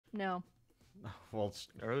No. Well, it's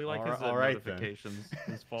I really like his all right notifications.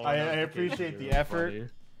 His follow I notifications appreciate are the really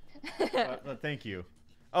effort. funny. Thank you.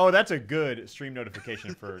 Oh, that's a good stream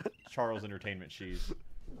notification for Charles Entertainment Cheese.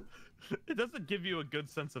 It doesn't give you a good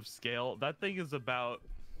sense of scale. That thing is about.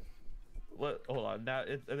 What? Hold on. Now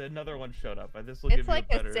another one showed up. This will give It's you like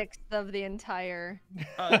a better. a sixth of the entire.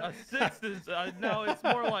 A sixth is no. It's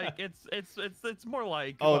more like it's more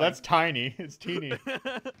like. Oh, like, that's tiny. It's teeny.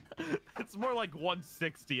 It's more like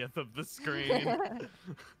 1/60th of the screen.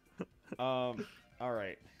 All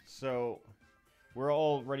right. So we're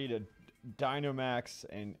all ready to Dynamax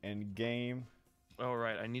and game. All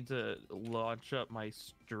right. I need to launch up my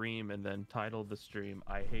stream and then title the stream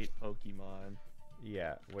 "I Hate Pokemon."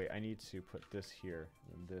 Yeah. Wait. I need to put this here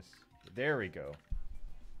and this. There we go.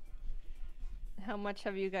 How much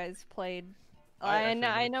have you guys played? I I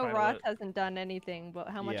know title Ross it. hasn't done anything, but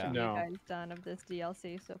how much Yeah. have No. you guys done of this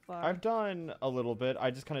DLC so far? I've done a little bit. I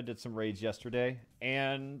just kind of did some raids yesterday,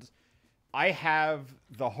 and I have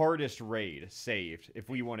the hardest raid saved if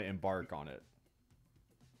we want to embark on it.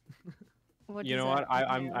 What You does know that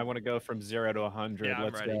what? do? I want to go from 0 to 100. Yeah, I'm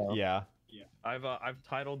Let's ready. go. Yeah. I've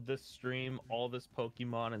titled this stream "All This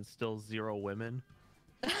Pokemon and Still Zero Women."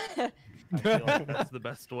 I feel like that's the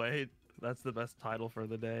best way. That's the best title for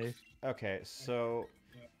the day. Okay, so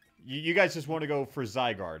you guys just want to go for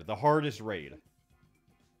Zygarde, the hardest raid.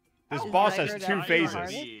 This Oh, boss has Zygarde two is the phases.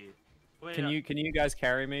 hardest? Wait, Can you guys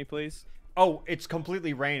carry me, please? Oh, it's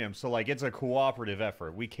completely random, so like it's a cooperative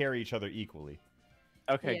effort. We carry each other equally.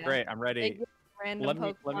 Okay, Yeah. great. I'm They ready. give random Let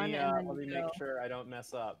me Pokemon and then let me you make go. sure I don't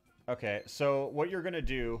mess up. Okay, so what you're gonna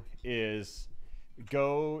do is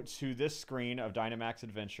go to this screen of Dynamax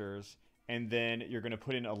Adventures, and then you're gonna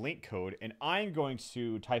put in a link code, and I'm going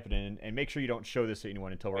to type it in, and make sure you don't show this to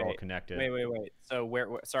anyone until we're all Wait, connected. Wait. So where?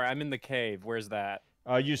 Sorry, I'm in the cave. Where's that?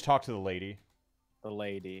 You just talk to the lady. The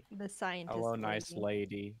lady. The scientist. Hello, nice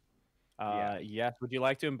lady. lady. Yes. Would you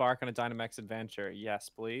like to embark on a Dynamax adventure? Yes,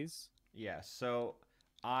 please. Yeah, so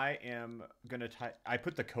I am gonna type. I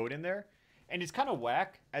put the code in there, and it's kind of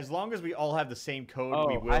whack. As long as we all have the same code,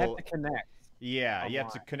 we will. I have to connect. Yeah, Oh you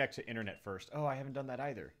have to my. connect to internet first. Oh, I haven't done that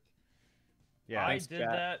either. Yeah, I Thanks, did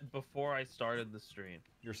chat. that before I started the stream.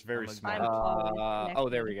 you're very I'm a- smart. I'm always Oh,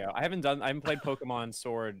 there we connected. go. I haven't played Pokemon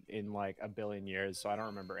Sword in like a billion years, so I don't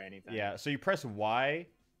remember anything. Yeah, so you press Y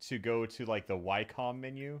to go to like the YCOM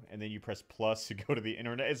menu, and then you press plus to go to the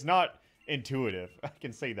internet. It's not intuitive. I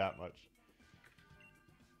can say that much.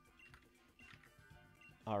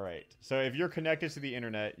 All right. So if you're connected to the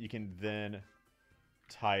internet, you can then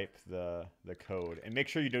type the code, and make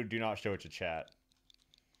sure you do not show it to chat.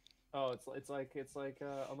 Oh, it's like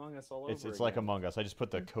Among Us all over. It's like again. Among Us. I just put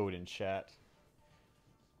the code in chat.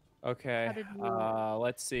 Okay. How did you-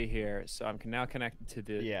 Let's see here. So I'm now connected to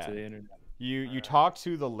the internet. You Alright. talk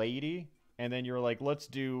to the lady, and then you're like, let's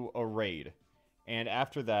do a raid. And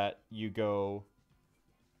after that, you go,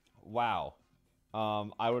 wow,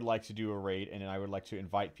 I would like to do a raid, and I would like to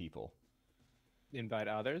invite people. Invite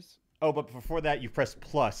others. Oh, but before that, you press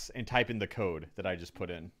plus and type in the code that I just put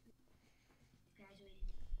in.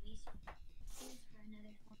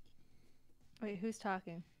 Wait, who's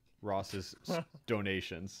talking? Ross's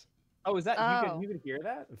donations. Oh, is that Oh. you could hear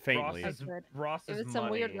that? Faintly. Ross's, Good. Ross's It was some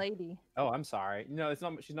weird money. lady. Oh, I'm sorry. No, it's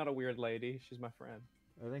not. She's not a weird lady. She's my friend.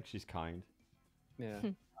 I think she's kind. Yeah.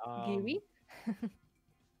 Gooey?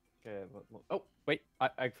 Okay. Oh, wait.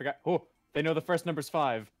 I forgot. Oh, they know the first number's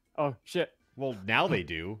 5. Oh shit. Well, now they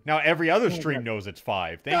do. Now every other stream knows it's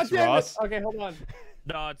 5. Thanks, God damn it! Ross. Okay, hold on.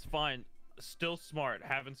 No, it's fine. Still smart.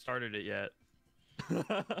 Haven't started it yet.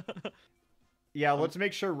 Yeah, let's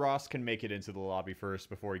make sure Ross can make it into the lobby first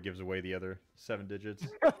before he gives away the other 7 digits.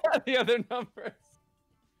 The other numbers.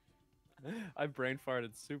 I brain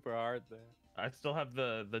farted super hard there. I still have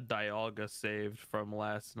the Dialga saved from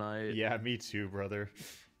last night. Yeah, me too, brother.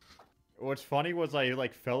 What's funny was I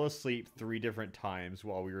like fell asleep 3 different times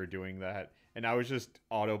while we were doing that, and I was just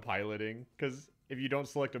autopiloting, because if you don't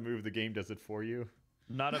select a move, the game does it for you.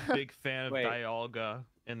 Not a big fan of Wait. Dialga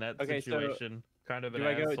in that Okay, so situation. Kind of an Do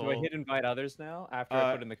I asshole. do I hit invite others now after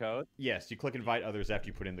I put in the code? Yes, you click invite others after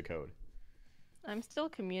you put in the code. I'm still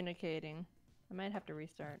communicating. I might have to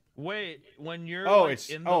restart. Wait, when you're Oh, like, it's-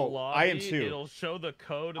 in the oh, lobby, I am too. it'll show the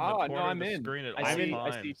code in Oh, the no, corner I'm of the in. screen at I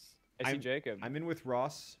all see- times. I see Jacob. I'm in with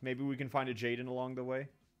Ross. Maybe we can find a Jaiden along the way.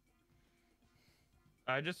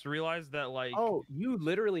 I just realized that like Oh, you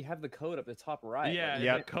literally have the code up the top right. yeah,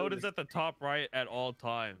 Yeah. the code is at the top right at all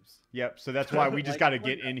times. Yep, so that's why we just Like, got to what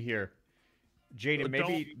get the- in here. Jaiden,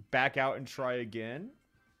 maybe back out and try again?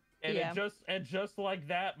 And Yeah. it just like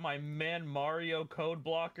that, my man Mario code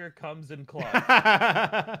blocker comes in clutch.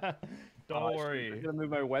 Don't I'm worry. gonna move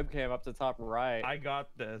my webcam up to top right. I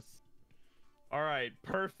got this. All right,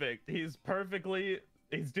 perfect. He's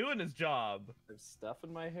doing his job. There's stuff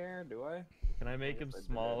in my hair. Do I? Can I make Yes, him I did.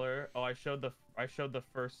 smaller? Oh, I showed the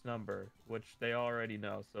first number, which they already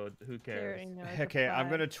know, so who cares? Okay, I'm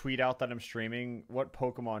gonna tweet out that I'm streaming. What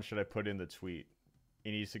Pokemon should I put in the tweet?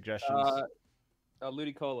 Any suggestions?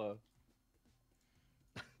 Ludicolo.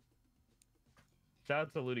 Shout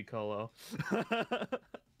out to Ludicolo.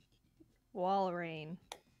 Walrein.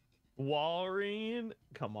 Walrein?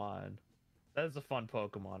 Come on. That is a fun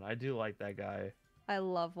Pokemon. I do like that guy. I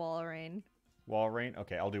love Walrein. Walrein?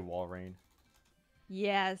 Okay, I'll do Walrein.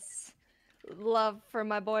 Yes. Love for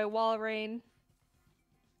my boy Walrein.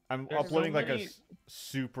 I'm There's uploading so like a many-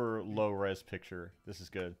 super low res picture. This is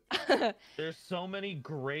good. There's so many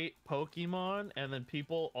great Pokemon, and then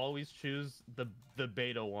people always choose the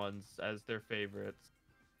beta ones as their favorites.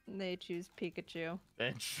 They choose Pikachu.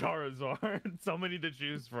 And Charizard. So many to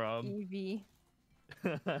choose from. Eevee.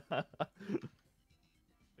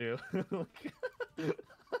 Ew.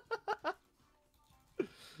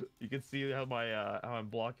 You can see how how I'm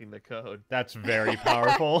blocking the code. That's very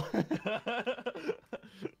powerful.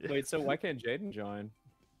 Wait, so why can't Jaiden join?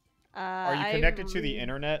 Are you connected to the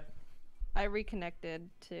internet? I reconnected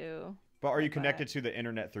to But are you connected to the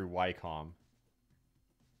internet through Wycom?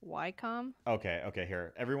 Wycom. Okay,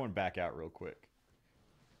 here. Everyone back out real quick.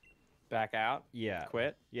 Back out? Yeah.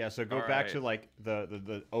 Quit? Yeah, so go All back right. to like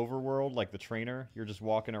the overworld, like the trainer. You're just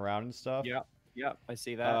walking around and stuff. Yep, I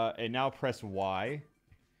see that. And now press Y.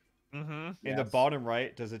 Mm-hmm. In the Yes. bottom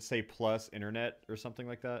right, does it say plus internet or something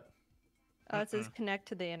like that? Oh, it says connect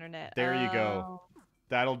to the internet. There you go. Oh,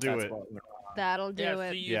 That'll do That's it. what we're That'll do Yeah, it.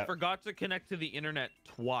 so you Yeah. forgot to connect to the internet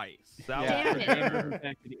twice. That Yeah. was Damn it.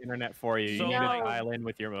 connect to the internet for you. So, You need to like- dial in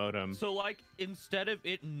with your modem. So, like, instead of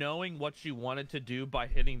it knowing what you wanted to do by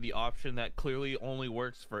hitting the option that clearly only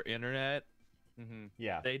works for internet, Mm-hmm.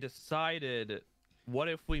 Yeah. they decided, what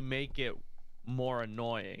if we make it more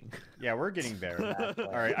annoying? Yeah, we're getting there.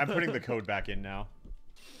 All right, I'm putting the code back in now.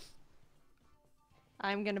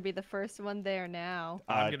 I'm gonna be the first one there now.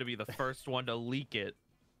 I'm gonna be the first one to leak it.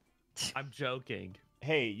 I'm joking.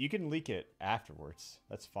 Hey, you can leak it afterwards.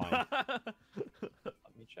 That's fine. Let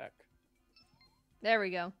me check. There we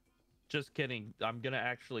go. Just kidding. I'm gonna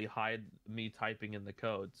actually hide me typing in the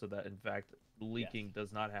code so that, in fact, leaking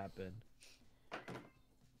does not happen.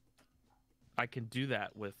 I can do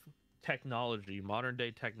that with technology, modern day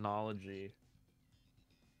technology.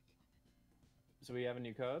 So we have a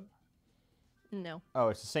new code? No. Oh,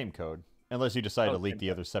 it's the same code. Unless you decide Oh, to leak same the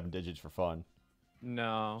other 7 digits for fun.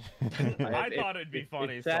 No. I thought it'd be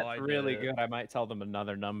funny, If so that's I did really it. good. I might tell them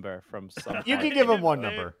another number from some. You can part. give them If one they-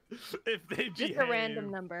 number. If they Just a behave. random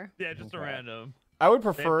number. Yeah, just a Okay. random. I would They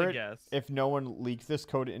have prefer to it guess. if no one leaked this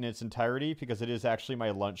code in its entirety because it is actually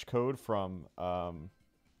my lunch code from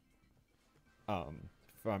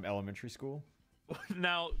elementary school.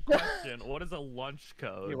 Now, question: what is a lunch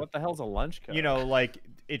code? Hey, what the hell's a lunch code? You know, like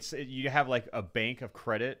you have like a bank of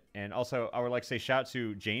credit, and also I would like to say shout out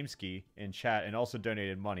to Jameski in chat and also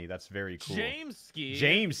donated money. That's very cool. Jameski.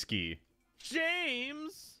 Jameski.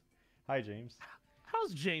 James. Hi, James.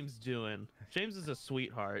 How's James doing? James is a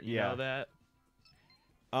sweetheart. You Yeah. know that?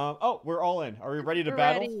 Oh, we're all in. Are we ready to We're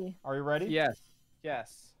battle? ready. Are we ready? Yes.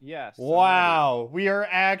 Yes. Yes. I'm Wow, we are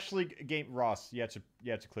actually game. Ross, you have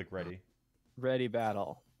to click ready. Ready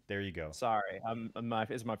battle. There you go. Sorry,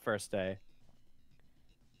 it's my first day.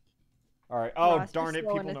 All right. Oh, Ross, darn you're it!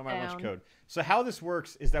 slowing People us know my lunch down. code. So how this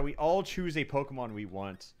works is that we all choose a Pokemon we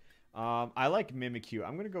want. I like Mimikyu.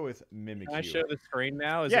 I'm gonna go with Mimikyu. Can I show the screen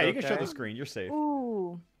now? Is yeah, it you can show okay? the screen. You're safe.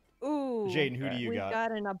 Ooh. Ooh. Jaden, who do Okay. you We've got?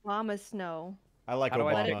 got an Obama Snow. I like How do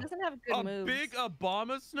I But Obama. it doesn't have good A moves. big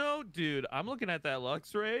Obama snow, dude. I'm looking at that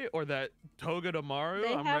Luxray or that Togedemaru.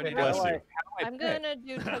 They I'm have ready it. to. Bless How do you. I I'm pick? gonna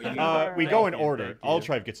do we Togedemaru. We go in Thank you, order. thank you.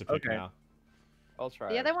 Altrive gets a pick Okay. now. I'll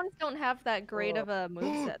try. The other ones don't have that great of a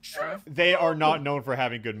moveset. though. They are not known for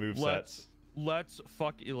having good movesets. Let's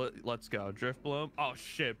let's go. Drift Bloom. Oh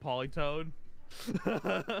shit, Polytoad.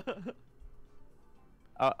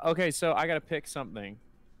 Okay, so I gotta pick something.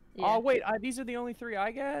 Yeah. Oh wait, these are the only 3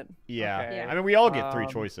 I get. Yeah. Okay. Yeah. I mean, we all get 3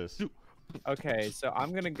 Um, choices. Okay, so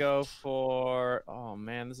I'm gonna go for. Oh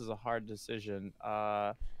man, this is a hard decision.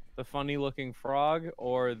 The funny-looking frog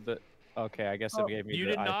or the. Okay, I guess it Oh, gave me. You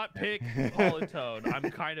the did I- not pick Polytoad.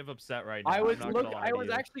 I'm kind of upset right now. I was I'm not gonna lie I to was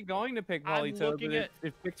you. actually going to pick I'm Polytoad, looking but at-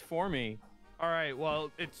 it picked for me. All right.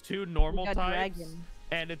 Well, it's 2 We normal got types, dragon.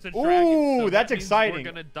 and it's a dragon. Ooh, so that's that means exciting.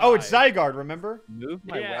 We're gonna die. Oh, it's Zygarde, remember? Move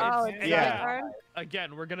my Yeah, Oh, way. it's Yeah. Zygarde?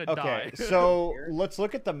 Again, we're gonna Okay, die. so let's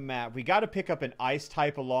look at the map. We got to pick up an ice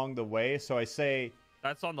type along the way. So I say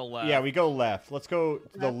That's on the left. Yeah, we go left. Let's go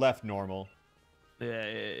to the left normal.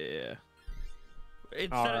 Yeah.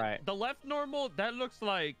 Alright. The left normal, that looks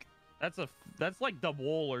like that's like Dub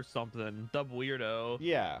Wool or something. Dub Weirdo.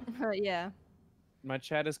 Yeah. Yeah. My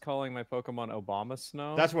chat is calling my Pokemon Obama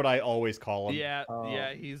Snow. That's what I always call him. Yeah, Oh.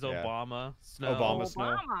 yeah, he's Yeah. Obama Snow. Obama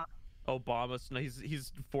Snow. Obama Snow.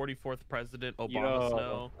 He's 44th president. Obama Yo,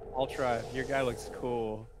 Snow. Altrive, your guy looks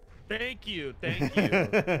cool. Thank you. Thank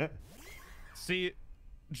you. See,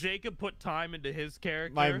 Jacob put time into his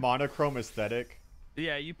character. My monochrome aesthetic.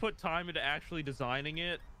 Yeah, you put time into actually designing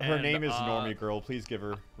it. Her and, name is Normie Girl. Please give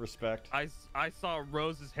her respect. I saw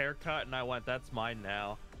Rose's haircut and I went, that's mine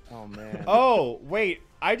now. Oh man. Oh, wait.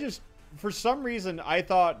 For some reason, I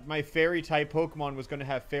thought my fairy type Pokemon was going to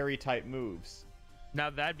have fairy type moves. Now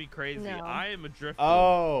that'd be crazy. No. I am a Driftwood.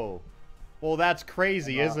 Oh. Well, that's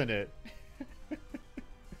crazy, isn't it?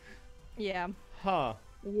 Yeah. Huh.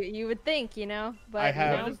 You would think, you know, but I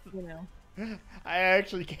have- you know. I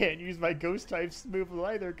actually can't use my ghost type move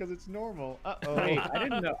either because it's normal. Uh-oh. Wait, I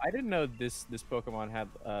didn't know this Pokemon had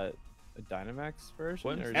a Dynamax version.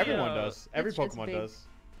 When's Or the- Everyone does. Every It's just Pokemon big. does.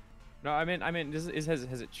 No, I mean, has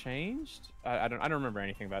it changed? I don't remember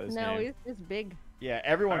anything about this No, game. it's big. Yeah, I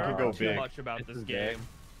everyone don't can know go too big. much about This this is game. big.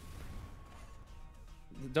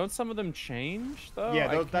 Don't some of them change though? Yeah,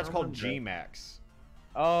 I can't that's called remember. G-Max.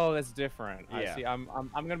 Oh, that's different. Yeah. I see. I'm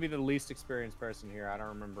gonna be the least experienced person here. I don't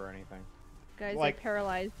remember anything. Guys, Like- they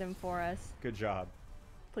paralyzed him for us. Good job.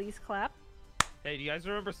 Please clap. Hey, do you guys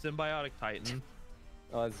remember Symbiotic Titan?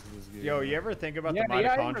 Oh, this is good. Yo, you ever think about yeah, the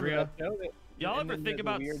yeah, I remember mitochondria? that show that- Y'all and ever then think the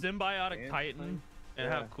about weird Symbiotic dance Titan thing?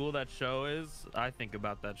 and how Yeah. cool that show is? I think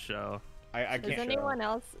about that show. I Does can't. anyone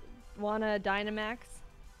else want a Dynamax?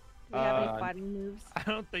 Do we have any Uh, fighting moves? I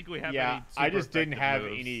don't think we have Yeah, any I super just didn't have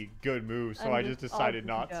effective moves. any good moves, so I'm I just just all decided good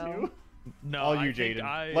not to to. go. No, All I you, think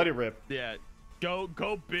Jaden. Let it rip. Yeah, go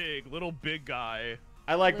big, little big guy.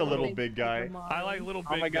 I like the Little little big guy. I like little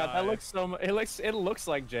big Oh my god, guy. that looks so. It looks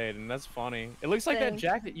like Jaden. That's funny. It looks like that Thanks.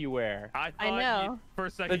 jacket you wear. I I thought know. for a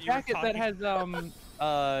The second you were jacket that talking-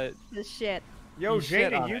 has The shit. Yo, You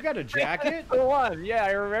shit Jaden, on you it. got a jacket? the one. Yeah,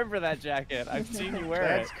 I remember that jacket. I've seen you wear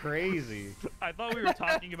That's it. crazy. I thought we were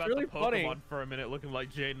talking about really the Pokemon funny. for a minute, looking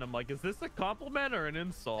like Jaden. I'm like, is this a compliment or an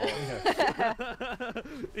insult?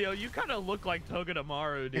 You kind of look like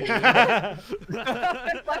Togedemaru, dude.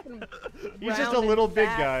 Fucking He's just round a and little big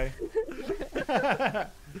fat. guy.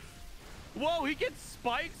 Whoa, he gets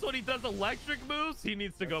spikes when he does electric moves. He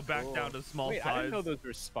needs to go back cool. down to small Wait, size. I didn't know those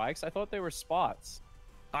were spikes. I thought they were spots.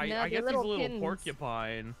 No, I they're guess he's a little little kittens.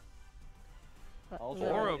 porcupine. Also,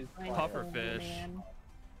 Or a is pufferfish. Man.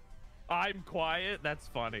 I'm quiet. That's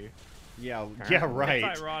funny. Yeah, It's right.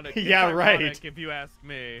 ironic. It's Yeah, ironic right. if you ask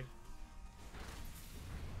me.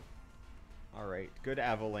 All right, good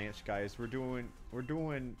avalanche, guys. We're doing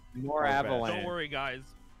More our best. avalanche. Don't worry, guys.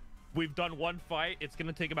 We've done one fight. It's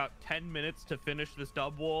gonna take about 10 minutes to finish this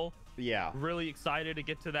dub wall. Yeah, Really excited to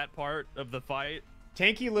get to that part of the fight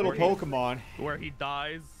tanky little Or he- Pokemon. where he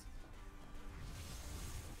dies.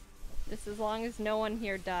 Just as long as no one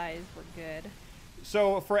here dies, we're good.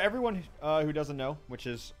 So for everyone who doesn't know, which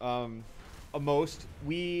is a most,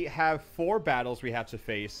 we have 4 battles we have to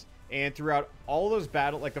face, and throughout all those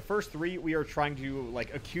battles, like the first 3, we are trying to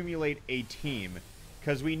like accumulate a team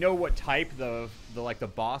because we know what type the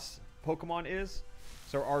boss Pokemon is.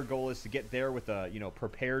 So our goal is to get there with a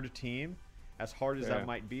prepared team, as hard as Yeah. that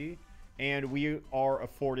might be, and we are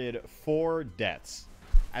afforded 4 deaths.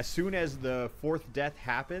 As soon as the 4th death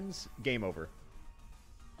happens, game over.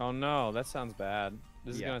 Oh no, that sounds bad.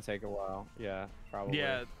 This is Yeah. gonna take a while. Yeah, probably.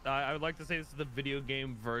 Yeah, I would like to say this is the video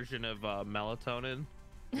game version of melatonin.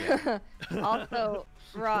 Also,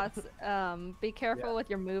 Ross, be careful with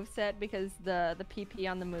your move set because the PP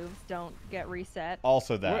on the moves don't get reset.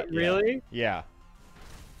 Also that. What, yeah. really? Yeah,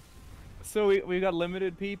 So we got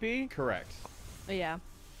limited PP? correct. Yeah.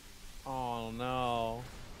 Oh no.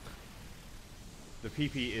 The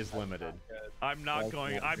PP is limited. I'm not That's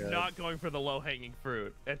going. not I'm good. not going for the low-hanging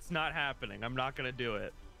fruit. It's not happening. I'm not gonna do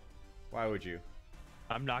it. Why would you?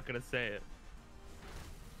 I'm not gonna say it.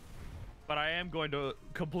 But I am going to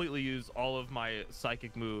completely use all of my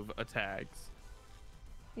psychic move attacks.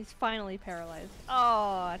 He's finally paralyzed.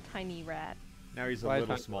 Oh, tiny rat. Now he's a Why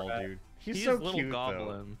little is small that? dude. He's He so is little cute though.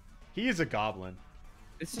 goblin. He is a goblin.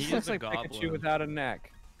 This He just looks is a like Pikachu goblin. without a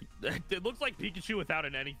neck. It looks like Pikachu without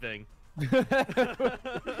an anything.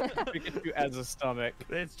 Pikachu as a stomach.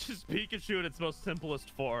 It's just Pikachu in its most simplest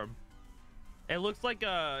form. It looks like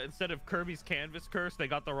instead of Kirby's Canvas Curse, they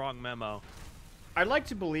got the wrong memo. I'd like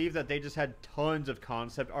to believe that they just had tons of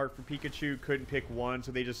concept art for Pikachu, couldn't pick one,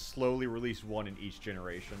 so they just slowly released one in each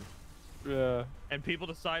generation. Yeah. And people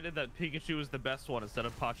decided that Pikachu was the best one instead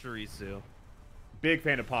of Pachirisu. Big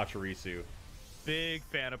fan of Pachirisu. Big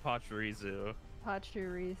fan of Pachirisu.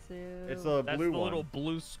 Pachirisu. It's a That's blue the one. little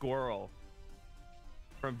blue squirrel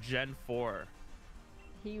from Gen 4.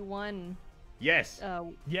 He won. Yes.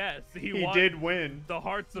 Yes, He won did win. the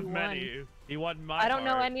hearts of He many. He won my I don't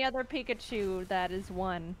know heart. any other Pikachu that is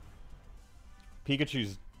won.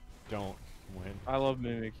 Pikachus don't win. I love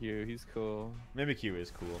Mimikyu. He's cool. Mimikyu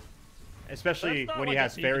is cool. Especially That's not when he like a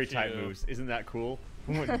has fairy type Pikachu. moves. Isn't that cool?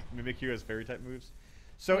 When Mimikyu has fairy type moves.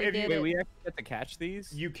 So We if did you it. Wait, we actually get to catch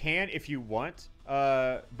these? you can if you want,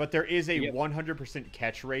 but there is a Yep. 100%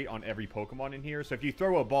 catch rate on every Pokemon in here. So if you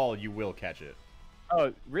throw a ball, you will catch it.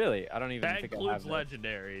 Oh, really? I don't even That think I have includes that.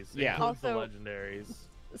 legendaries. Yeah. Includes Also- the legendaries.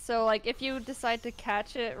 So, like, if you decide to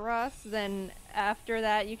catch it, Russ, then after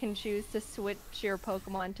that you can choose to switch your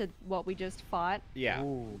Pokemon to what we just fought. Yeah.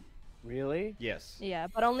 Ooh, really? Yes. Yeah,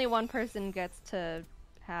 but only one person gets to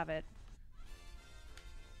have it.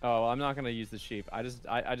 Oh, I'm not gonna use the sheep. I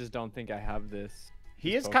just don't think I have this.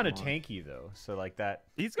 He This is kind of Pokemon. tanky though. So like that.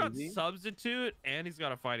 He's got Is he? substitute and he's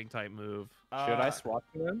got a fighting type move. Should I swap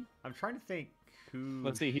to him? I'm trying to think who.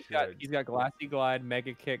 Let's see. should. He's got Glassy Glide,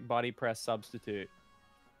 Mega Kick, Body Press, Substitute.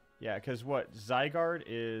 Yeah, because what Zygarde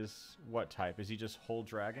is what type? Is he just whole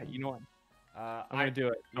dragon? You know what? I'm I'm gonna do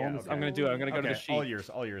it. yeah, I'm okay. gonna do it. I'm gonna go to the Okay,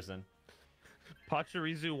 sheep. all yours then.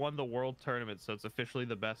 Pachirisu won the world tournament, so it's officially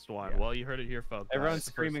the best one. Yeah. Well, you heard it here, folks. Everyone's That's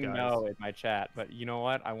the first screaming guys. no in my chat, but you know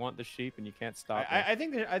what? I want the sheep, and you can't stop me. I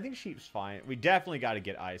think sheep's fine. We definitely got to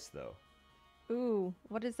get ice though. Ooh,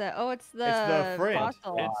 what is that? Oh, it's the, the friend.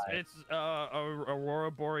 fossil. It's Aurora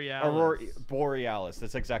Borealis. Aurora Borealis.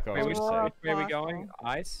 That's exactly what I Wait, was which going to Aurora say. way are we fossil. going?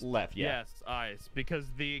 Ice? Left, yeah. Yes, ice. Because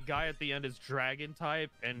the guy at the end is dragon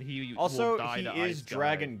type, and he Also, will die he to is ice guy.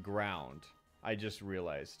 dragon ground. I just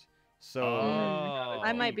realized. So Oh.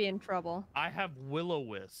 I might be in trouble. I have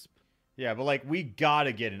Will-O-Wisp. yeah, but like we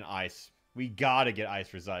gotta get an ice. We gotta get ice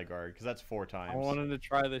for Zygarde because that's 4 times. I wanted to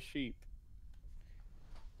try the sheep.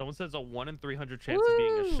 Someone says a 1 in 300 chance of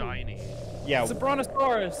being a Woo! shiny. Yeah, It's a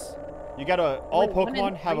Brontosaurus! you gotta. All Wait, 1 in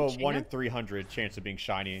Pokemon have a 3 1 in chance? 300 chance of being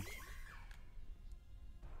shiny.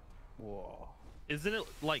 Whoa. Isn't it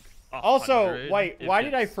like Also, 100 wait, if why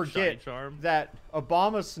did I it's Shiny forget Charm? that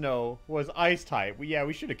Obama Snow was ice type? Yeah,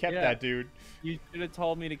 we should have kept Yeah. that, dude. You should have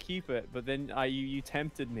told me to keep it, but then you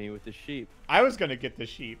tempted me with the sheep. I was gonna get the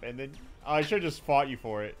sheep, and then I should have just fought you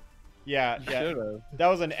for it. Yeah, You yeah. should have. That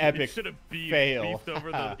was an You epic should have fail.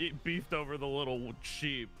 beefed over the little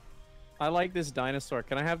sheep. I like this dinosaur.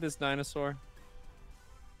 Can I have this dinosaur?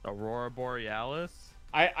 Aurora Borealis.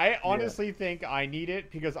 I honestly think I need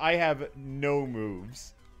it because I have no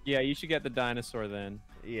moves. Yeah, you should get the dinosaur then.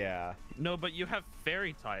 Yeah. No, but you have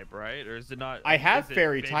fairy type, right? Or is it not? I have is it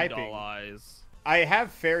fairy baby typing. doll eyes? I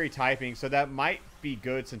have fairy typing, so that might be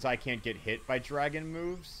good since I can't get hit by dragon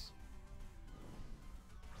moves.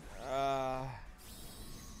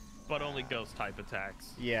 But only ghost type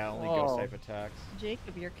attacks. Yeah, only Whoa. ghost type attacks.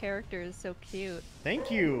 Jacob, your character is so cute. Thank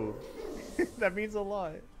you. That means a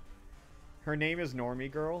lot. Her name is Normie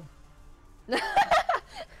Girl.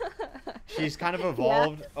 She's kind of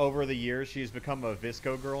evolved over the years. She's become a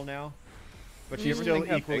Visco girl now. But Do you she's ever still think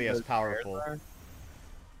how equally big as those chairs powerful. are?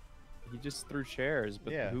 He just threw chairs,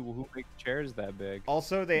 but Yeah. who makes chairs that big?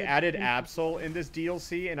 Also, they That's added crazy. Absol in this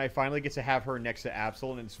DLC, and I finally get to have her next to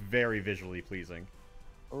Absol, and it's very visually pleasing.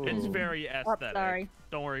 It's Ooh. very aesthetic. sorry.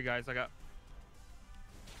 Don't worry, guys. I got.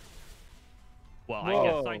 Well, I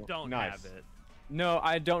Whoa. guess I don't Nice. have it. No,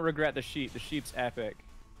 I don't regret the sheep. The sheep's epic.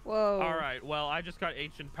 Whoa. All right. Well, I just got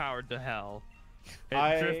ancient powered to hell. And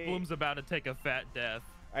I- Drifbloom's about to take a fat death.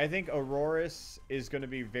 I think Auroras is going to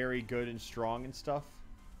be very good and strong and stuff.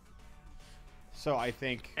 So I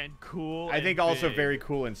think And cool. I and think also big, very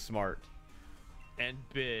cool and smart. and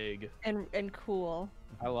big. And cool.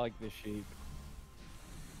 I like the sheep.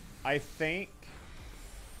 I think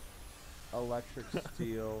Electric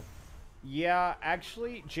Steel. Yeah,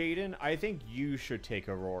 actually, Jaiden, I think you should take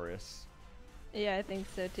Auroras. Yeah, I think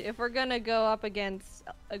so too. If we're gonna go up against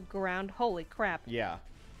a ground, holy crap, Yeah,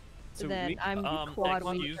 So then we- I'm quad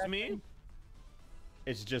weak. Excuse me.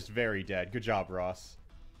 it's just very dead. Good job, Ross.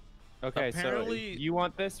 Okay, Apparently- so you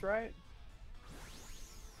want this, right?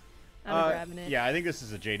 I'm grabbing it. Yeah, I think this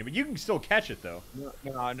is a Jaiden, but you can still catch it though. No.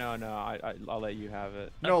 I'll let you have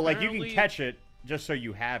it. No, like you Apparently- can catch it just so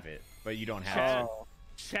you have it, but you don't have it. Oh,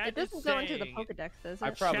 Chat It doesn't is go into the saying- Pokedex, does I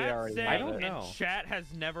it? probably Chat already saying, I don't and know. Chat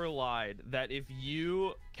has never lied that if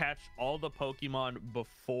you catch all the Pokemon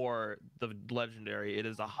before the legendary, it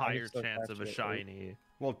is a higher still chance catch of a it, right? shiny.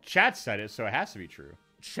 Well, chat said it, so it has to be true.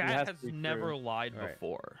 Chat has has to be never true. lied Alright.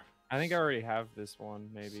 before. I think I already have this one,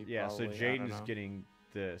 maybe. Yeah, probably. so I Jaiden don't is know. getting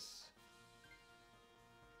this.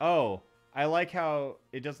 Oh, I like how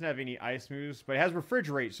it doesn't have any ice moves, but it has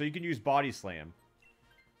refrigerate, so you can use body slam.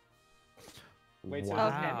 Wait, so it wow.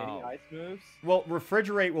 doesn't have any ice moves? Well,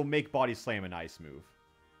 refrigerate will make body slam an ice move.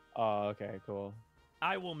 Oh, okay, cool.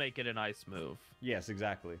 I will make it an ice move. Yes,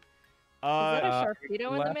 exactly. Is that a Uh, Sharpedo in the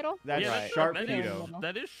left- middle? that's yeah, right. Sharpedo.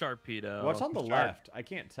 That is Sharpedo. What's on the Sharp. left? I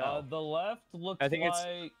can't tell. The left looks I think it's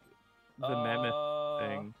like The mammoth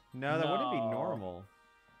thing. No, that wouldn't be no. normal.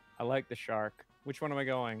 I like the shark. Which one am I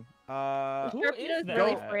going? Who Sharpedo's is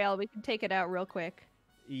really that? frail. We can take it out real quick.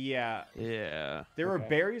 Yeah. Yeah. There are Okay.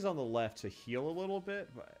 berries on the left to heal a little bit,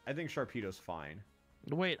 but I think Sharpedo's fine.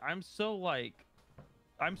 Wait, I'm so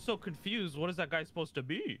confused. What is that guy supposed to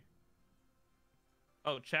be?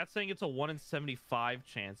 Oh, chat's saying it's a 1 in 75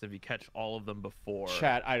 chance if you catch all of them before.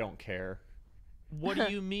 Chat, I don't care. What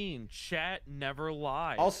do you mean? Chat never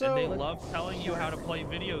lies. Also- and they love telling you how to play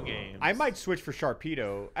video games. I might switch for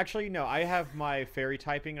Sharpedo. Actually, no, I have my fairy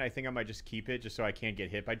typing, and I think I might just keep it just so I can't get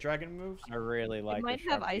hit by dragon moves. I really like might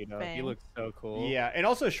the have Ice Sharpedo. Fang. He looks so cool. Yeah, and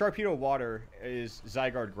also Sharpedo Water is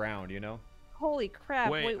Zygarde Ground, you know? Holy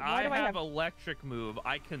crap! Wait, why I do I have have? electric move.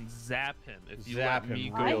 I can zap him if you Zap let me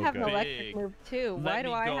him go I real have an good. electric big. move too. Let Why do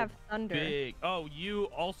me I go have thunder? Big. Oh, you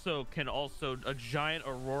also can a giant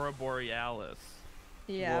Aurora Borealis.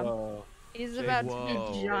 Yeah, Whoa. he's Big. about to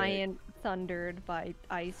Whoa. be giant thundered by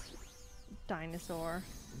ice dinosaur.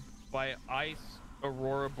 By Ice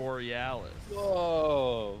Aurora Borealis.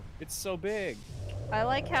 Whoa. It's so big. I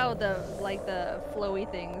like how the flowy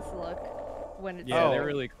things look when it's Yeah, Oh. they're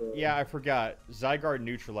really cool. Yeah, I forgot. Zygarde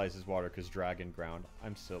neutralizes water because Dragon Ground.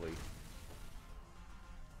 I'm silly.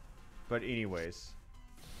 But anyways.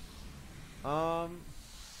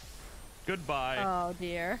 Goodbye. Oh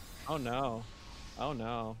dear. Oh no. Oh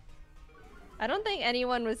no. I don't think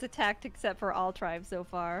anyone was attacked except for Altrive so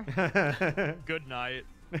far. Good night.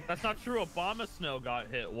 That's not true. Obama Snow got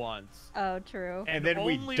hit once. Oh, true. And then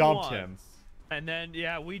we only dumped once. him. And then,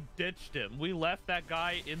 yeah, we ditched him. We left that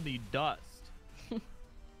guy in the dust.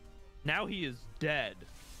 Now he is dead.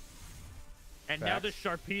 And now the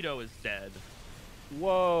Facts. Sharpedo is dead.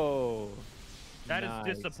 Whoa. That is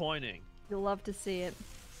Nice. disappointing. You'll love to see it.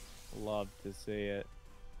 Love to see it.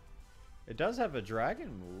 It does have a dragon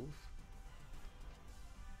move.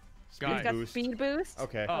 Guys. It's got boost. speed boost.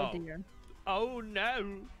 Okay. Oh Oh. dear. Oh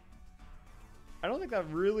no. I don't think that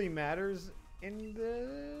really matters in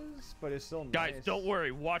this, but it's still Guys, nice. don't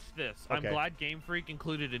worry. Watch this. Okay. I'm glad Game Freak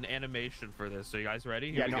incled an animation for this. So you guys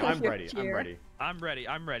ready? Here Yeah, we no, go. I'm ready. I'm Cheer. ready. I'm ready.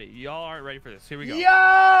 I'm ready. Y'all aren't ready for this. Here we go.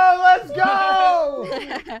 Yo, let's go!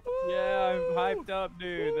 Yeah, I'm hyped up,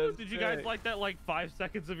 dude. That's Did you guys sick. like that 5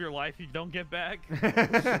 seconds of your life you don't get back?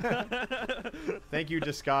 Thank you,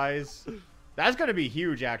 Disguise. That's gonna be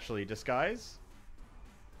huge, actually. Disguise?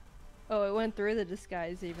 Oh, it went through the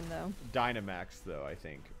disguise even though. Dynamax, though, I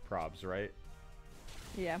think. Probs, right?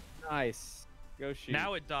 Yeah. Nice. Go shoot.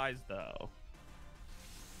 Now it dies though.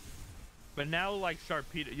 But now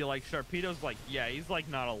Sharpedo, Sharpedo's yeah, he's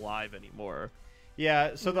not alive anymore.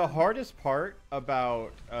 Yeah, so the hardest part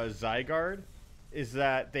about Zygarde is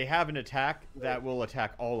that they have an attack that will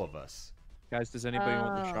attack all of us. Guys, does anybody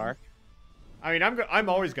want the Oh. shark? I mean, I'm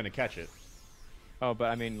always gonna catch it. Oh,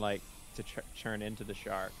 but I mean, to turn into the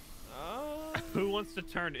shark. Who wants to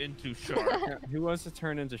turn into Shark? Who wants to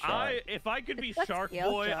turn into shark? If I could be That's Shark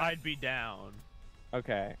scale Boy, job. I'd be down.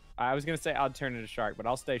 Okay. I was gonna say I'd turn into shark, but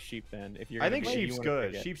I'll stay sheep then. If you're. I gonna think be- you sheep's wanna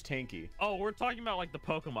good. pick it. Sheep's tanky. Oh, we're talking about the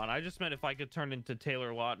Pokemon. I just meant if I could turn into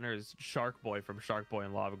Taylor Lautner's Shark Boy from Shark Boy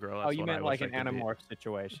and Lava Girl. That's Oh, you what meant I like wish an I could be. Animorph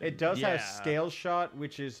situation. It does have Yeah. Scale Shot,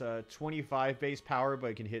 which is 25 base power, but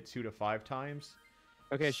it can hit 2 to 5 times.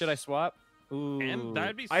 Okay, should I swap? Ooh. And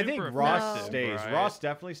that'd be super I think Ross effective, stays. right? Ross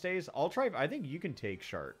definitely stays. Altrive, I think you can take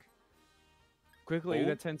Shark. Quickly, you Oh.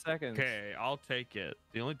 got 10 seconds. Okay, I'll take it.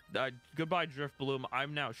 The only goodbye Drift Bloom.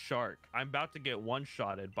 I'm now Shark. I'm about to get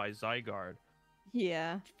one-shotted by Zygarde.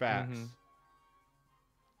 Yeah. Facts.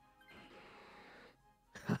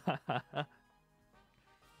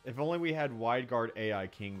 If only we had Wide Guard AI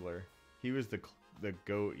Kingler. He was the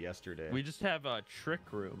goat yesterday. We just have a Trick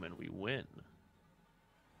Room and we win.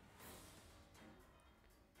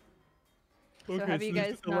 So Okay, have so you this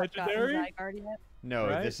guys is the not gotten legendary? Zygarde yet? No,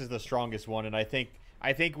 Right? this is the strongest one, and I think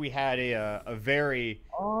we had a very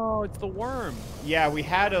Oh, it's the worm. yeah, we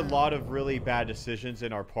had a lot of really bad decisions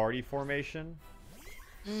in our party formation.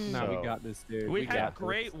 No, So- we got this, dude. We got had this.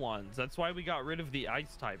 great ones. That's why we got rid of the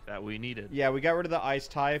Ice type that we needed. Yeah, we got rid of the ice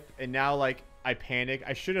type, and now I panic.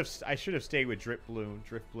 I should have stayed with Drift Bloom,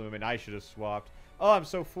 and I should have swapped. Oh, I'm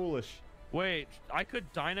so foolish. Wait, I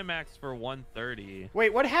could Dynamax for 130.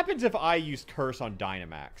 Wait, what happens if I use Curse on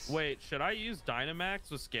Dynamax? Wait, should I use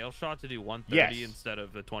Dynamax with Scale Shot to do 130 Yes. instead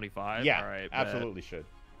of the 25? Yeah, All right, absolutely should.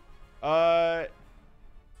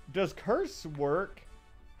 Does Curse work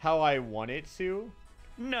how I want it to?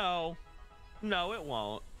 No, it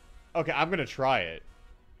won't. Okay, I'm gonna try it.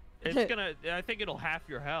 It's gonna. I think it'll half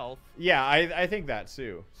your health, Yeah, I think that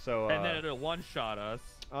too. So and then it'll one-shot us.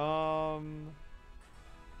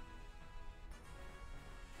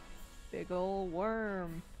 Big ol'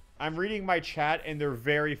 worm. I'm reading my chat, and they're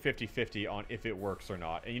very 50-50 on if it works or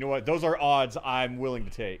not. And you know what? Those are odds I'm willing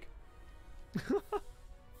to take.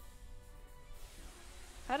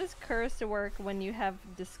 How does curse work when you have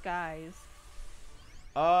disguise?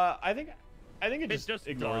 I think it just,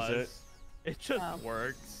 ignores does. it. It just Oh.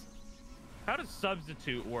 works. How does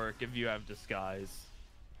Substitute work if you have Disguise?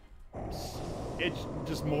 It's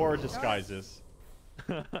just more disguises.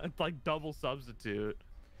 It's like double Substitute.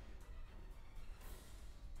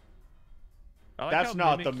 I like That's how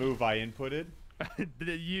not the Mimikyu- move I inputted.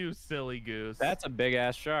 You silly goose. That's a big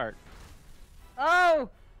ass shark. Oh!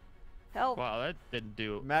 Help. Wow, that didn't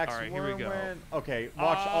do. Max All right, here we go. Wormwind. Okay,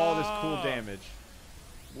 watch all this cool Ah. damage.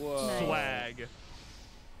 Whoa. Nice. Swag.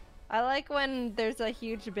 I like when there's a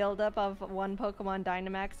huge buildup of one Pokemon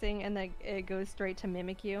Dynamaxing and then it goes straight to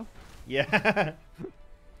Mimikyu. Yeah.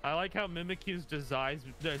 I like how Mimikyu's disguise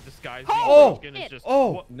Oh! broken is just.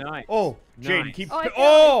 Oh! Nice. Oh, Jaden, Nice. keep. Oh, I feel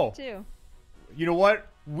Oh! like too. You know what?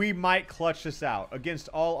 We might clutch this out against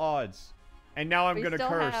all odds. And now I'm We gonna still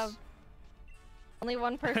curse. have- Only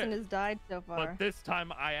one person has died so far. But this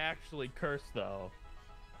time I actually curse though.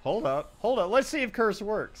 Hold up. Hold up. Let's see if curse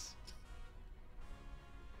works.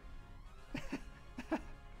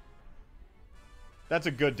 That's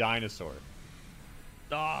a good dinosaur.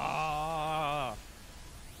 Ah!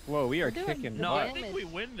 Whoa, we are We're doing kicking good. No, I butt. think we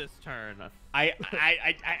win this turn. I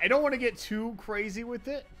don't want to get too crazy with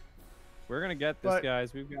it. We're gonna get this, But-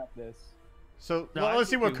 guys. We've got this. So No, I let's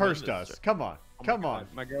see think what we curse win does. this. Come on. Oh my Come God, on.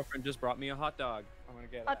 My girlfriend just brought me a hot dog. I'm gonna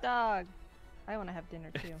get Hot it. dog. I want to have dinner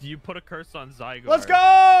too. You put a curse on Zygarde. Let's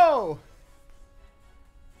go!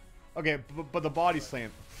 Okay, but the body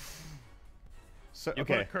slam. So You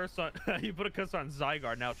put okay. a curse on. You put a curse on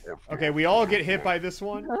Zygarde now. Okay, we all get hit by this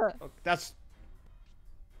one. That's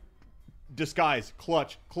disguise.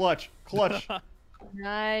 Clutch. Clutch. Clutch.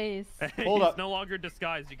 Nice. Hold He's up. no longer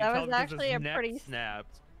disguised. You That can was tell because actually his a neck pretty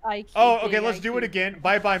snapped. IQ Oh, okay, big let's do it IQ. again.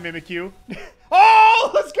 Bye-bye, Mimikyu.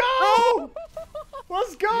 Oh, let's go!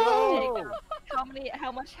 Let's go!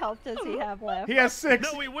 How much health does he have left? He has 6.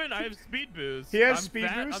 No, we win. I have speed boost. He has I'm speed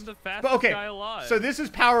boost? I'm the fastest But okay, guy alive. so this is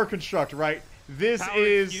power construct, right? This Power,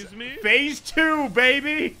 is excuse me? phase 2,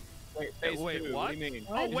 baby! Wait, phase Wait, two. what? do you mean?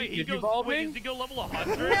 Oh wait, he Did you goes. evolve Wait, me? does he go level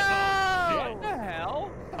 100? No! What the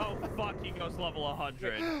hell? Oh fuck, he goes level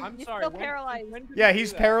 100. I'm He's sorry. still paralyzed. when did Yeah, you do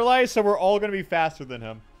he's that? paralyzed, so we're all gonna be faster than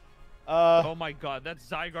him. Oh my god, that's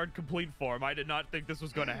Zygarde complete form. I did not think this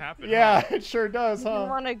was going to happen. Yeah, huh? it sure does, You huh?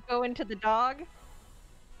 want to go into the dog?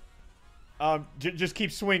 Just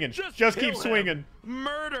keep swinging. Just Just kill keep him. swinging.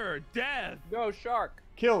 Murder, death, Go shark.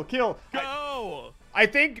 Kill. go. I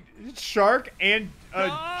think Shark and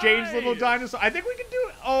James Little Die! Dinosaur. I think we can do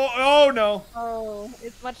it. Oh no. Oh,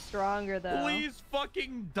 it's much stronger though. Please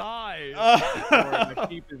fucking die.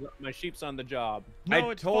 Sorry, my sheep's on the job. No,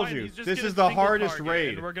 I it's told fine. you, He's just this gonna is the single hardest target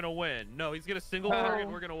raid. and we're gonna win. No, he's gonna single Oh. target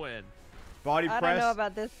and we're gonna win. Body I press. don't know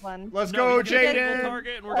about this one. Let's No, go, he's gonna single Jaden.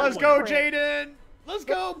 target and we're Let's gonna go, win. Jaden. Let's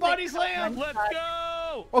go, body slam. Let's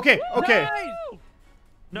go. Okay. Woo!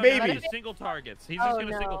 No, Maybe. no, just single targets. He's just Oh,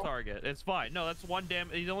 gonna single no. target. It's fine. No, that's one damn.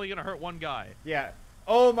 He's only gonna hurt one guy. Yeah.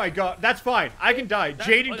 Oh my God, that's fine. I can die.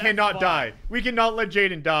 Jaden that's cannot fine. die. We cannot let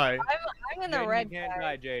Jaden die. I'm in the Jaden, red you can't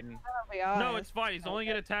side, die, Jaden. I'll be No, honest. it's fine. He's only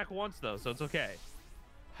gonna attack once though, so it's okay.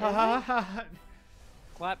 Ha ha ha ha.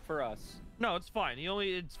 Clap for us. No, it's fine.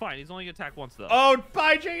 It's fine. He's only gonna attack once though. Oh,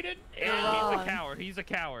 bye, Jaden. He's wrong. a coward. He's a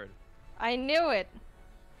coward. I knew it.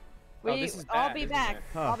 Oh, this is I'll bad, be isn't back. it?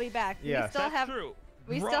 Huh. I'll be back. Yeah. We still That's have. true.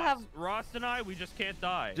 We Ross, still have. Ross and I. We just can't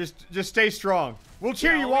die. Just stay strong. We'll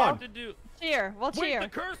cheer Yeah, you all we have on. to do- Cheer. We'll Wait, cheer. the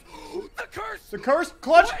curse! The curse! The curse,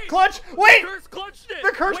 clutch, Wait! clutch. Wait. The curse clutched it! The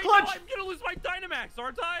curse Wait, clutch! No, I'm gonna lose my Dynamax,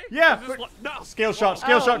 aren't I? Yeah, Is this but- no. Scale shot, Whoa.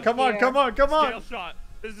 scale Oh, shot. Come on, dear. come on, come Scale on. shot.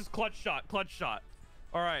 This is clutch shot. Clutch shot.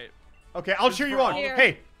 All right. Okay, I'll This cheer is you for on. all the-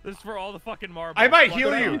 Hey, This is for all the fucking marbles. I might Clutch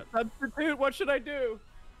heal shot. you. Substitute. What should I do?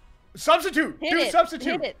 substitute. Hit Do it.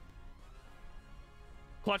 substitute. Hit it.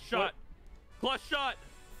 Clutch shot. Clutch shot.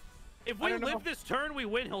 If I we don't know. live this turn, we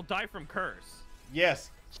win. He'll die from curse.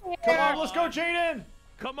 Yes. Come on, let's go, Jaden.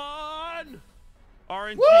 Come on.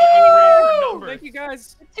 RNG. Woo! I'm praying for numbers. Thank you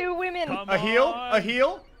guys. 2 women. Come A heal, on. a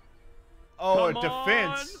heal. Oh, a Come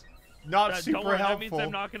defense. Not Don't super worry, helpful. that means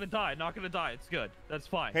I'm not gonna die. Not gonna die. It's good. That's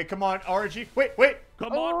fine. Hey, come on, RG. Wait.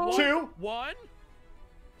 Come on. One, 2. One.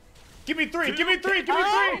 Give me 3. Two. Give me 3. Give me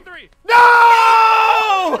Oh, 3. three.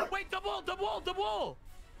 No! Wait, double.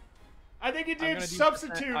 I think it I'm did gonna do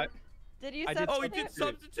substitute. Did you I did substitute? Oh, he did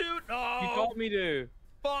substitute. Oh, You told me to.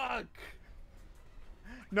 fuck.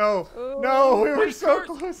 No. Ooh. No, we were Wait, so curse.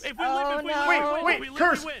 close. If we Oh, live, if we no. live, we win. Wait, If we live,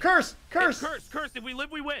 curse, we win. curse. Curse. If we live,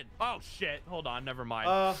 we win. Oh shit. Hold on. Never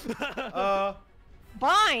mind.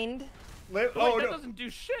 Bind? Wait, Oh, that no. doesn't do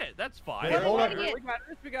shit. That's fine. Wait, What hold did on. I get?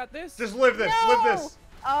 We got this. Just live this. No! Live this.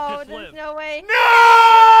 Oh, Just there's live. no way. No!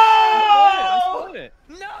 I split it.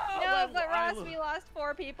 No. No, but Ross, we lost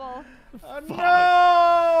 4 people.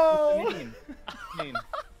 No! Mean.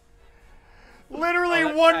 Literally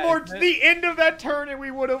Oh, one that's more. bad. The end of that turn, and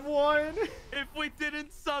we would have won. If we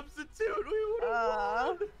didn't substitute, we would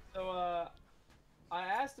have won. So, I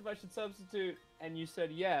asked if I should substitute, and you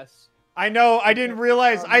said yes. I know. I didn't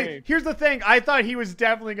realize. me. Here's the thing. I thought he was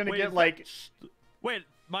definitely gonna Wait, get is like. Wait,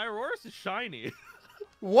 my Aurorus is shiny.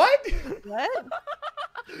 What? What?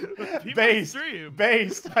 Be my Based. stream.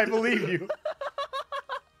 Based. I believe you.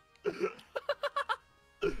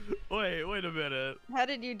 Wait a minute. How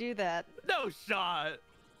did you do that? No shot.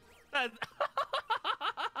 That's...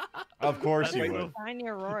 Of course That's you like would. Shiny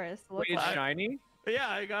Aurorus. Look Wait, it's like. shiny? Yeah,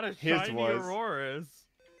 I got a His shiny was. Aurorus.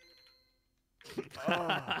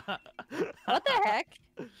 What the heck?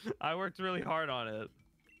 I worked really hard on it.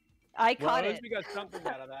 I Well, caught at least it. we got something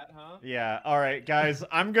out of that, huh? Yeah. All right, guys.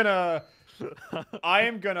 I am gonna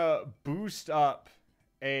boost up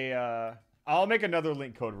a. I'll make another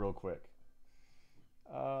link code real quick.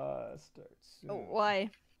 Start soon. Oh, why?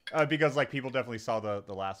 Because like people definitely saw the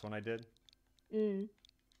last one I did. Mm.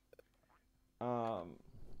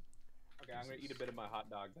 Okay, I'm gonna eat a bit of my hot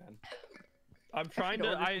dog then. I'm trying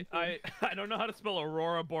to. I don't know how to spell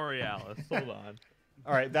Aurora Borealis. Hold on.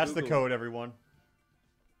 All right, that's the Google. code, everyone.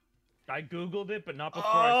 I googled it, but not before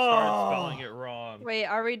I started spelling it wrong. Wait,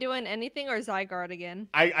 are we doing anything or Zygarde again?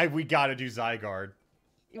 We gotta do Zygarde.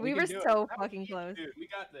 We can were do it. so How about fucking you, close. Dude, we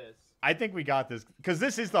got this. I think we got this because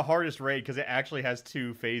this is the hardest raid because it actually has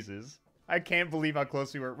 2 phases. I can't believe how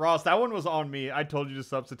close we were. Ross, that one was on me. I told you to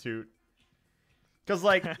substitute. Because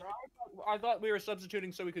like I thought we were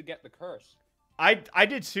substituting so we could get the curse. I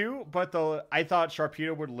did too, but I thought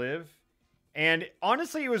Sharpedo would live. And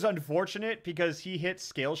honestly, it was unfortunate because he hit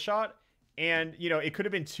Scale Shot, and you know it could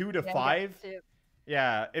have been 2 to Yeah, 5. too.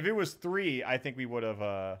 Yeah, if it was 3, I think we would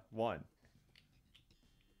have won.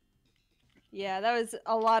 Yeah, that was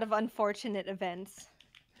a lot of unfortunate events.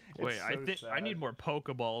 Wait, It's I so think I sad. need more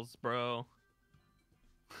Pokeballs, bro.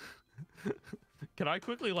 Can I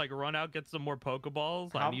quickly like run out get some more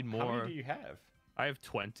Pokeballs? I need How more. many do you have? I have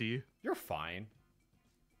 20. You're fine.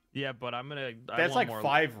 Yeah, but I'm gonna. I That's want like more.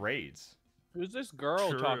 5 raids. Who's this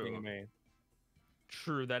girl talking to True. me?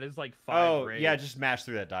 True, that is like 5 Oh, raids. yeah, just mash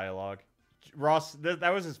through that dialogue. Ross,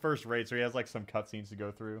 that was his first raid, so he has like some cutscenes to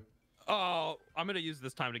go through. Oh, I'm gonna use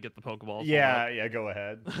this time to get the Pokeballs. Yeah, go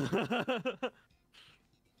ahead.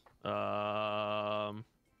 I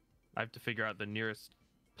have to figure out the nearest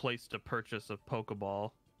place to purchase a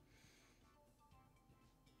Pokeball.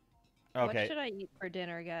 What Okay. should I eat for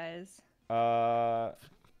dinner, guys?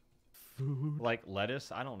 Food. Like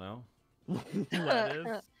lettuce? I don't know.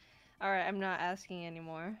 Lettuce. Alright, I'm not asking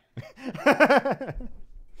anymore.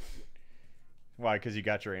 Why? Because you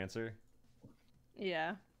got your answer?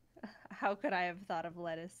 Yeah. How could I have thought of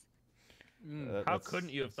lettuce? How That's- couldn't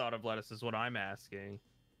you have thought of lettuce is what I'm asking.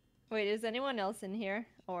 Wait, is anyone else in here?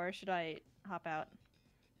 Or should I hop out?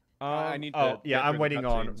 I need Oh, to yeah, get I'm through the waiting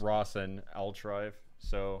on cutscenes. Ross and Altrive.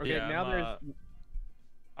 So, Okay, Yeah, now I'm, there's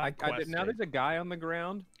I'm now questing. there's a guy on the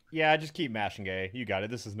ground. yeah, just keep mashing A. You got it.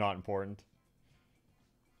 This is not important.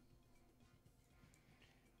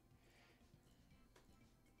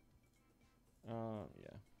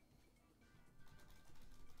 Yeah.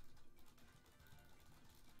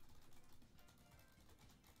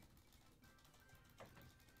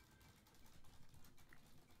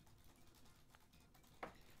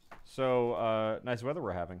 So, nice weather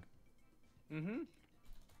we're having. Mm-hmm.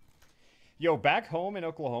 Yo, back home in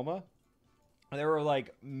Oklahoma, there were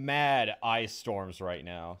like mad ice storms right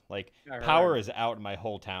now. Like, I heard. power is out in my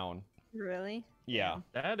whole town. Really? Yeah,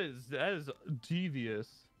 That is devious.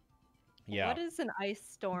 yeah. What is an ice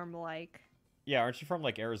storm like? Yeah, aren't you from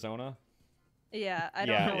like Arizona? Yeah, I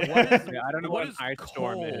don't Yeah. know. What is, Yeah, I don't know what an is ice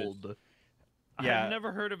storm is. cold? Yeah. I've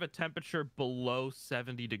never heard of a temperature below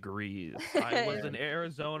 70 degrees. I was in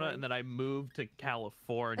Arizona and then I moved to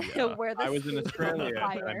California. Where the I was in seas are Australia.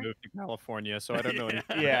 I fire. moved to California, so I don't know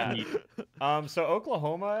anything. Yeah. So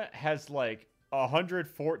Oklahoma has like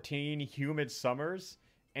 114 humid summers,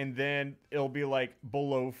 and then it'll be like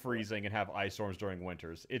below freezing and have ice storms during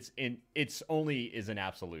winters. It's only is in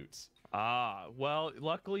absolutes. Ah, well,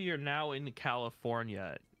 luckily you're now in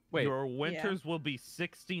California. Wait. Your winters will be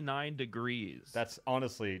 69 degrees. That's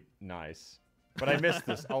honestly nice. But I miss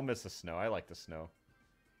this. I'll miss the snow. I like the snow.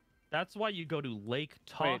 That's why you go to Lake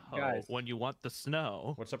Tahoe guys. when you want the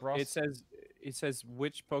snow. What's up, Ross? It says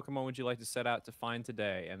which Pokemon would you like to set out to find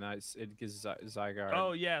today, and it gives Zygarde.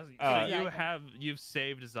 Oh yeah, so you've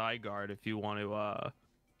saved Zygarde if you want to So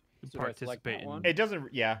do I select participate that in. one? It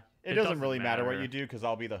doesn't. Yeah, it doesn't really matter what matter. you do because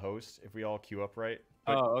I'll be the host if we all queue up right.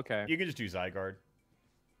 But Oh, okay. you can just do Zygarde.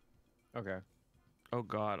 Okay. Oh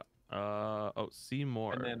god. See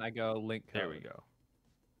more. And then I go link code. There we go.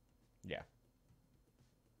 Yeah.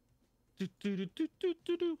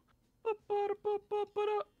 Do-do-do-do-do-do.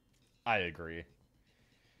 Ba-ba-da-ba-ba-ba-da. I agree.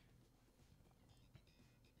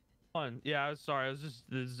 Yeah, I was sorry. I was just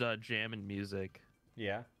jamming music.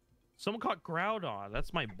 Yeah. Someone caught Groudon.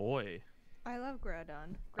 That's my boy. I love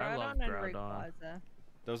Groudon. I love Groudon and Groudon. Rayquaza.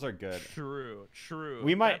 Those are good. True.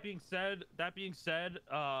 We might- That being said,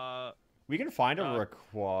 We can find a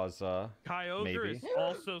Rayquaza. Kyogre Maybe. is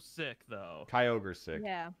also sick though. Kyogre's sick.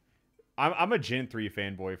 Yeah. I'm a Gen 3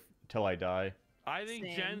 fanboy till I die. I think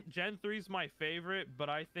Same. Gen 3 is my favorite, but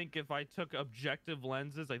I think if I took objective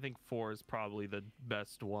lenses, I think 4 is probably the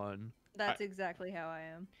best one. That's exactly how I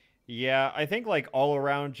am. Yeah, I think like all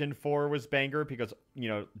around Gen 4 was banger because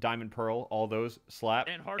Diamond Pearl, all those slap,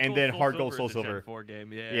 And then Heart Soul Gold Soul is a Gen Silver. 4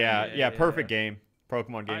 game. Yeah, perfect game,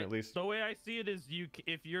 Pokemon game I- at least. The way I see it is,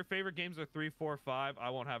 if your favorite games are 3, 4, 5, I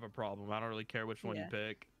won't have a problem. I don't really care which one you Yeah.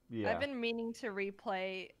 pick. Yeah, I've been meaning to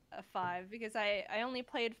replay a 5 because I only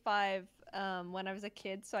played 5 when I was a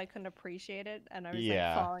kid, so I couldn't appreciate it, and I was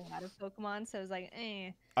Yeah. like falling out of Pokemon, so I was like,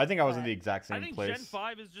 eh. I think I was in but- the exact I same think place. Gen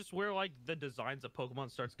 5 is just where like the designs of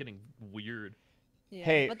Pokemon starts getting weird. Yeah.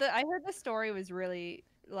 Hey. But I heard the story was really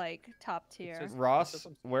like top tier. just- Ross,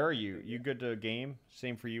 where are you? You good to game?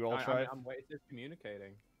 Same for you, Altrive? I'm just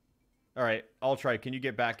communicating. All right, Altrive, can you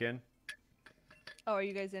get back in? Oh, are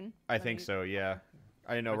you guys in? I think so, yeah.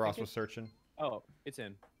 I didn't know I think Ross was it's- searching. Oh, it's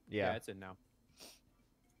in. Yeah. It's in now.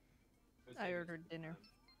 I ordered dinner.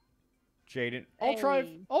 Jaden. Hey.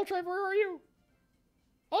 Altrive, where are you?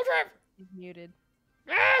 Altrive! He's muted.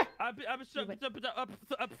 Ah! I'm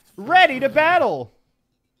Ready to battle!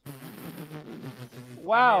 I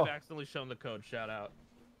Wow. may have accidentally shown the code. Shout out.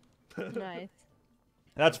 Nice.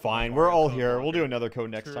 That's fine. We're all here. We'll do another code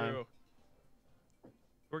next time. True.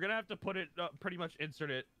 We're gonna have to put it pretty much insert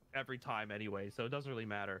it every time anyway, so it doesn't really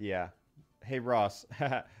matter. Yeah. Hey, Ross.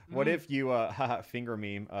 What if you, finger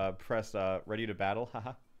meme, press ready to battle?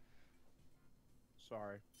 Haha.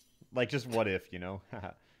 Sorry. Like, just what if,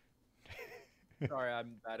 Sorry,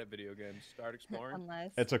 I'm bad at video games. Start exploring.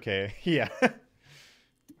 Unless. It's okay. Yeah.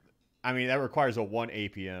 I mean, that requires a 1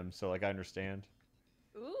 APM, so, like, I understand.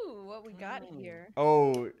 Ooh, what we got here?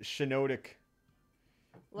 Oh, Shinodic.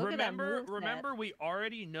 Look remember, at that moveset. remember, we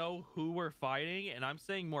already know who we're fighting, and I'm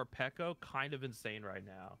saying Morpeko kind of insane right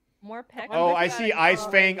now. Morpeko. Oh, I see Ice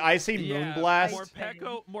Fang. I see Moonblast.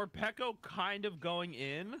 Morpeko kind of going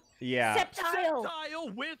in. Yeah. Sceptile.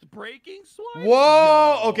 Sceptile with breaking swipe.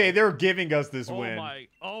 Whoa! Yo. Okay, they're giving us this win.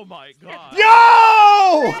 Oh my god.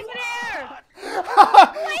 Yo! Dragonair!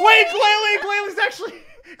 Wait, Glalie!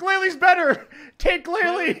 Glalie's better! Take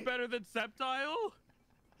Glalie Glalie! better than Sceptile?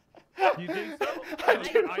 You think so? I I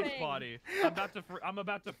think do. Ice Body. I'm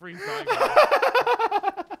about to freeze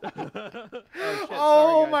Zygarde.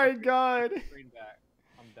 Oh Sorry, guys. my god. Screen back.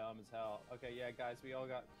 I'm dumb as hell. Okay, yeah, guys, we all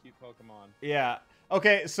got cute Pokemon. Yeah.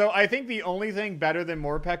 Okay, so I think the only thing better than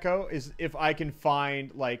Morpeko is if I can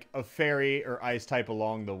find, like, a fairy or ice type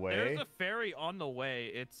along the way. There's a fairy on the way.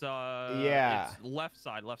 It's Yeah. It's left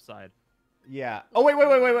side. Yeah. Oh, wait.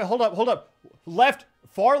 Hold up.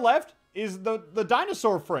 Far left is the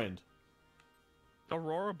dinosaur friend.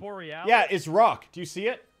 Aurora Borealis. Yeah, it's rock. Do you see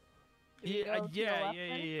it? You go to the left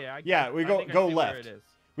then? Yeah, we I go- think I go see where left. it is.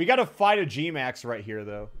 We gotta fight a G-Max right here,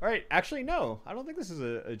 though. All right, actually, no. I don't think this is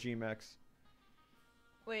a G-Max.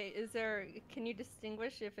 Wait, can you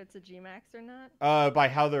distinguish if it's a G-Max or not? By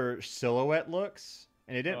how their silhouette looks.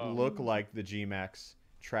 And it didn't Oh. look like the G-Max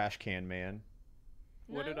trash can man.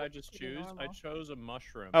 What No, did I it's just pretty choose? I normal. chose a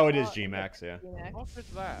mushroom. Oh, it is Oh, G-Max, yeah. G-Max. What is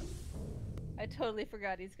that? I totally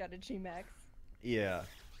forgot he's got a G-Max. Yeah.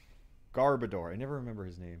 Garbodor. I never remember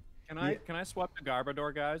his name. Can I swap the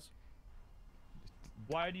Garbodor, guys?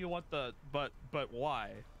 Why do you want the but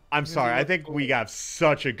why? I'm sorry. I look think we cool. have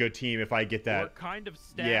such a good team if I get We're that. kind of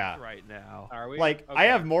stacked Yeah. right now. Are we? Like, I Okay.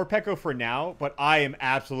 have more Peko for now, but I am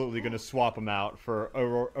absolutely going to swap them out for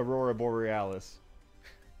Aurora Borealis.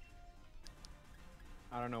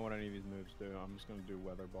 I don't know what any of these moves do. I'm just gonna do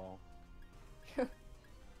Weather Ball.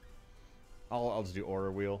 I'll just do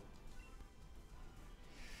Aura Wheel.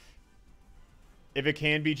 If it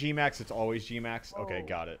can be G-Max, it's always G-Max. Okay, Oh.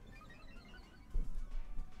 got it.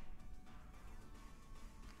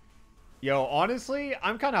 Yo, honestly,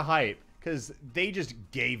 I'm kind of hyped because they just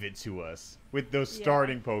gave it to us with those Yeah.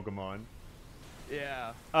 starting Pokemon.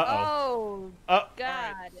 Yeah. Oh, Uh,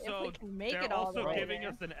 God. Alright, if so we can make they're it all the also way giving there.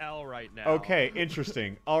 us an L right now. okay,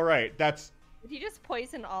 interesting. All right, that's... Did he just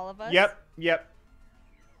poison all of us? Yep.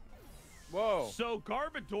 Whoa. So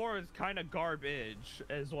Garbodor is kind of garbage,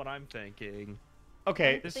 is what I'm thinking.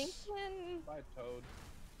 Okay, I'm This- thinking... Bye, Toad.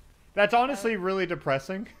 that's honestly really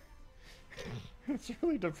depressing. It's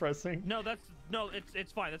really depressing. No,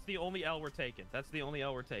 it's fine. That's the only L we're taking. That's the only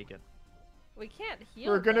L we're taking. We can't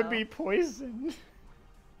heal, We're gonna though. be poisoned.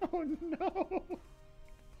 Oh no.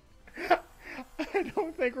 I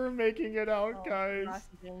don't think we're making it out, Oh, guys. Ross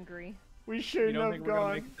is angry. We You shouldn't don't have think we're gonna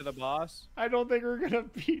gone. make it to the boss? I don't think we're gonna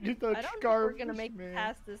beat the I don't think we're gonna make it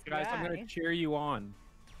past this Guys, I'm guy. gonna cheer you on.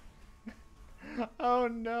 Oh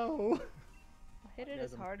no. Hit it Guys,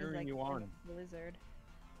 as I'm hard as I cheering can. you on. Blizzard.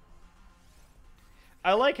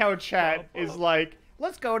 I like how chat is like,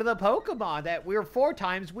 let's go to the Pokemon that we're 4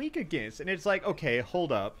 times weak against. And it's like, okay,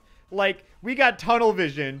 hold up. Like, we got tunnel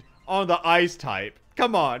vision on the ice type.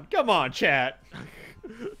 Come on, chat.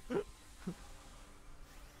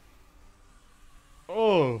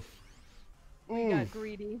 Oh. We got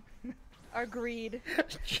greedy. Our greed.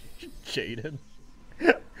 Jaiden.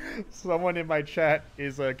 Someone in my chat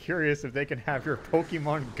is curious if they can have your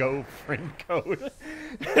Pokemon Go friend code.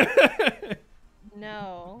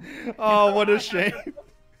 No. Oh, what a shame.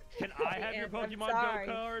 Can I have your And I'm Pokemon sorry.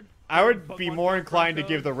 Go card? I would be Pokemon more Go inclined to friend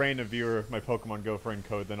give code? the random viewer my Pokemon Go friend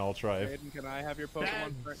code than Altrive. Aiden, can I have your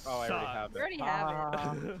Pokemon? That Oh, I already have it. You already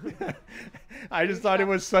have it. I just thought it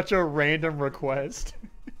was such a random request.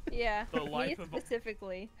 Yeah. The Me life of-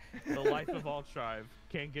 specifically. The life of Altrive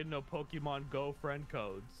can't get no Pokemon Go friend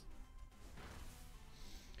codes.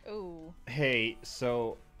 Ooh. Hey,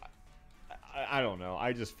 so I don't know.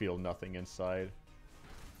 I just feel nothing inside.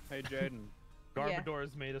 Hey, Jaden. Yeah. Garbodor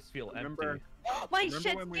has made us feel Remember- empty. My Remember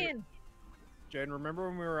shit when we- skin! Jaden, remember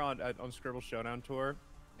when we were on Scribble Showdown tour,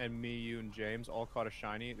 and me, you, and James all caught a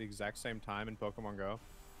shiny at the exact same time in Pokemon Go?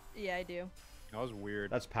 Yeah, I do. That was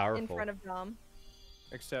weird. That's powerful. In front of Dom.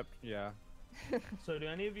 Except, yeah. So do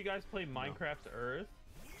any of you guys play Minecraft Earth?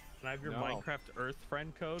 Can I have your No. Minecraft Earth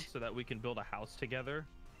friend code so that we can build a house together?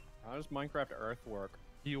 How does Minecraft Earth work?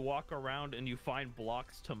 You walk around and you find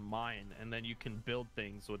blocks to mine, and then you can build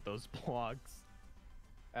things with those blocks.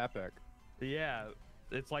 Epic. Yeah,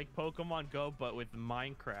 it's like Pokemon Go, but with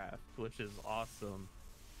Minecraft, which is awesome.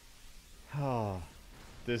 Oh,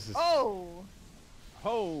 this is. Oh!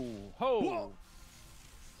 Ho! Ho! Whoa.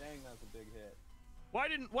 Dang, that's a big hit.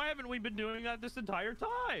 Why haven't we been doing that this entire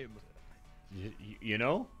time? You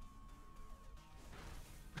know?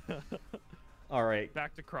 All right.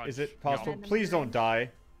 Back to Crunch. Is it possible? Random Please don't range. die.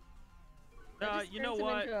 That just you know turns him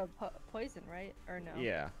what? into a poison, right? Or no?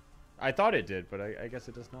 Yeah. I thought it did, but I guess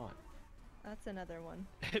it does not. That's another one.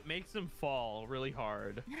 It makes him fall really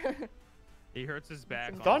hard. He hurts his back.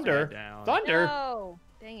 on his Thunder? way down. Thunder? No!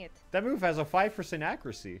 Dang it. That move has a 5%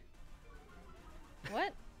 accuracy.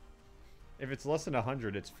 What? If it's less than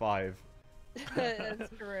 100, it's 5. That's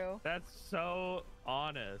true. That's so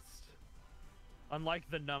honest. Unlike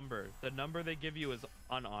the number they give you is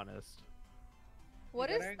unhonest. What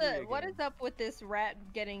got is angry what again. is up with this rat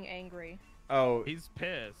getting angry? Oh, He's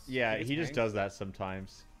pissed. yeah, he's he just angry. does that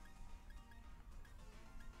sometimes.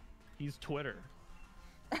 He's Twitter.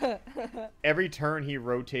 Every turn he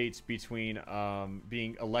rotates between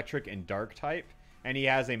being electric and dark type, and he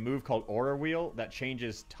has a move called Aura Wheel that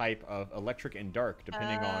changes type of electric and dark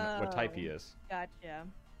depending on what type he Oh. is. Gotcha.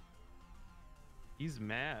 He's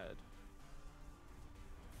mad.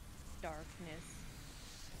 Darkness.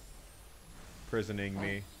 Prisoning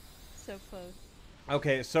me. So close.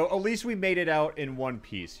 Okay, so at least we made it out in one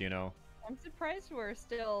piece, you know? I'm surprised we're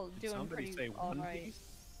still Did doing somebody pretty say One alright. Piece?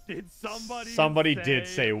 Did somebody? Somebody did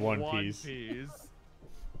say One Piece.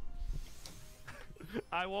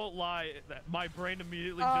 I won't lie. My brain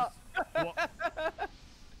immediately Uh. just.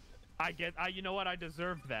 You know what? I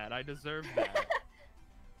deserved that. I deserved that.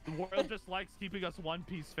 The world just likes keeping us One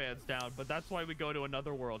Piece fans down, but that's why we go to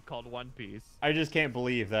another world called One Piece. I just can't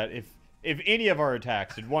believe that if if any of our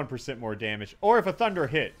attacks did 1% more damage, or if a thunder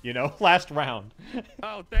hit, you know, last round.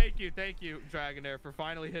 Oh, thank you, Dragonair, for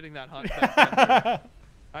finally hitting that hunt. That thunder.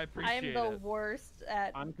 I appreciate I'm it. the worst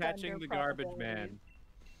at. I'm catching the garbage man.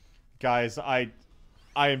 Guys, I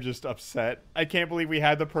am just upset. I can't believe we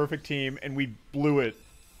had the perfect team and we blew it.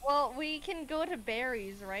 Well, we can go to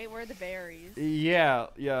berries, right? Where are the berries? Yeah.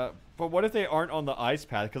 But what if they aren't on the ice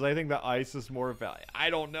path? Because I think the ice is more valuable. I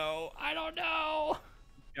don't know.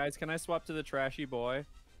 Guys, can I swap to the trashy boy?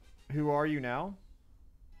 Who are you now?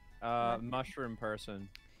 Mushroom person.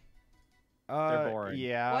 They're boring.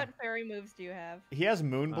 Yeah. What fairy moves do you have? He has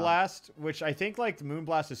Moonblast, which I think like the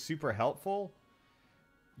Moonblast is super helpful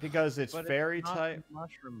because it's But fairy it's not type.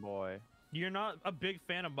 Mushroom boy. You're not a big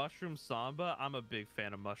fan of Mushroom Samba? I'm a big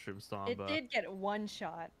fan of Mushroom Samba. It did get one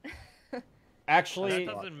shot. Actually,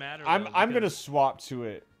 that doesn't matter. I'm though, gonna because- swap to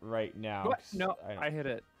it right now. What? 'cause No, I- I hit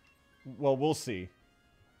it. well, we'll see.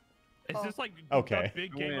 Is this like Okay. a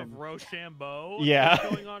big game of Win. Rochambeau Yeah. that's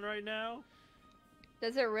going on right now?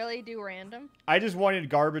 Does it really do random? I just wanted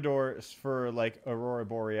Garbodor for like Aurora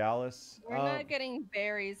Borealis. We're not getting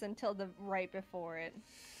berries until the right before it.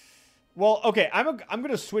 Well, okay, I'm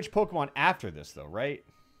gonna switch Pokemon after this though, right?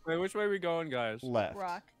 Wait, which way are we going, guys? Left.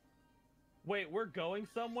 Rock Wait, we're going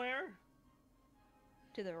somewhere?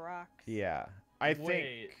 to the rocks. Yeah, I think.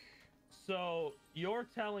 Wait. So you're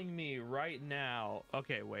telling me right now?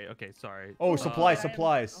 Okay, wait. Okay, sorry. Oh, I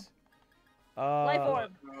supplies. Life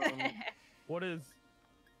orb. What is?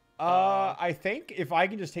 I think if I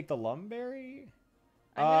can just take the Lumberry,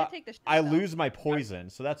 I'm gonna take the. I shot, though. lose my poison,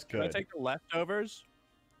 so that's Can I good. take the leftovers?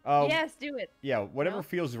 Yes, do it. Yeah, whatever No?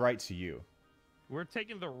 feels right to you. We're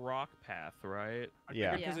taking the rock path, right?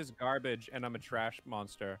 Yeah. Because it's garbage and I'm a trash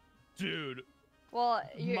monster. Dude, Well,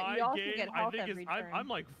 you my also game, get I health think is every I'm turn.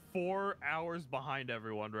 like 4 hours behind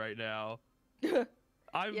everyone right now.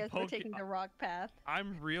 I'm Yes, we're taking the rock path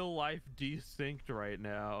I'm real life desynced right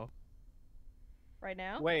now. right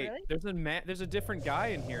now. Wait, Really? there's a different guy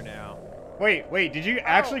in here now. Wait, did you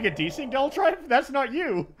actually get desynced, Altrive? That's not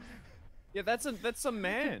you. Yeah, that's a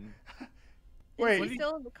man. Wait, Is he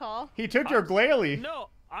still in the call? he took your Glalie. No,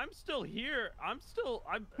 I'm still here. I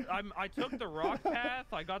took the rock path.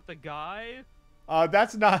 I got the guy.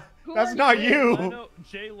 That's not Who that's are not Jay you. Leno,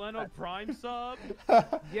 Jay Leno Prime sub.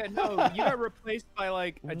 Yeah, no, you got replaced by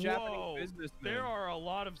like a Whoa, Japanese businessman. there are a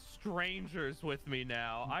lot of strangers with me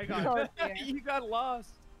now. I got Oh, dear. You got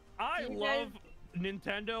lost. I You love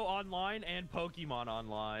Nintendo Online and Pokemon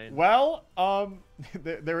Online. Well,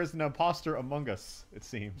 there is an imposter among us, it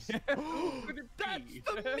seems. That's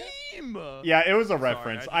the meme. Yeah, it was a Sorry,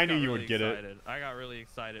 reference. just I knew got you really would get it. excited. I got really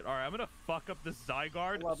excited. All right, I'm gonna fuck up the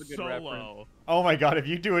Zygarde I love a good solo. Oh my god, if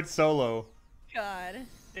you do it solo. God.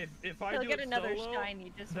 If I He'll do get it another solo,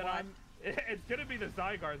 shiny. Just then watch. it's gonna be the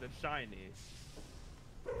Zygarde that's shiny.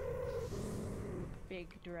 Big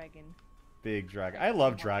dragon. Big Dragon. I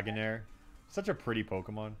love Dragonair. Such a pretty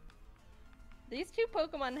Pokemon. These two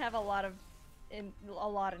Pokemon have a lot in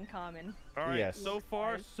common. All right, Yes. so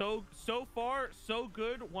far so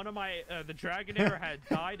good. One of my the Dragonair had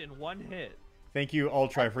died in one hit. Thank you,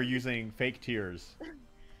 Ultra, for using fake tears.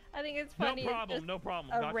 I think it's No funny. problem, It's no problem.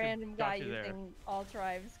 just a Got random you, guy got you there. using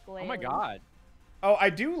Altrive's Glalie. Oh my god. Oh, I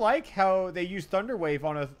do like how they use Thunder Wave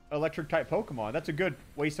on a electric type Pokemon. That's a good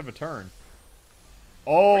waste of a turn.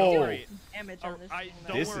 Oh, Great. Damage on this thing, though.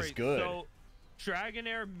 Don't This is worry. good. So,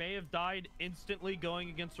 Dragonair may have died instantly going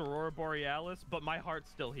against Aurora Borealis, but my heart's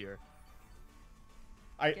still here.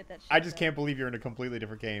 Get that I shit just done. can't believe you're in a completely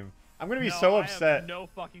different game. I'm gonna be No, so I upset. have no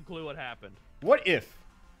fucking clue what happened. What if?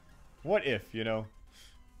 What if, you know?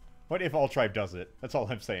 What if Altrive does it? That's all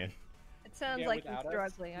I'm saying. It sounds like he's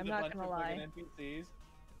struggling. I'm not gonna lie. NPCs.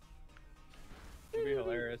 It'd be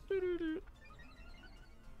hilarious.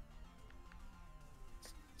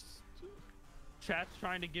 Chat's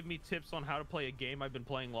trying to give me tips on how to play a game I've been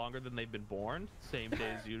playing longer than they've been born. Same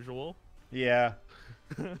day as usual. Yeah.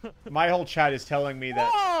 My whole chat is telling me that.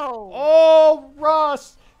 Whoa! Oh,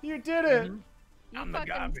 Ross, you did it. You I'm the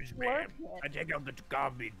fucking garbage man. slurped I it. take out the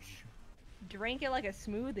garbage. Drank it like a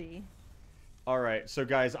smoothie. All right, so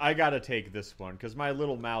guys, I gotta take this one because my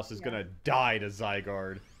little mouse is gonna die to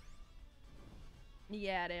Zygarde.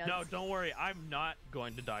 Yeah, it is. No, don't worry. I'm not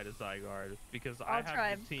going to die to Zygarde because I I'll have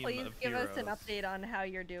try. the team Please of give heroes. us an update on how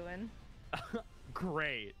you're doing.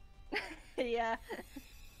 Great. Yeah.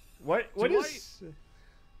 What is?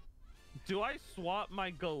 Do I swap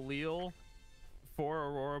my Galil for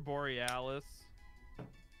Aurora Borealis?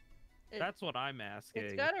 That's what I'm asking.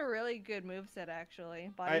 It's got a really good moveset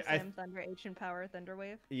actually. Body Slam, Thunder, Ancient Power, Thunder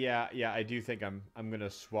Wave. Yeah, I do think I'm gonna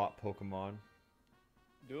swap Pokemon.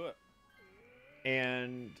 Do it.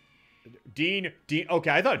 And Dean. Okay,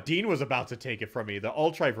 I thought Dean was about to take it from me. The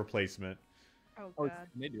Altrive replacement. Oh Oh, god.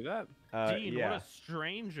 can they do that? Dean, Yeah. what a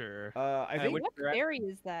stranger. I think What fairy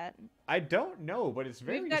is that? I don't know, but it's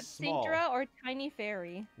very We've got small. Seadra or Tiny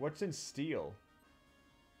Fairy. What's in steel?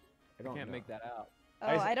 I don't Can't know. make that out. Oh,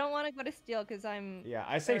 I s- I don't want to go to steel because I'm. Yeah,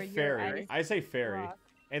 I say or you're fairy. ice I say fairy. rock.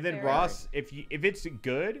 And then Fairy. Ross, if it's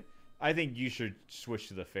good, I think you should switch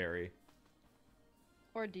to the fairy.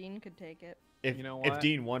 Or Dean could take it. If You know if what?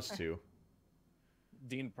 Dean wants to.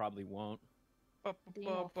 Dean probably won't. Dean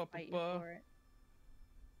will fight you for it.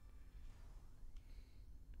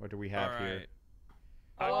 What do we have All here? right.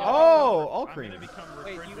 Oh, all I'm cream. gonna become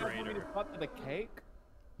Wait, you guys want me to refrigerator. swap to the cake?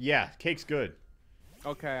 Yeah, cake's good.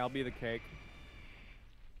 Okay, I'll be the cake.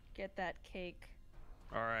 Get that cake.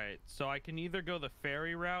 All right, so I can either go the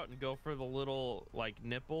fairy route and go for the little like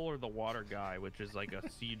nipple, or the water guy, which is like a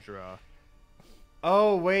Seadra.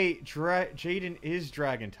 Oh wait, Jaiden is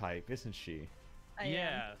dragon type, isn't she? I am.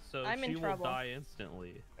 Yeah, so I'm in she will trouble. die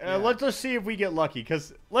instantly. Yeah. Let's just see if we get lucky,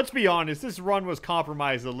 because let's be honest, this run was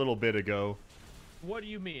compromised a little bit ago. What do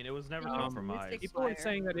you mean? It was never Um, compromised. Mystic- People were Fire.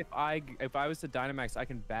 saying that if I was to Dynamax, I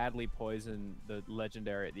can badly poison the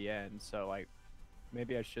legendary at the end. So like,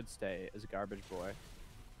 maybe I should stay as a garbage boy.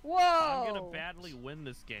 Whoa! I'm gonna badly win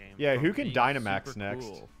this game. Yeah, from who can being Dynamax super next?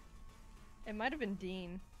 cool. It might have been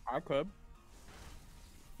Dean. I could.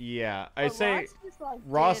 Yeah, I But say, Ross just, like,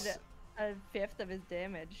 Ross- did a fifth of his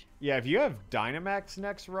damage. yeah, if you have Dynamax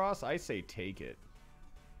next, Ross, I say take it.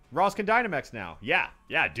 Ross can Dynamax now. Yeah,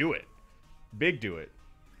 do it. Big do it.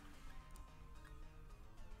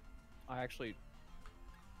 I actually.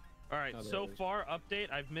 All right, Oh, there so it is. far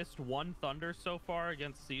update. I've missed one thunder so far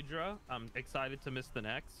against Seadra. I'm excited to miss the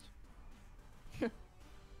next.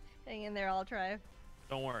 Hang in there, I'll try.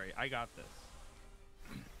 Don't worry, I got this.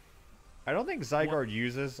 I don't think Zygarde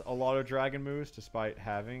uses a lot of dragon moves, despite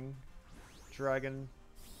having dragon.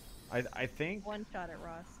 I think. One shot at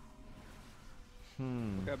Ross.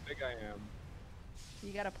 Look how big I am.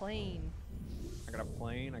 You got a plane. I got a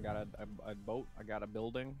plane. I got a boat. I got a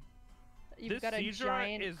building. You've This got a Seadra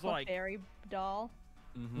giant is like- fairy doll.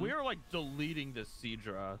 Mm-hmm. We are like deleting this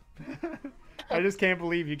Seadra. I just can't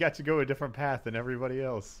believe you got to go a different path than everybody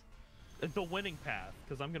else. The winning path,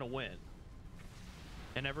 because I'm gonna win,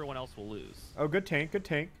 and everyone else will lose. Oh, good tank, good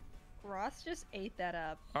tank. Ross just ate that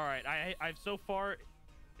up. All right, I've so far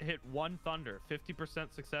hit one thunder,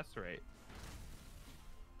 50% success rate.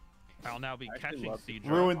 I'll now be I actually catching love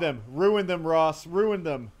Seadra. Ruin them, Ross, ruin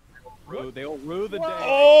them. They'll rue the Whoa. day.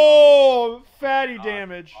 Oh, fatty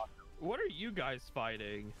damage. What are you guys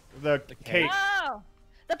fighting? The cake. cake Oh!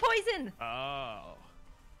 The poison! Oh.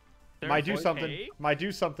 might do There's something. cake? Might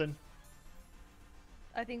do something.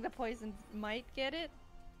 I think the poison might get it.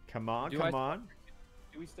 Come on, Do come I- on.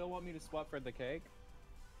 Do we still want me to swap for the cake?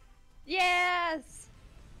 Yes!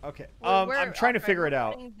 Okay. We're- I'm trying to okay, figure we're it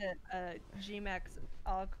out. putting the G-Max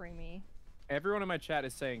all creamy. Everyone in my chat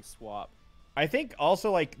is saying swap. I think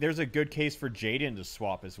also like there's a good case for Jaiden to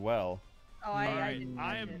swap as well. Oh, All I right, didn't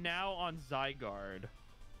I catch am it. now on Zygarde.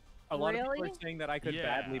 A lot of people Really? are saying that I could Yeah.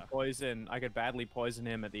 badly poison. I could badly poison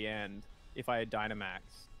him at the end if I had Dynamax.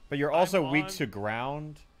 But you're also I'm weak on- to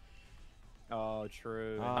ground. Oh,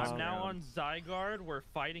 true. I'm now Yeah. on Zygarde. We're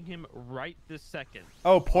fighting him right this second.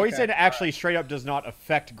 Oh, poison Okay, actually straight up does not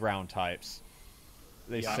affect ground types.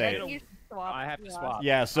 They Yeah, I say. think you should swap. I have to Ross. swap.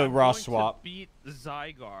 Yeah, so I'm Ross going swap. to beat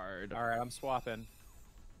Zygarde. All right, I'm swapping.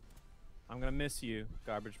 I'm gonna miss you,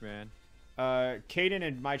 garbage man. Caden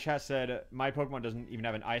in my chat said my Pokemon doesn't even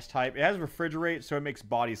have an ice type. It has refrigerate, so it makes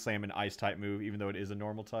Body Slam an ice type move, even though it is a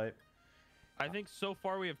normal type. I think so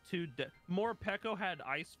far we have two. Morpeko had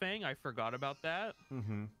Ice Fang. I forgot about that.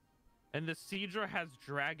 Mm-hmm. And the Seadra has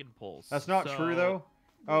Dragon Pulse. That's not so- true though.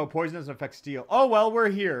 Oh, poison doesn't affect steel. Oh well, we're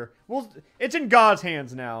here. Well, it's in God's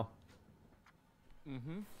hands now.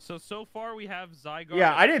 Mm-hmm. So far we have Zygarde.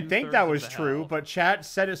 Yeah, at I didn't think that 2/3 of was the true, health. but chat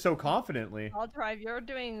said it so confidently. Altrive, you're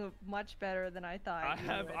doing much better than I thought. I you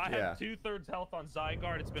have would. Yeah. 2/3 health on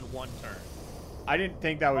Zygarde. It's been one turn. I didn't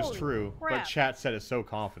think that was Holy true, but crap. chat said it so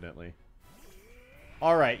confidently.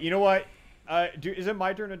 All right, you know what? Is it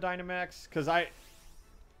my turn to Dynamax? Cause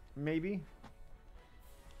maybe.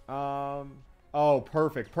 Oh,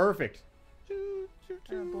 perfect.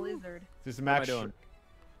 Blizzard. This is What am I max.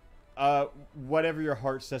 doing? Whatever your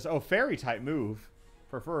heart says. Oh, fairy type move,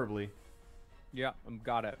 preferably. Yeah,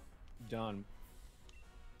 got it. Done.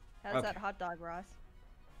 How's Okay. that hot dog, Ross?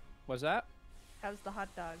 Was that? How's the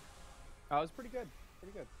hot dog? Oh, it was pretty good.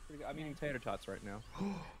 Pretty good. Pretty good. I'm eating tater tots right now.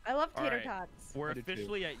 I love All tater right. tots. We're I did too.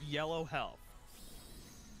 officially at yellow health.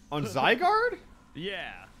 On Zygarde?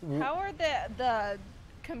 Yeah. How are the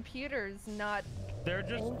computers not They're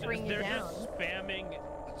just anchoring you down. spamming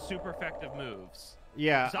super effective moves.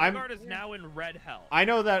 Yeah, Zygarde is now in red hell. I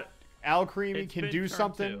know that Alcremie It's can been do turn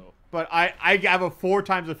something, 2. but I have a 4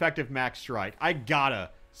 times effective max strike. I gotta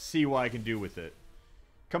see what I can do with it.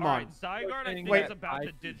 Come on. Alright, Zygarde I think Wait. is about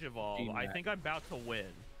to digivolve. I think I'm about to win.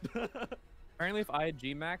 Apparently, if I had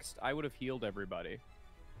G-maxed, I would have healed everybody.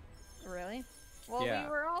 Really? Well, Yeah.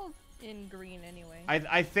 we were all in green anyway.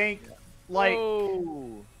 I think, like...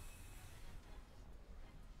 Whoa.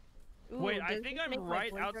 Ooh, Wait, I does think this I'm make, like,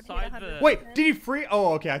 right Blizzard hit outside 100%? the- Wait, did he free?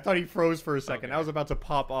 Oh, okay. I thought he froze for a second. Okay. I was about to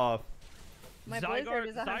pop off. My Blizzard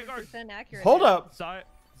is 100% Zygarde- accurate. Hold up.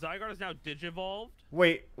 Zygarde is now digivolved.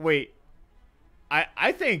 Wait.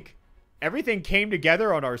 I think everything came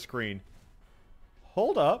together on our screen.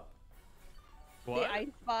 Hold up. What? The ice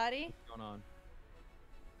body. What's going on?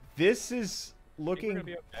 This is looking gonna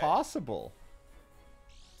be okay. possible.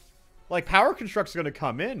 Like, Power Construct's gonna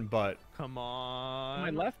come in, but... Come on. My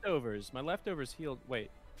leftovers healed.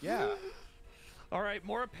 Wait. Yeah. All right,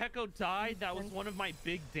 Morapeko died. That was one of my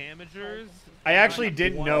big damagers. I actually have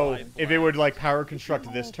didn't one know life if it would, left. like, Power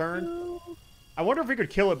Construct this turn. I wonder if we could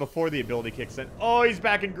kill it before the ability kicks in. Oh, he's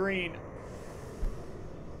back in green.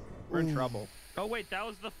 We're in trouble. Oh wait, that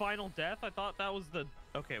was the final death. I thought that was the.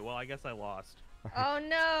 Okay, well I guess I lost. Oh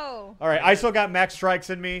no! All right, I still got max strikes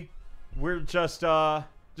in me. We're just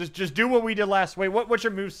do what we did last. Wait, what's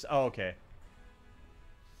your moves? Oh, okay.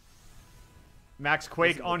 Max This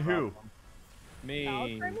Quake is on the who? problem. Me.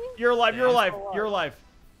 Alchemy? You're alive. You're Yeah. alive. You're alive.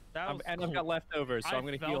 That was And I've got leftovers, so I'm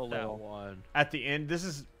gonna heal a that little. one. At the end, this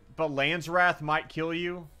is. But Land's Wrath might kill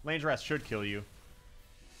you. Land's Wrath should kill you.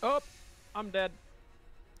 Oh, I'm dead.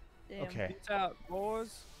 Damn. Okay. Peace out,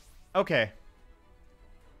 boys. Okay.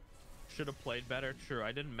 Should have played better. True,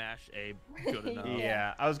 I didn't mash A good enough.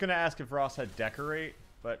 Yeah, I was gonna ask if Ross had Decorate,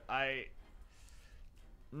 but I.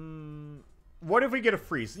 What if we get a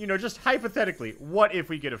freeze? You know, just hypothetically, what if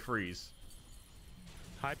we get a freeze?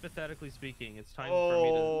 Hypothetically speaking, it's time Oh.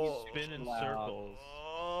 for me to spin in Wow. circles.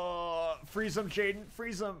 Oh, freeze him, Jaiden.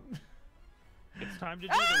 Freeze him. It's time to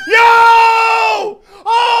do the. Yo! Oh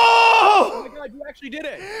Oh! my god, you actually did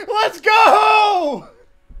it! Let's go!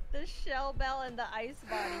 The shell bell and the ice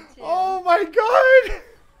body too. Oh my god!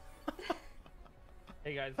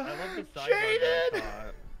 Hey guys, I love the side Jaiden!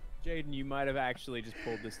 Jaiden, you might have actually just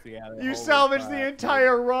pulled this together. You Holy salvaged the crap.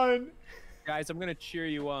 entire run. Guys, I'm gonna cheer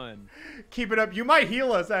you on. Keep it up. You might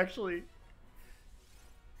heal us, actually.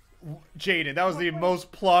 Jaiden, that was the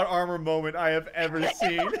most plot armor moment I have ever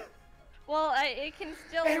seen. Well, it can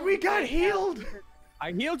still. And we got break healed. out.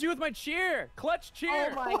 I healed you with my cheer! Clutch cheer!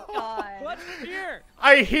 Oh my god. Clutch cheer!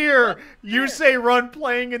 I hear you say run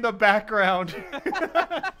playing in the background.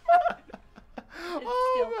 It's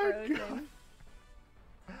Oh still my frozen. god.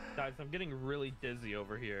 Guys, I'm getting really dizzy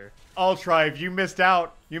over here. Altrive, you missed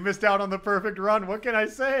out. You missed out on the perfect run. What can I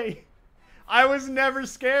say? I was never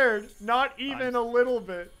scared. Not even a little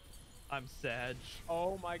bit. I'm sad.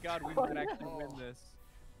 Oh my god, we could actually win this.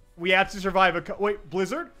 We have to survive a... Wait,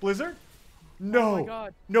 Blizzard? Blizzard? No. Oh my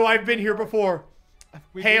god. No, I've been here before.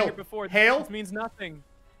 We've Hail. been here before. Hail. This means nothing.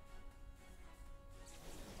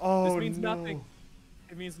 Oh, This means no. nothing.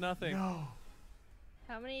 It means nothing. No.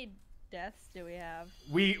 How many deaths do we have?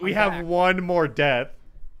 We I'm have back. one more death.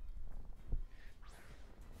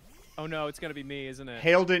 Oh no, it's gonna be me, isn't it?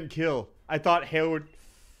 Hail didn't kill. I thought Hail would...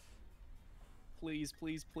 Please,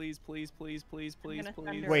 please, please, please, please, please, please, gonna please.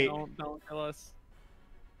 thunder Wait. Don't kill us.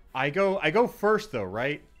 I go first, though,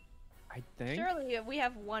 right? I think. Surely we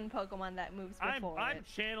have one Pokemon that moves before I'm it.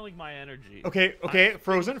 channeling my energy. Okay,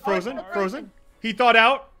 Frozen, Frozen, Oh, Frozen. He thought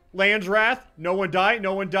out. Land's Wrath. No one die,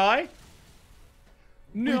 no one die.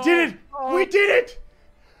 No. We did it! Oh. We did it!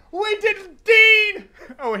 We did it! Dean!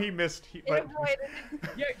 Oh, he missed. It But... avoided.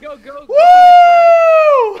 Yeah, go. Woo!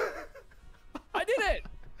 I did it.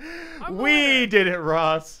 I'm We winner. did it,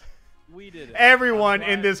 Ross. We did it. Everyone I'm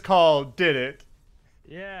in glad. this call did it.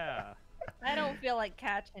 Yeah, I don't feel like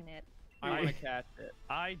catching it. I want to catch it.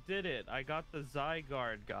 I did it. I got the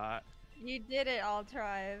Zygarde got. You did it,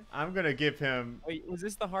 Altrive. I'm gonna give him... Wait, was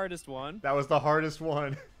this the hardest one? That was the hardest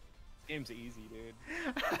one. This game's easy,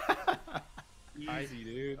 dude. Easy,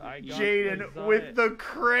 dude. I got Jaiden the with the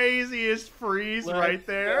craziest freeze right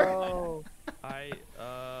there. go. I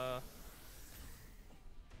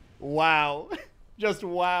Wow. Just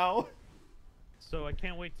wow. So I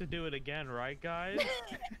can't wait to do it again, right, guys?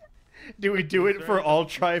 Do we do Is it there for any-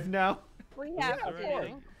 Altrive now? We Yeah, have of to. course.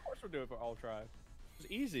 Of course we'll do it for Altrive.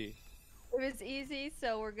 It's easy. It was easy,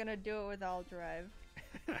 so we're gonna do it with Altrive.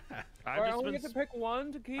 I've Or I just only been, get to pick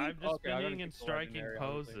one to keep? I'm just Okay, I gotta spinning and keep the striking legendary,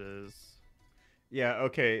 obviously. poses. Yeah,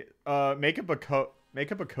 okay. Make up a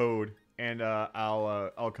Make up a code, and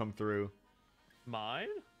I'll come through. Mine?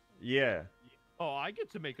 Yeah. Oh, I get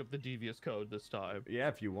to make up the devious code this time. Yeah,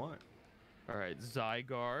 if you want. All right,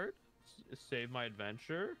 Zygarde, save my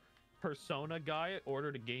adventure. Persona guy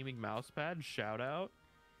ordered a gaming mousepad. Shout out.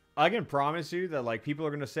 I can promise you that like people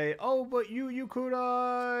are gonna say, "Oh, but you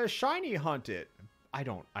could shiny hunt it." I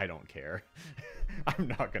don't care. I'm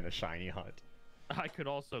not gonna shiny hunt. I could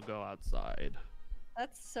also go outside.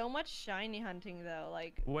 That's so much shiny hunting though.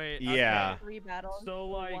 Like Wait. Yeah. 3 battles So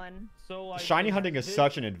for like, 1. so like. Shiny hunting is this-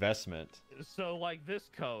 such an investment. So like this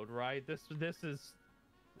code, right? This is.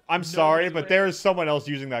 I'm sorry, Nobody's but there is someone else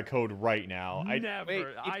using that code right now. Never. Wait,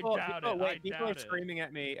 I people, doubt people, it. wait, I people are doubt it. screaming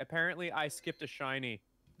at me. Apparently, I skipped a shiny.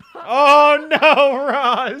 Oh no,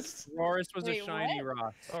 Ross! Roris was Wait, a shiny what?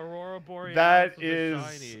 Ross. Aurora Borealis. That was a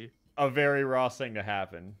is shiny. a very Ross thing to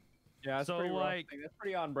happen. Yeah, that's So, pretty like- Ross. That's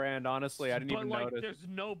pretty on brand, honestly. I didn't even like, notice. there's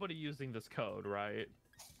nobody using this code, right?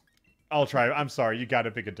 I'll try. I'm sorry, you got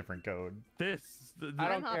to pick a different code. I don't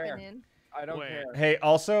I'm hopping care. in. I don't Wait. care. Hey,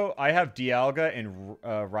 also, I have Dialga and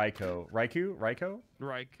Raikou.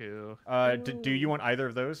 Raikou. Do you want either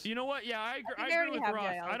of those? You know what? Yeah, I agree, think I I agree with already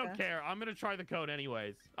have Ross. I don't Dialga. care. I'm gonna try the code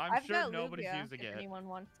anyways. I'm I've sure got nobody's Lugia, using if it. anyone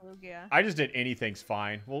wants Lugia. I just did anything's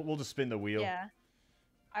fine. We'll just spin the wheel. Yeah.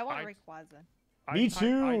 I want I- Rayquaza. Me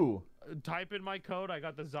too. Type in my code. I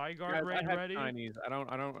got the Zygarde Guys, I raid have ready. shinies. I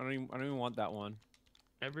don't even want that one.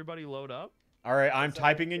 Everybody load up. All right, I'm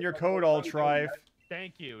typing in your code, Altrive.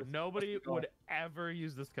 Thank you. Nobody would ever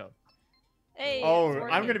use this code. Hey, Oh, it's I'm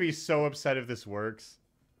working. gonna be so upset if this works.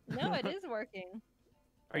 No, it is working.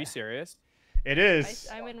 Are you serious? It is.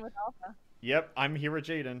 I'm in with Alpha. Yep, I'm here with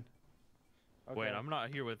Jaiden. Wait, Okay. I'm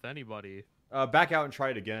not here with anybody. Back out and try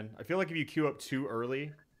it again. I feel like if you queue up too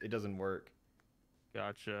early, it doesn't work.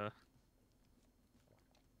 Gotcha.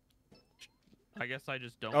 I guess I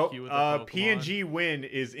just don't Oh, queue with the Pokemon. PNG Win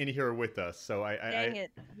is in here with us, so Dang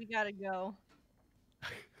it. We gotta go.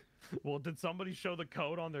 Well, did somebody show the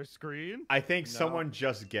code on their screen? I think No. someone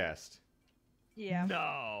just guessed. Yeah.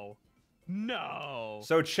 No. No.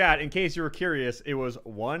 So chat, in case you were curious, it was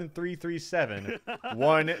 1337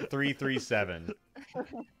 1337.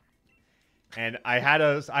 And I had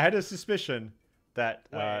a suspicion that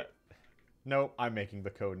Wait. no, I'm making the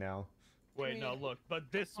code now. Wait, no, look, but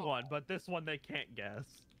this one they can't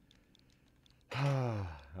guess.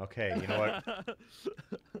 Okay, you know what?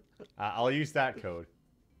 I'll use that code.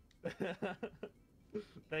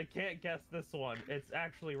 They can't guess this one. It's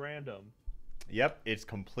actually random. Yep, it's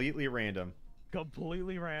completely random.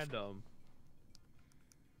 Completely random.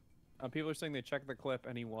 People are saying they checked the clip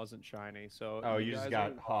and he wasn't shiny. So Oh, you just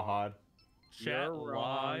guys got ha-ha'd. Chat You're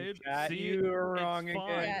wrong, lied. chat. See, You're it's wrong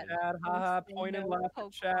fine. again, chat. Haha, Posting pointed no left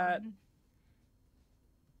at chat. Pokemon.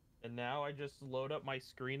 And now I just load up my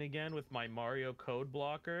screen again with my Mario code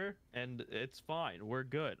blocker, and it's fine. We're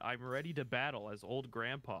good. I'm ready to battle as old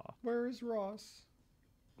grandpa. Where is Ross?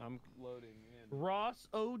 I'm loading in. Ross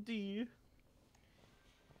OD.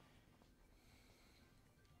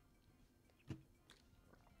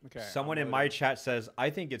 Okay. Someone I'm in my loading. chat says, I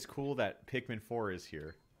think it's cool that Pikmin 4 is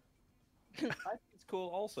here. I think it's cool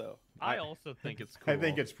also. I also think it's cool. I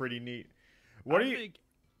think it's pretty neat. What I are you think-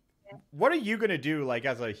 What are you gonna do, like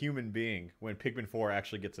as a human being, when Pikmin 4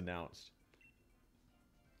 actually gets announced?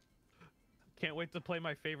 Can't wait to play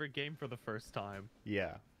my favorite game for the first time.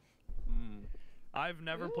 Yeah. Mm. I've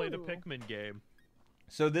never played a Ooh. Pikmin game.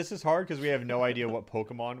 So this is hard because we have no idea what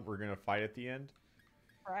Pokemon we're gonna fight at the end.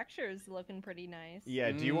 Fracture's looking pretty nice.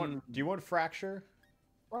 Yeah. Do you want Fracture?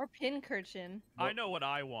 Or Pincurchin. I know what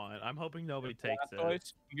I want. I'm hoping nobody takes it.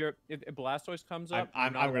 Blastoise, if Blastoise comes up,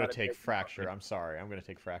 I'm you're not gonna allowed to take it. Fracture. I'm sorry. I'm gonna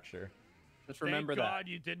take Fracture. Just remember Thank that. God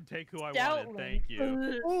you didn't take who I Stoutland. wanted. Thank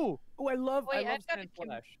you. Ooh, I love Wait, I I've love got a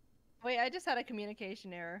Sandslash. Wait, I just had a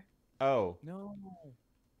communication error. Oh. No.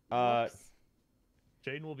 Whoops.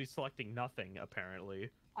 Jaden will be selecting nothing, apparently.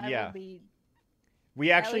 I yeah. will be.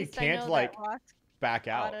 We At actually least I can't know like that Ross back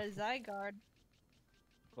got out. a Zygarde.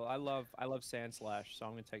 Well, I love Sandslash, so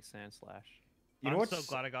I'm gonna take Sandslash. You know I'm what's so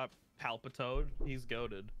glad I got Palpitoad. He's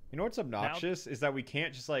goaded. You know what's obnoxious is that we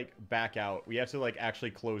can't just like back out. We have to like actually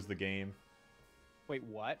close the game. Wait,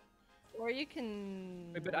 what? Or you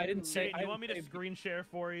can. Wait, but I didn't say- Jaden, you want me to saved- screen share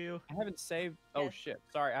for you? I haven't saved. Oh Yes. shit!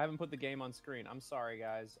 Sorry, I haven't put the game on screen. I'm sorry,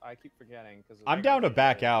 guys. I keep forgetting because I'm down to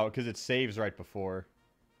back out because it saves right before.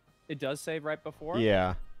 It does save right before.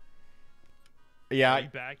 Yeah. Are Yeah. you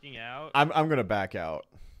backing out? I'm gonna back out.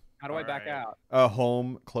 How do I back Alright. out?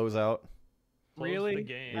 Home close out. Close Really? The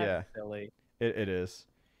game. Yeah. That's silly. It is.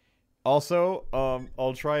 Also,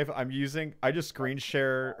 Altrive, I just screen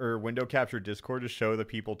share or window capture Discord to show the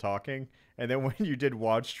people talking, and then when you did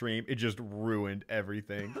watch stream, it just ruined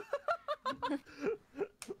everything.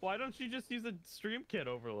 Why don't you just use a stream kit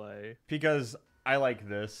overlay? Because I like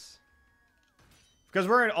this. Because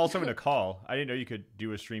we're also in a call. I didn't know you could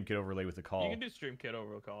do a stream kit overlay with a call. You can do stream kit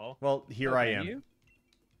over a call. Well, here I am.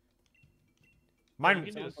 Mine,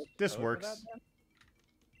 this works.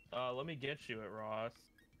 Let me get you it, Ross.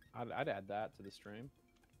 I'd add that to the stream.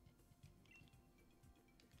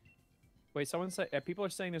 Wait, people are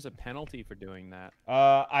saying there's a penalty for doing that.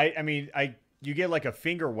 I mean, you get like a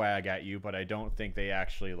finger wag at you, but I don't think they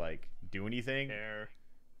actually like do anything. There.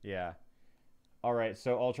 Yeah. All right,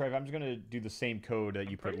 so Altrive, I'm just gonna do the same code that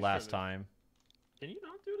you put last time. Can you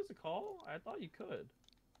not do it as a call? I thought you could.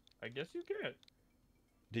 I guess you could.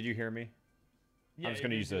 Did you hear me? Yeah, I'm just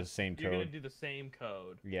gonna use the same code. You're gonna do the same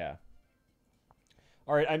code. Yeah.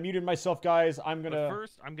 All right, I muted myself, guys. But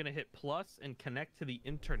first, I'm gonna hit plus and connect to the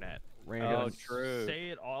internet. Oh, true. Say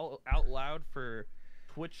it all out loud for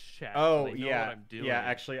Twitch chat. Oh, so they know yeah. what I'm doing. Yeah,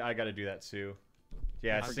 actually, I gotta do that too.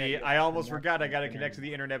 Yeah, I see, I almost forgot I gotta connect to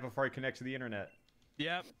the internet before I connect to the internet.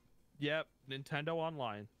 Yep. Nintendo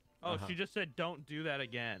Online. Oh, she just said don't do that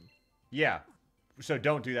again. Yeah. So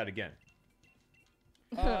don't do that again.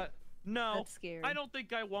 No. That's scary. I don't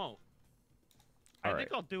think I won't. I think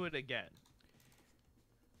I'll do it again.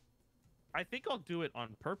 I think I'll do it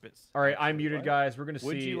on purpose. All right, I'm muted, guys. We're gonna see.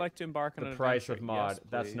 Would you like to embark on the an price adventure? of mod? Yes,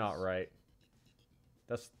 That's not please. right.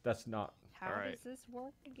 That's not. How does this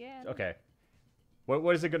work again? Okay.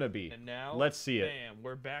 What is it gonna be? And now, let's see it. Bam,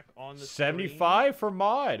 we're back on the 75 for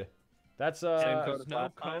mod. That's there's no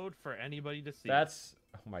code for anybody to see. That's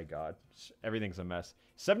oh my god, everything's a mess.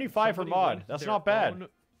 75 for mod. That's not bad.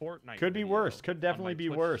 Could be worse. Could definitely be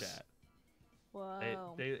worse. Chat.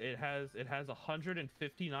 Whoa. It has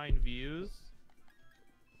 159 views.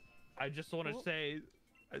 I just want to say,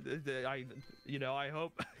 I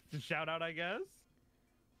hope shout out, I guess.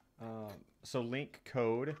 So link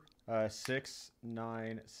code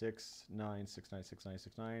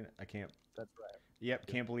 69696969669. I can't. That's right. Yep,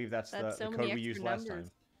 can't believe that's the so code many we used extra last numbers.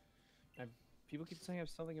 time. People keep saying I have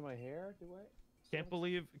something in my hair. Do I? Can't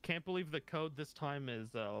believe the code this time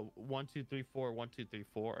is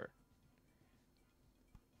 12341234.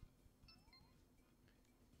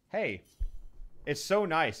 Hey, it's so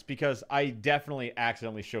nice because I definitely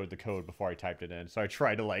accidentally showed the code before I typed it in, so I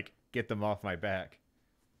tried to like get them off my back.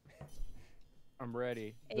 I'm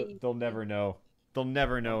ready. They'll never know. They'll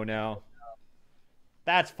never know now.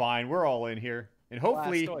 That's fine. We're all in here, and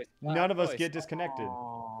hopefully none of us get disconnected.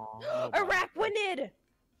 Arachnid!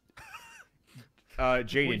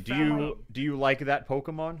 Jaiden, do you like that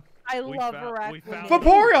Pokemon? I love Arachnid.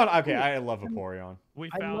 Vaporeon. Okay, I love Vaporeon. We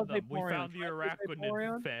found the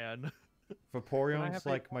Arachnid fan. Vaporeon's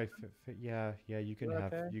like my yeah. You can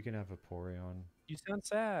have Vaporeon. You sound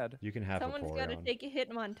sad. You can have Someone's Vaporeon. got to take a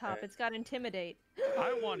Hitmontop. It's got Intimidate.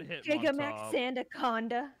 I want Hitmontop. Gigamax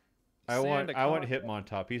Sandaconda. I want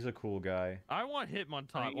Hitmontop. He's a cool guy. I want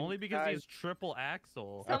Hitmontop only because he's triple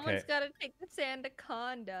axle. Someone's got to take the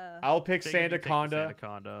Sandaconda. I'll pick Sandaconda.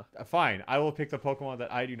 Sandaconda. Fine, I will pick the Pokemon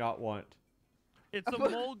that I do not want. It's a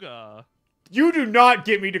Molga. You do not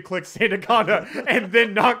get me to click Sandaconda and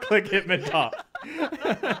then not click Hitmontop.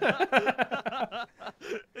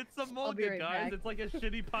 It's a Molga, guys. Back. It's like a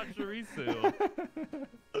shitty Pachirisu.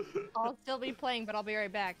 I'll still be playing, but I'll be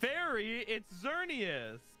right back. Fairy, it's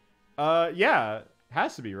Xerneas. Yeah,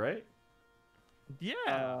 has to be, right?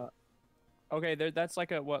 Yeah. Okay, that's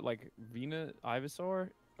like a like Ivysaur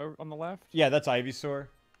on the left? Yeah, that's Ivysaur.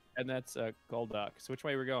 And that's Golduck. So which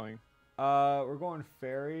way are we going? We're going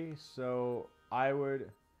fairy, so I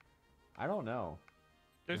don't know.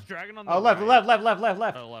 There's dragon on the left. right.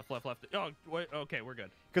 Left. Oh, left. Oh, wait, okay, we're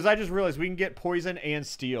good. Because I just realized we can get poison and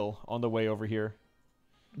steel on the way over here.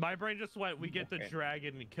 My brain just went, we get the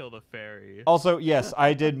dragon and kill the fairy. Also, yes,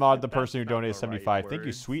 I did mod the person who not donated the 75. right Thank you,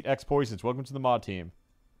 words. Sweet X Poisons. Welcome to the mod team.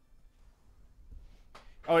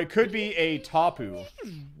 Oh, it could be a Tapu.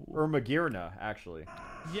 Or Magirna, actually.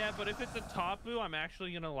 Yeah, but if it's a Tapu, I'm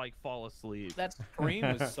actually gonna, like, fall asleep. That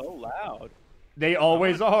scream was so loud. They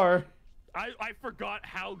always are. I forgot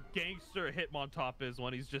how gangster Hitmontop is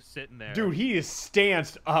when he's just sitting there. Dude, he is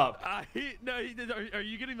stanced up. Are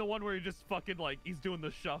you getting the one where he just fucking, like, he's doing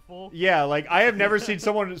the shuffle? Yeah, like, I have never seen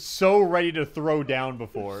someone so ready to throw down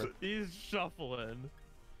before. He's shuffling.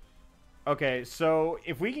 Okay, so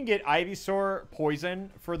if we can get Ivysaur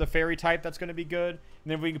poison for the fairy type, that's going to be good. And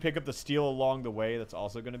then if we can pick up the steel along the way, that's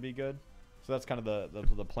also going to be good. So that's kind of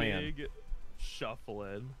the plan. Big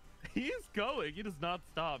shuffling. He's going. He does not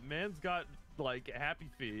stop. Man's got, like,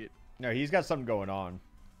 happy feet. No, he's got something going on.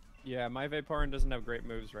 Yeah, my Vaporeon doesn't have great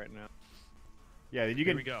moves right now. Yeah, you Here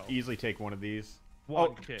can we go. easily take one of these.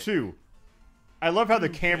 One kick. 2. I love how the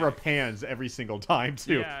Two camera kicks. pans every single time,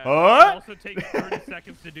 too. Yeah, Huh? it also takes 30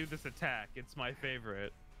 seconds to do this attack. It's my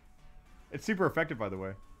favorite. It's super effective, by the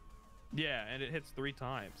way. Yeah, and it hits 3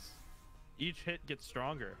 times. Each hit gets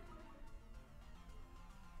stronger.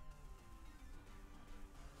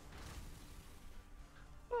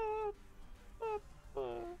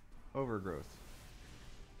 Overgrowth.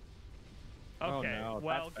 Okay, Oh, no,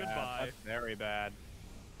 well, that's bad. goodbye. That's very bad.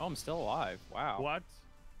 Oh, I'm still alive. Wow. What?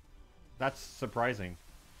 That's surprising.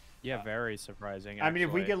 Yeah, very surprising. I mean,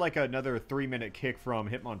 if we actually. get like another 3-minute kick from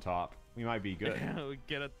Hitmontop, we might be good. we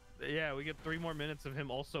get 3 more minutes of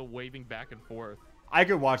him also waving back and forth. I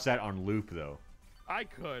could watch that on loop, though. I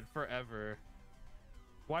could forever.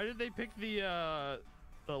 Why did they pick not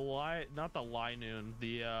the Linoon,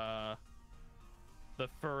 the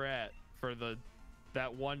Ferret for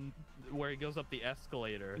that one where he goes up the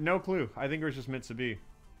escalator? No clue. I think it was just meant to be.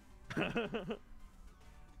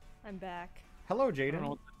 I'm back. Hello, I don't know Jaiden.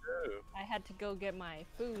 what to do. I had to go get my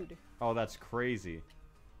food. Oh, that's crazy.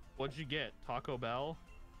 What'd you get? Taco Bell?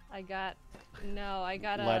 I got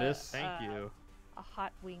Lettuce? Thank you. a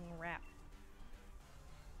hot wing wrap.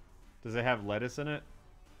 Does it have lettuce in it?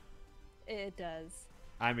 It does.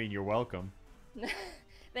 I mean, you're welcome.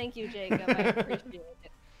 Thank you, Jacob. I appreciate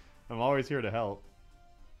it. I'm always here to help.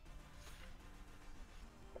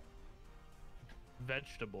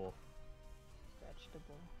 Vegetable.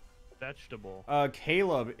 Vegetable.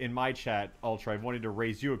 Caleb in my chat, Altrive, wanted to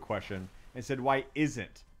raise you a question and said, why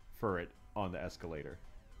isn't Furret on the escalator?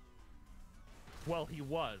 Well, he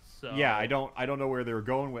was, so... Yeah, I don't know where they were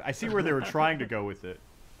going with. I see where they were trying to go with it,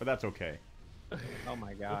 but that's okay. Oh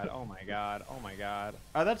my god. Oh my god. Oh my god.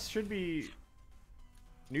 That should be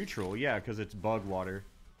neutral, yeah, because it's bug water.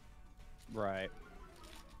 Right.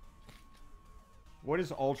 What is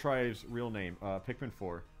Altrive's real name? Pikmin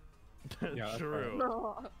 4. Yeah, that's True.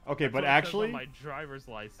 No. Okay, That's but what it says on actually, my driver's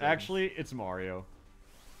license. actually, it's Mario.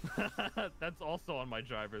 That's also on my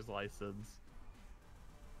driver's license.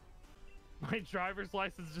 My driver's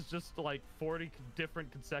license is just like 40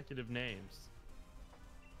 different consecutive names.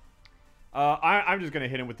 I'm just gonna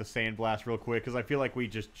hit him with the Sandblast real quick because I feel like we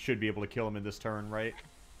just should be able to kill him in this turn, right?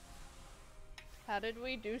 How did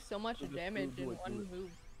we do so much damage in one move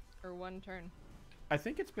or one turn? I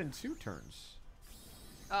think it's been 2 turns.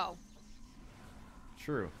 Oh.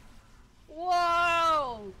 True.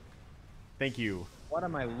 Whoa! Thank you. What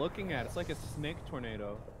am I looking at? It's like a snake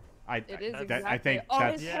tornado. It is that- exactly. I think oh,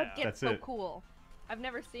 that's- his yeah, head gets that's so it. cool. I've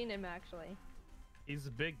never seen him actually. He's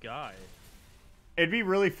a big guy. It'd be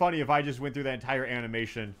really funny if I just went through that entire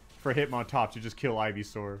animation for Hitmontop to just kill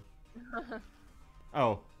Ivysaur.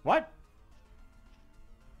 Oh, what?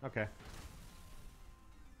 Okay.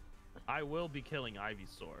 I will be killing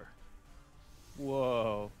Ivysaur.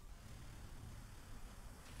 Whoa.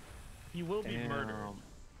 He will be murdered.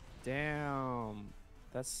 Damn.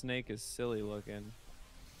 That snake is silly looking.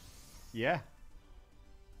 Yeah.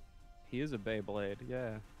 He is a Beyblade,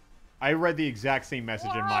 yeah. I read the exact same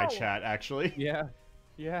message in my Whoa! chat, actually. Yeah.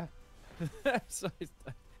 Yeah. So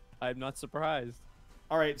I'm not surprised.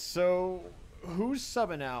 All right, so who's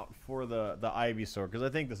subbing out for the Ivysaur? Because I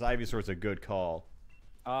think this Ivysaur's a good call.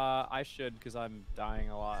 I should, because I'm dying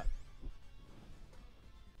a lot.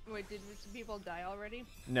 Wait, did some people die already?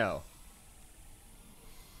 No.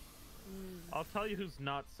 I'll tell you who's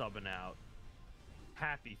not subbing out.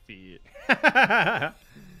 Happy Feet.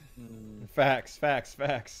 Facts, facts,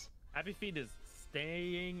 facts. Happy Feet is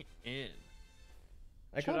staying in.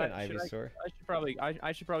 I Should got an I- should I- Ivysaur.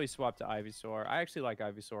 I should probably swap to Ivysaur. I actually like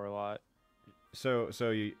Ivysaur a lot. So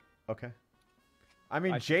you okay? I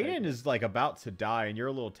mean, I should take Jaiden it. is like about to die, and you're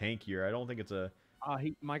a little tankier. I don't think it's a.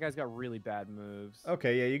 My guy's got really bad moves.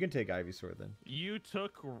 Okay, yeah, you can take Ivysaur then. You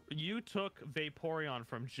took Vaporeon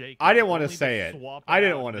from Jacob. I didn't want to only say it. swap I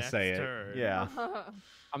didn't out want to next say it. turn. Yeah,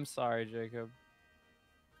 I'm sorry, Jacob.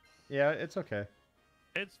 yeah, it's okay.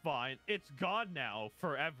 It's fine. It's gone now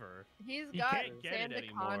forever. He's You got can't get it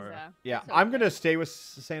anymore. Sandaconda. Yeah, It's I'm okay. gonna stay with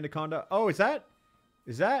Sandaconda. Oh, is that?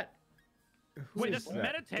 Who Wait, is that's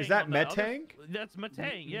that? Metatang. Is that on the other- Metang? That's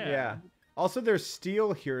Metang, yeah. Yeah. Also, there's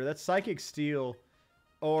Steel here. That's Psychic Steel.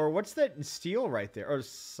 Or what's that Steel right there? Or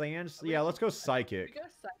Sand? Yeah, let's go We Psychic. go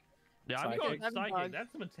psychic. Yeah, I'm going Psychic. Psychic.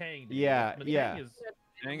 That's Metang. Dude. Yeah, Metang yeah. Is,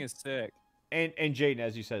 Dang is sick. And Jaiden,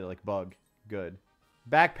 as you said, like Bug. Good.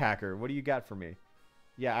 Backpacker, what do you got for me?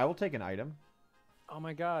 Yeah, I will take an item. Oh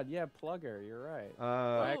my god, yeah, Plugger, you're right.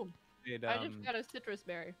 Oh, Played, I just got a citrus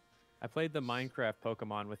berry. I played the Minecraft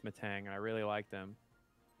Pokemon with Metang, and I really liked them.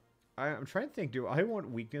 I'm trying to think. Do I want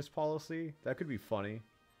weakness policy? That could be funny.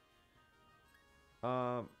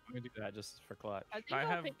 I'm gonna do that just for clutch. I think I I'll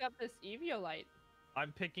have- pick up this Eviolite.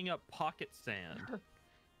 I'm picking up pocket sand.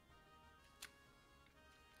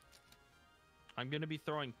 I'm gonna be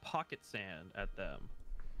throwing pocket sand at them.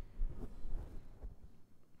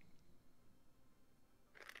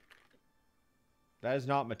 That is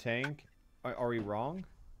not Matang. Are we wrong?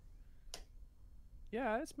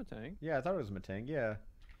 Yeah, it's Matang. Yeah, I thought it was Matang. Yeah.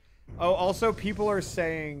 Oh, also people are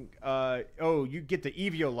saying, oh, you get the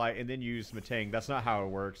Eviolite and then use Matang. That's not how it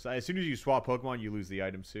works. As soon as you swap Pokemon, you lose the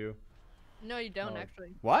items too. No, you don't Oh. actually.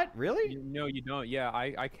 What? Really? No, you don't. Yeah,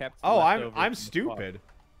 I kept. the Oh, leftovers I'm from the swap. stupid.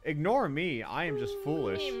 Ignore me. I am just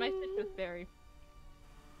foolish. Hey, my citrus berry.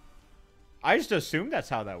 I just assumed that's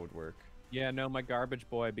how that would work. Yeah, no, my garbage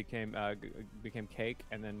boy became became cake,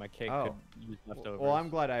 and then my cake Oh. could use leftovers. Well, I'm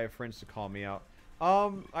glad I have friends to call me out.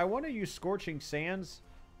 I want to use Scorching Sands,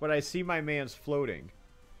 but I see my man's floating.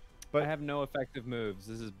 But I have no effective moves.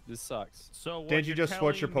 This sucks. So what didn't you you're just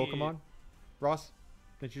switch your telling me- Pokemon, Ross?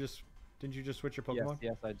 Didn't you just switch your Pokemon?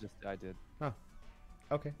 Yes, I did.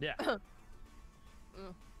 Okay. Yeah.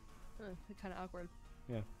 Kind of awkward.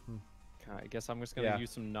 Yeah. Hmm. I guess I'm just gonna Yeah.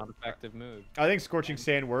 use some non-effective moves. I think Scorching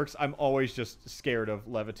Sand works. I'm always just scared of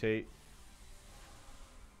Levitate.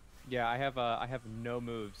 Yeah, I have no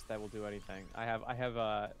moves that will do anything. I have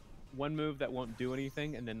one move that won't do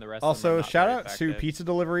anything, and then the rest. of them Also, are not shout very out to effective. Pizza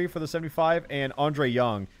Delivery for the 75 and Andre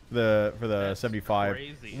Young for the That's 75.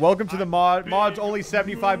 crazy. Welcome to the mod. Mod's big only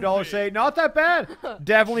 $75. Say movement. not that bad.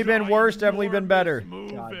 Definitely been worse. Definitely been better.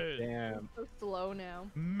 Ginormous God movement. damn. So slow now.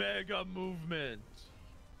 Mega movement.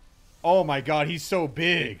 Oh my God, he's so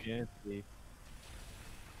big. Fancy.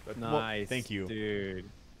 Well, Nice. thank you. dude.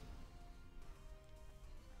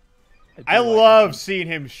 I do like love him. seeing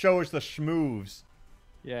him show us the schmoves.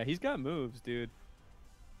 Yeah, he's got moves, dude.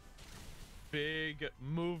 Big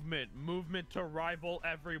movement. Movement to rival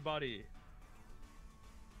everybody.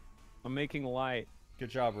 I'm making light. Good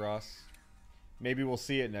job, Ross. Maybe we'll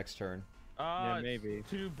see it next turn. Yeah, It's maybe.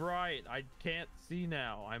 too bright. I can't see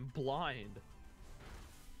now. I'm blind.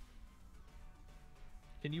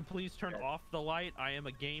 Can you please turn off the light? I am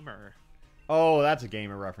a gamer. Oh, that's a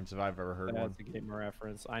gamer reference if I've ever heard one. That's a gamer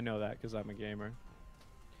reference. I know that because I'm a gamer.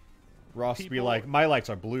 Ross be People- like, my lights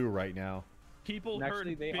are blue right now. People And actually,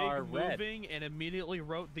 heard they big are red. moving and immediately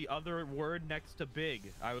wrote the other word next to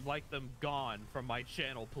big. I would like them gone from my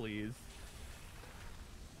channel, please.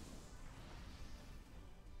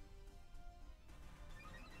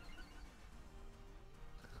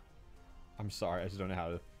 I'm sorry, I just don't know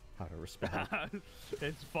how to respond.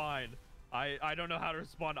 It's fine. I don't know how to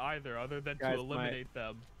respond either, other than Guys, to eliminate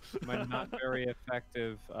them. My not very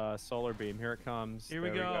effective solar beam. Here it comes. Here we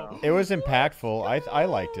There go. It was impactful. I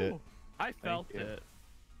liked it. I felt you. it.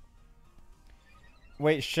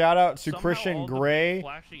 Wait, shout out to Somehow Christian all the Gray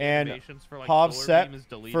flashy and animations for, like, Hobbs Solar Set Beam is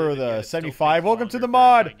deleted, for and yet the it still 75. takes Welcome to the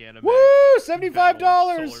longer for mod. Gigantamax Woo! Battle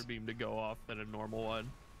 $75. Solar Beam to go off than a normal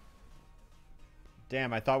one.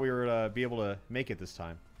 Damn, I thought we were to be able to make it this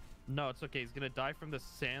time. No, it's okay. He's gonna die from the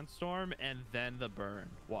sandstorm and then the burn.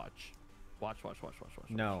 Watch. Watch.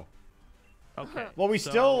 No. Okay. Well, we so-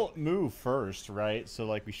 still move first, right? So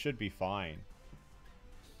like we should be fine.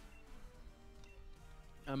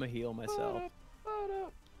 I'm a heal myself.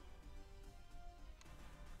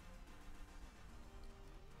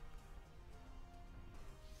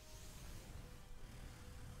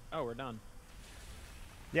 Oh, we're done.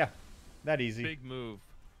 Yeah, that easy. Big move.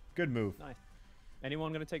 Good move. Nice.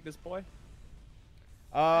 Anyone gonna take this boy?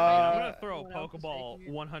 I'm Uh, gonna throw a Someone else is Pokeball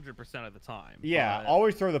taking it. 100% of the time. yeah, but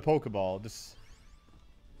always throw the Pokeball. Just.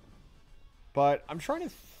 But I'm trying to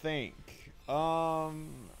think. Huh.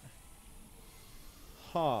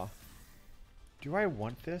 Do I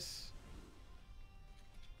want this?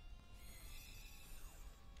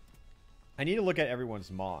 I need to look at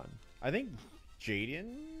everyone's Mon. I think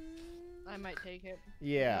Jaiden. I might take it.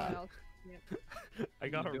 Yeah. Anyone else? Yep. I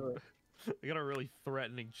got You do a, it. I got a really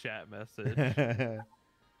threatening chat message.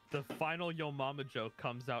 The final Yo Mama joke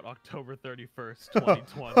comes out October 31st,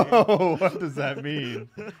 2020. Oh, what does that mean?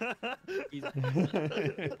 He's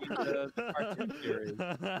the cartoon series.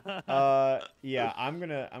 Yeah, I'm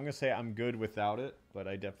gonna say I'm good without it, but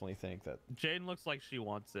I definitely think that Jane looks like she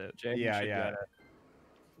wants it. Jaden Yeah, should yeah. get it.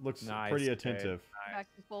 looks Nice, pretty Jade. attentive.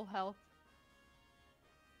 Back to full health.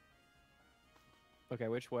 Okay,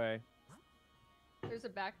 which way? There's a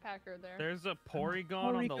backpacker there. There's a Porygon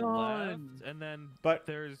on the Porygon. left, and then But,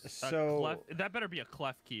 there's a so- clef. That better be a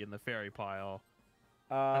clef key in the fairy pile.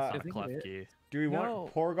 That's Uh, not a think clef it is. key. do we want No.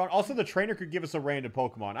 Porygon? Also, the trainer could give us a random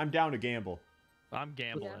Pokemon. I'm down to gamble. I'm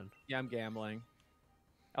gambling. Yeah, I'm gambling.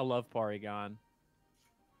 I love Porygon.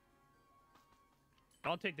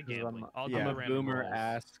 I'll take the 'Cause gambling. I'll Yeah. do I'm the a random boomer rolls.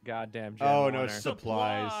 ass goddamn Gen Oh, no, oner. it's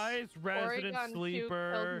supplies. Resident Oregon 2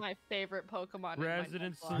 Sleeper. killed my favorite Pokemon Resident in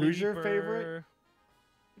my Sleeper. Who's your favorite?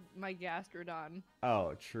 My Gastrodon.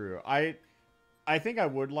 Oh, true. I think I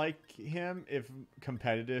would like him if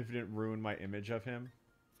competitive didn't ruin my image of him.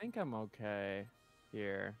 I think I'm okay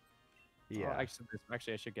here. Yeah. Oh, actually,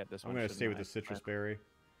 I should get this I'm one. going to stay with shouldn't the citrus berry.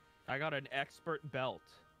 I got an expert belt.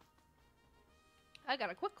 I got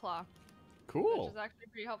a Quick Claw, Cool. which is actually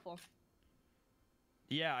pretty helpful.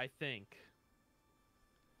 Yeah, I think.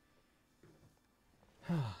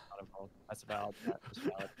 That's valid.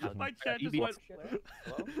 My chat just EB went.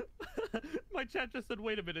 Hello? My chat just said,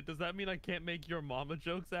 "Wait a minute. Does that mean I can't make your mama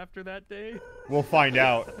jokes after that day?" We'll find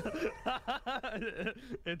out.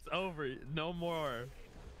 It's over. No more.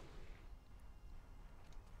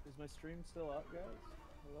 Is my stream still up, guys?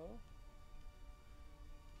 Hello?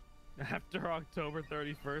 After October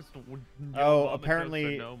 31st. Oh, mama apparently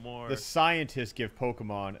jokes are no more. The scientists give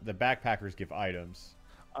Pokemon, the backpackers give items.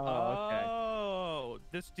 Oh, okay. Oh,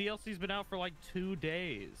 this DLC's been out for like 2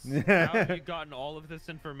 days. How have you gotten all of this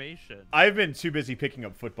information? I've been too busy picking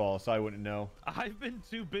up football, so I wouldn't know. I've been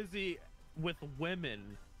too busy with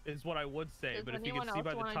women, is what I would say. Does But if you anyone can see else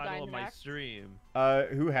by the want a title of my Dynamax? stream,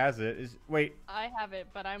 Who has it? Wait. I have it,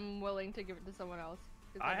 but I'm willing to give it to someone else.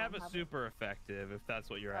 'cause I don't have a it. super effective, if that's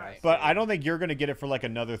what you're Alright. asking. But I don't think you're gonna get it for like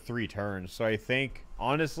another 3 turns. So I think,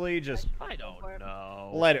 honestly, just I don't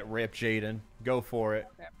know. let it rip, Jaden. Go for it.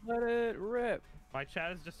 Let it rip. My chat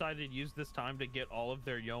has decided to use this time to get all of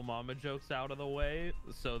their Yo Mama jokes out of the way,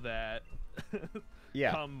 so that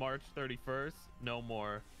Yeah. come March 31st, no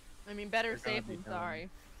more. I mean, better They're gonna safe be than done. sorry.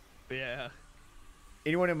 Yeah.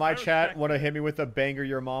 Anyone in my I chat respect want to it. hit me with a banger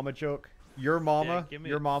your mama joke? Your mama? give me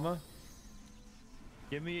Your a- mama?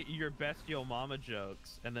 Give me your best Yo Mama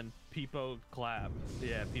jokes, and then Peepo clap.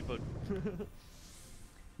 Yeah, Peepo.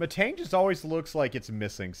 Matang just always looks like it's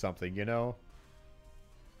missing something, you know?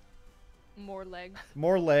 More legs.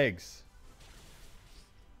 More legs.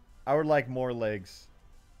 I would like more legs.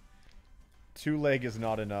 2 leg is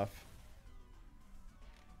not enough.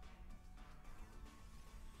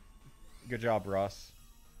 Good job, Ross.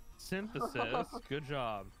 Synthesis. Good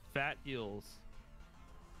job. Fat heals.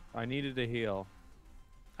 I needed a heal.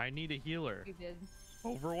 I need a healer. We did.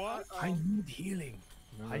 Overwatch? I need healing.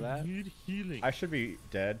 Remember I that? need healing. I should be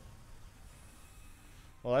dead.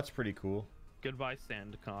 Well, that's pretty cool. Goodbye,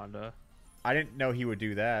 Sandaconda. I didn't know he would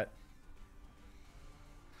do that.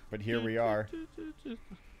 But here we are.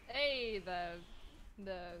 Hey, the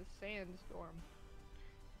sandstorm.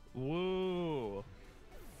 Woo.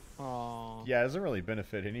 Aww. Yeah, it doesn't really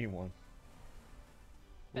benefit anyone.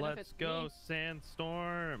 Let's Benefits go, me.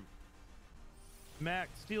 Sandstorm.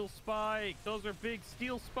 Max, steel spike. Those are big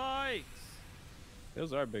steel spikes.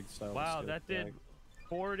 Those are big stuff. Wow, that did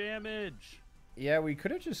 4 damage. Yeah, we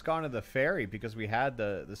could have just gone to the ferry because we had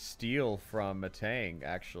the steel from Matang,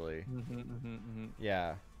 actually.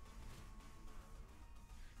 Yeah.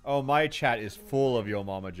 Oh, my chat is full of Yo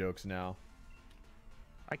Mama jokes now.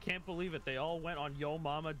 I can't believe it. They all went on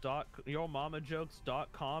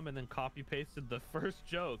yomamajokes.com and then copy pasted the first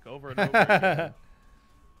joke over and over again.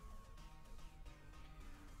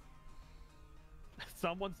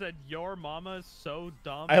 Someone said your mama is so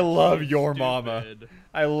dumb. I that love she is your mama. stupid."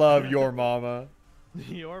 I love Your Mama.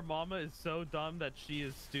 Your mama is so dumb that she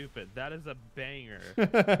is stupid. That is a banger.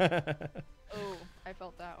 Oh, I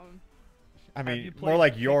felt that one. I Have mean, you more played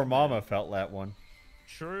like Your Pikmin? Mama felt that one.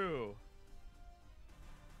 True.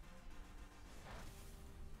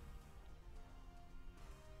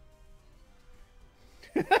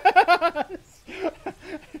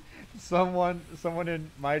 Someone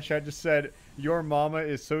in my chat just said, "Your mama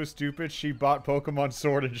is so stupid she bought Pokemon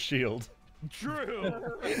Sword and Shield."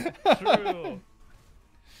 True. True.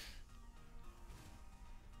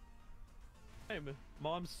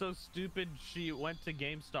 Mom's so stupid she went to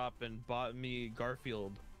GameStop and bought me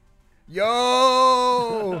Garfield.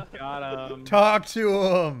 Yo! Got him. Talk to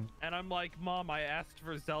him. And I'm like, Mom, I asked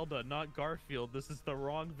for Zelda, not Garfield. This is the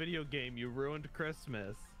wrong video game. You ruined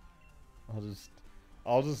Christmas.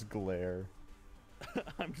 I'll just glare.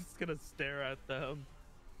 I'm just gonna stare at them.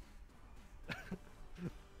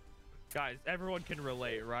 Guys, everyone can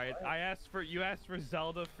relate, right? You asked for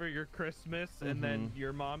Zelda for your Christmas, and then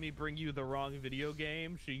your mommy bring you the wrong video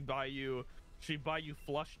game. She'd buy you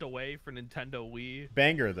Flushed Away for Nintendo Wii.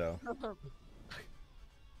 Banger though.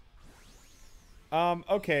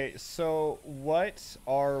 Okay, so what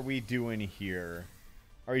are we doing here?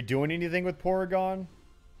 Are we doing anything with Porygon?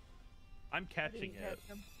 I'm catching it.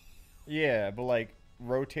 Yeah, but like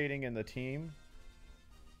rotating in the team.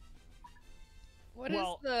 What is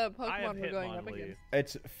Well, the I have Pokemon we're going up Hitmonlee. against?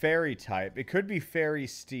 It's fairy type. It could be fairy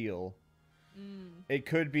steel. It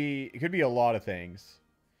could be a lot of things.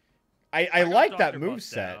 I got like that Dr. move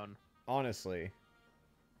set, Bustdown. honestly.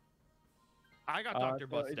 I got Dr. So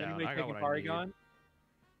Bust is down. anybody I got taking what I need.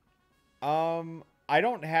 Porygon? I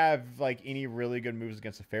don't have like any really good moves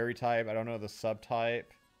against a fairy type. I don't know the subtype.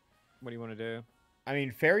 What do you want to do? I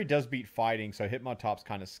mean, fairy does beat fighting, so Hitmontop's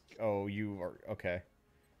kind of. Oh, you are okay.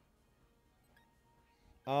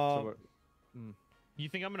 So You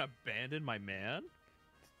think I'm gonna abandon my man?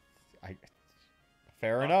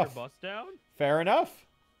 Fair Dr. enough. Bust down? Fair enough.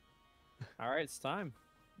 all right, it's time.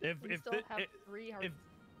 If We still have 3 hearts. if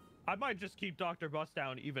I might just keep Dr. Bust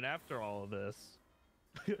down even after all of this.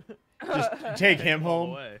 Just take him all the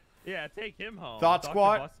home. way. Yeah, take him home. Thought Dr.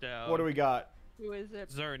 Squad. Bust down. What do we got? Who is it?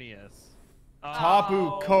 Xerneas.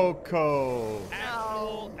 Tapu Koko.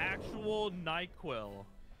 Actual NyQuil.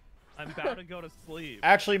 I'm about to go to sleep.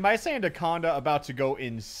 Actually, my Sandaconda about to go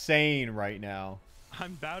insane right now.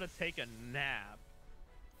 I'm about to take a nap.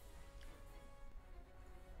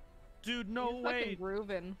 Dude, no He's way. fucking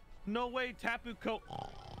grooving. No way, Tapu Koko.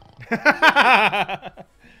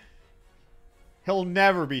 He'll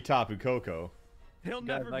never be Tapu Koko. He'll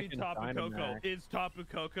Guys, never I be can Tapu Koko. Dynamax. Is Tapu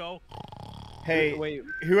Koko? Hey, Wait,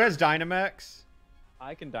 who has Dynamax?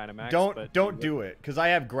 I can Dynamax. Don't but do it, because I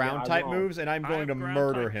have ground I type won't. moves, and I'm I going have to ground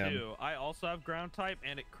murder type him. too. I also have ground type,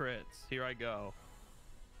 and it crits. Here I go.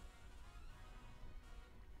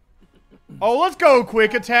 Oh, let's go,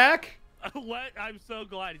 Quick Attack! I'm so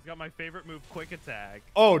glad he's got my favorite move, Quick Attack.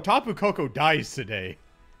 Oh, Tapu Koko dies today.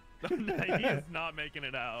 He is not making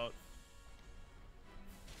it out.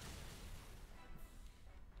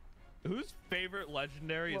 Whose favorite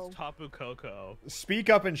legendary Whoa. is Tapu Koko? Speak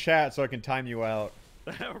up in chat so I can time you out.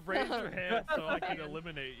 Raise your hand so I can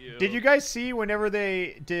eliminate you. Did you guys see whenever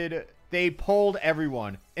they polled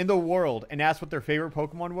everyone in the world and asked what their favorite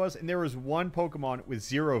Pokemon was, and there was one Pokemon with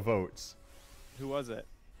 0 votes. Who was it?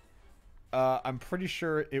 I'm pretty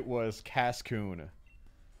sure it was Cascoon.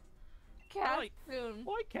 Cascoon.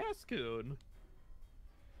 Why Cascoon?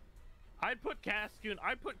 I'd put Cascoon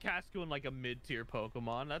like a mid-tier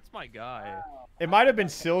Pokemon. That's my guy. It might have been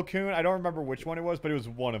Silcoon. I don't remember which one it was, but it was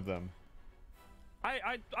one of them.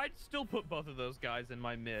 I'd still put both of those guys in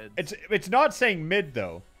my mids. It's not saying mid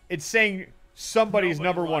though. It's saying somebody's Nobody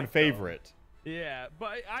number one liked them. favorite. Yeah,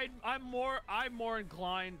 but I'm more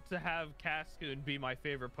inclined to have Cascoon be my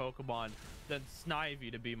favorite Pokemon than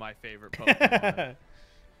Snivy to be my favorite Pokemon.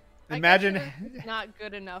 Imagine, It's not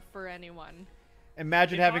good enough for anyone.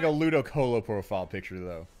 imagine If having I- a Ludicolo profile picture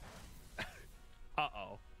though.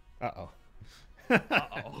 Uh-oh. Uh-oh.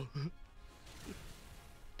 Uh-oh.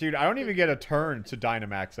 Dude, I don't even get a turn to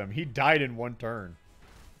Dynamax him. He died in 1 turn.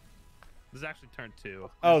 This is actually turn 2.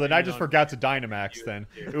 Oh, then I just forgot to Dynamax then.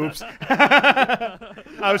 Oops.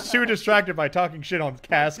 I was too distracted by talking shit on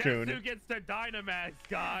Guess who Cascoon. gets to Dynamax,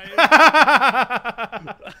 guys?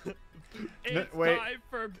 It's wait. time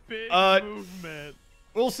for big movement.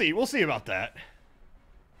 We'll see. We'll see about that.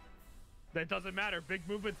 That doesn't matter. Big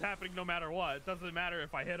movement's happening no matter what. It doesn't matter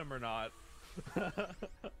if I hit him or not.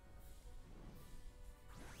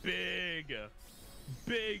 Big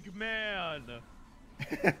man.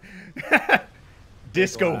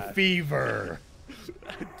 Disco Glad. fever.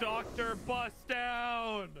 Dr. Bust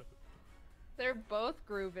Down. They're both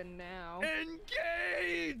grooving now.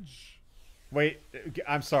 Engage. Wait,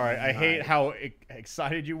 I'm sorry. I hate how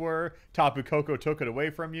excited you were. Tapu Koko took it away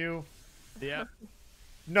from you. Yeah.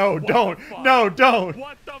 No, What the don't. fuck? No, don't.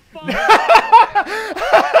 What the fuck?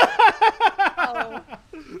 Oh.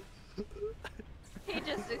 He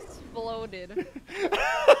just exploded.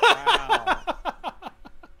 Wow.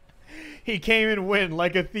 He came and went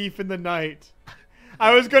like a thief in the night.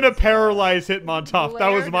 I was gonna paralyze Hitmontop. That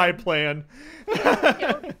was Glared my him. plan.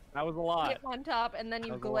 Killed That was a lot. him on top, and then you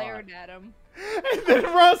That was a glared at him. And then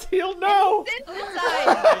Ross healed. No. Sit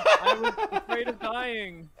inside. I was afraid of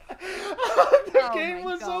dying. The Oh game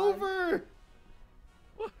my was God. over.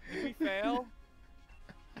 Did we fail?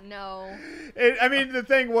 No. I mean, the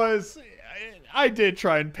thing was, I did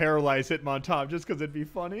try and paralyze Hitmontop just because it'd be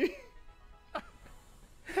funny.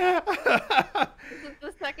 This is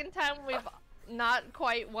the second time we've not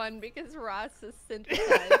quite won because Ross is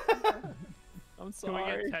synthesized. I'm Can we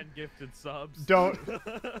sorry. get 10 gifted subs? Don't.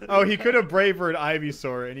 Oh, he could have bravered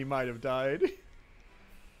Ivysaur and he might have died.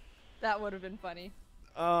 That would have been funny.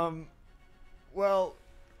 Well,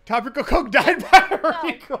 Tapu Koko died by a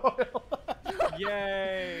recoil.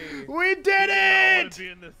 Yay! We did I don't want it! to be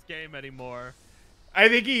in this game anymore. I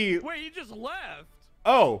think he. Wait, he just left.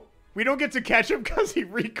 Oh, we don't get to catch him because he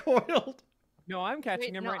recoiled. No, I'm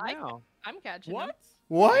catching Wait, him no, right now. I'm catching him. What?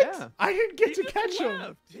 What? Yeah. I didn't get He to just catch him.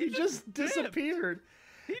 left. He just dipped. disappeared.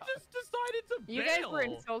 He just decided to You bail. guys were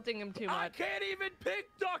insulting him too I much. can't even pick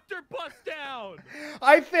Dr. Bust Down.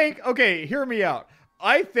 I think, okay, hear me out.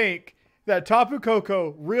 I think that Tapu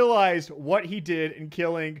Koko realized what he did in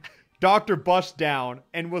killing Dr. Bust Down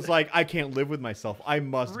and was like, I can't live with myself. I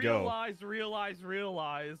must go.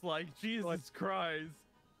 Realize. Like, Jesus Christ.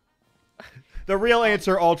 The real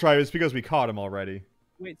answer, Altrive, is because we caught him already.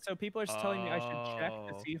 Wait, so people are telling me I should check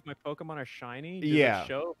to Oh. see if my Pokemon are shiny? Does Yeah. It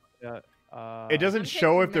show? It doesn't I'm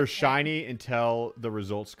show taking if they're Mixed shiny until the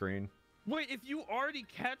results screen. Wait, if you already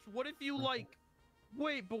catch, what if you like?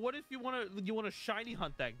 Wait, but what if you wanna shiny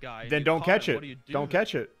hunt that guy? and Then you don't caught catch him? it. What do you do Don't then?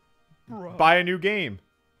 catch it. Bro. Buy a new game.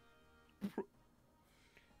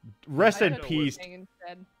 Rest I in took peace. Wu-Tang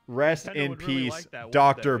instead. Rest Nintendo in would really peace, like that one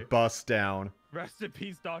Dr. day. Bust Down. Rest in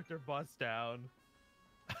peace, Dr. Bust Down.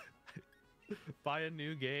 Buy a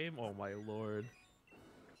new game? Oh my lord.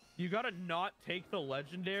 You gotta not take the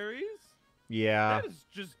legendaries? Yeah. That is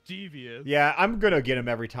just devious. Yeah, I'm gonna get him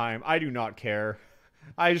every time. I do not care.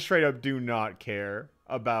 I straight up do not care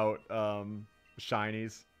about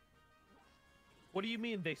shinies. What do you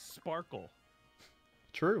mean they sparkle?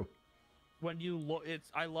 True. When you look,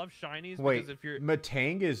 I love shinies Wait, because if you're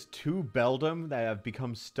Matang is two Beldum that have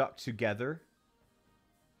become stuck together,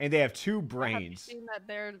 and they have two Have you brains. seen that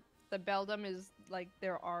the Beldum is like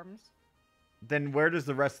their arms? Then where does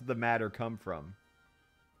the rest of the matter come from?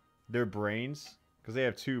 Their brains? Because they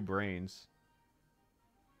have two brains.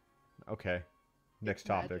 Okay. Next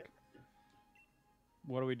Magic. topic.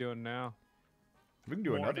 What are we doing now? We can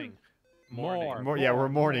do mourning. More. another. Yeah, we're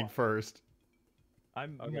mourning more. first.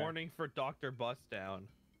 I'm Okay. mourning for Dr. Bust Down.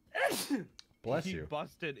 Bless he you.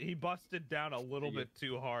 He busted down a little bit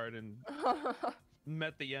too hard and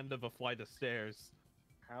met the end of a flight of stairs.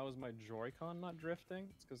 How is my Joy-Con not drifting?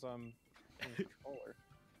 It's because I'm in the controller.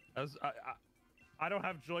 I don't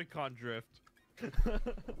have Joy-Con drift.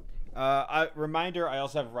 Reminder, I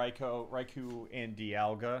also have Raikou, and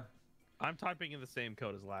Dialga. I'm typing in the same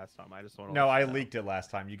code as last time. I just want to. No, I leaked it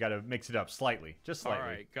last time. You gotta mix it up slightly. Just All slightly.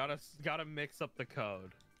 right, gotta mix up the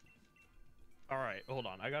code. All right, hold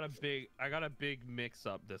on. I got a big mix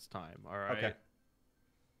up this time. All right. Okay.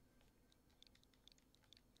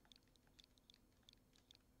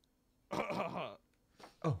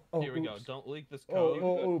 Oh, Here we go. oops. Don't leak this Oh,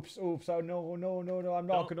 code. oops. Oh, no. I'm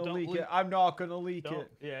not Don't- gonna don't leak leak- it. I'm not gonna leak Don't,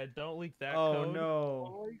 it. yeah, don't leak that Oh, code.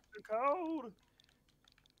 no. Leak the code!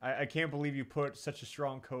 I can't believe you put such a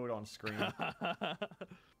strong code on screen.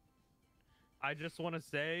 I just want to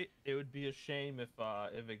say it would be a shame if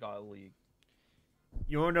it got leaked.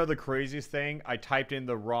 You want to know the craziest thing? I typed in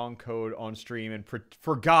the wrong code on stream and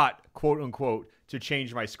forgot, quote unquote, to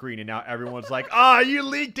change my screen. And now everyone's like, you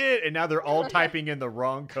leaked it. And now they're all typing in the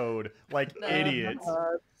wrong code like idiots.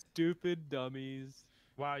 Stupid dummies.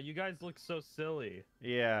 Wow, you guys look so silly.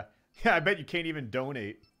 Yeah. Yeah, I bet you can't even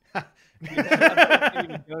donate. You can't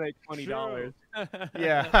even donate $20.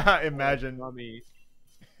 Yeah, imagine. Dummy.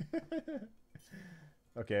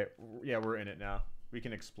 Okay, yeah, we're in it now. We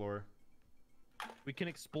can explore. We can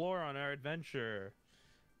explore on our adventure.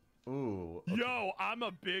 Ooh. Okay. Yo, I'm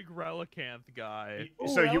a big Relicanth guy.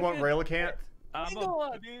 So you want Relicanth? I'm Dude,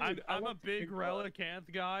 I a want big Big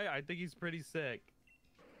Relicanth guy. I think he's pretty sick.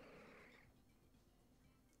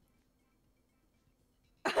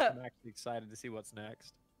 I'm actually excited to see what's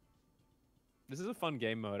next. This is a fun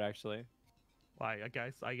game mode, actually. Like,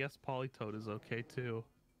 I guess Polytoad is okay too.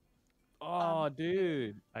 Oh,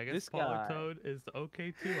 dude. I guess This guy. Polytoad is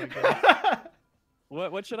okay too. I guess.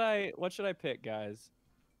 What should I pick, guys?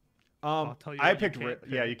 I'll tell you I what, picked. you can't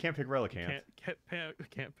Yeah, pick. you can't pick Relicanth.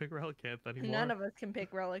 Can't pick Relicanth anymore. None of us can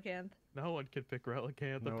pick Relicanth. No one can pick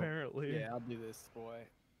Relicanth Nope. apparently. Yeah, I'll do this, boy.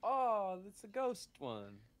 Oh, it's a ghost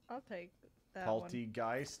one. I'll take that one.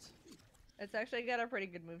 Poltegeist. It's actually got a pretty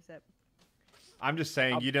good moveset. I'm just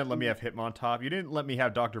saying, you didn't let me have Hitmontop. You didn't let me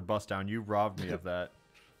have Dr. Bustdown. You robbed me of that.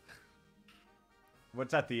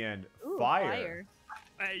 What's at the end? Ooh, Fire.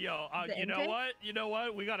 Hey yo, The you know intake? what? You know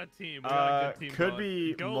what? We got a team. We got a good team. Could going.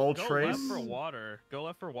 be Go Moltres. left for water. Go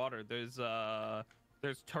left for water.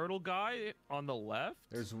 There's Turtle Guy on the left.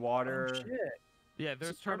 There's water. Oh, shit. Yeah,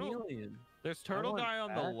 there's Turtle. Chameleon. There's Turtle want Guy on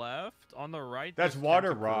the that. left. On the right. That's there's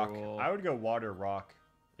Water Rock. Tentacruel. I would go Water Rock.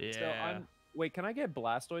 Yeah. So wait, can I get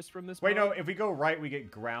Blastoise from this? Wait, no. mode? If we go right, we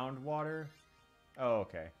get Groundwater. Oh,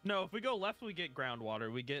 okay. No, if we go left, we get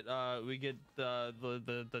Groundwater. We get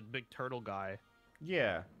the big Turtle Guy.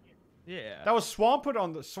 Yeah. Yeah. That was Swampert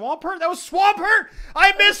on the Swampert. That was Swampert.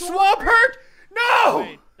 I missed Swampert. No.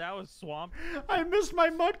 Wait, that was Swamp. I missed my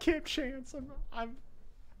Mudkip chance.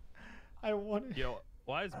 I want. Yo,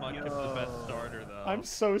 why is Mudkip the best starter though? I'm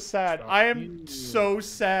so sad. I am so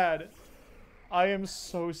sad. I am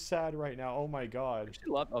so sad right now. Oh my god. I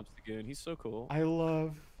actually love Obstagoon. He's so cool. I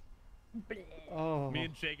love. Oh. Me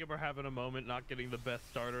and Jacob are having a moment not getting the best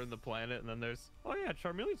starter in the planet, and then there's, oh yeah,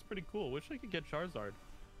 Charmeleon's pretty cool. Wish I could get Charizard.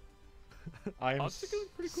 I am Obstagoon's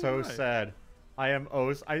pretty cool so guy. sad. I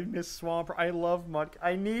miss Swampert. I love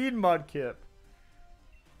I need Mudkip.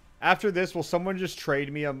 After this, will someone just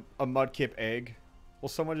trade me a Mudkip egg? Will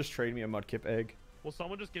someone just trade me a Mudkip egg? Will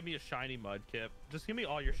someone just give me a shiny Mudkip? Just give me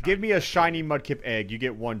all your shiny. Give me a shiny Mudkip egg. You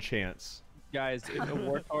get one chance. Guys, if a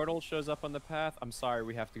Wartortle shows up on the path, I'm sorry,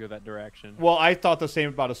 we have to go that direction. Well, I thought the same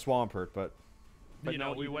about a Swampert, but You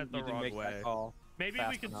know, no, we you went the didn't wrong make way. that call Maybe we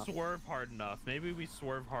fast could enough. swerve hard enough. Maybe we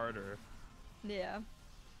swerve harder. Yeah.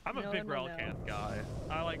 I'm a No big one will know. Relicanth guy.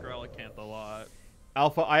 I like Relicanth a lot.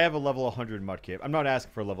 Alpha, I have a level 100 Mudkip. I'm not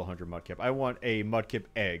asking for a level 100 Mudkip. I want a Mudkip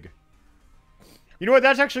egg. You know what?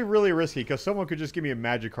 That's actually really risky, because someone could just give me a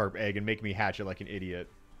Magikarp egg and make me hatch it like an idiot.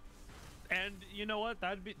 And you know what?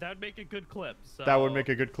 That'd make a good clip. So... That would make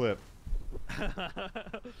a good clip.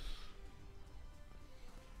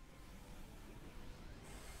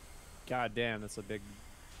 God damn, that's a big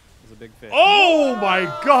fish. Oh my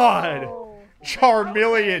god! Oh.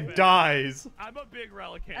 Charmeleon dies. I'm a big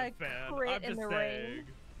Relicanth A fan. crit I'm in just the saying. rain.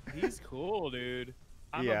 He's cool, dude.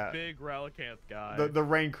 I'm Yeah. a big Relicanth guy. The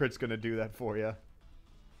rain crit's gonna do that for you.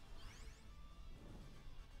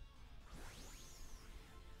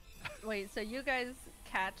 Wait, so you guys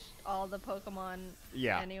catched all the Pokemon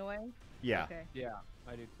Yeah. anyway? Yeah. Okay. Yeah,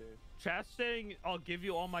 I do too. Chat saying I'll give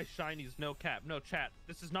you all my shinies, no cap. No, chat,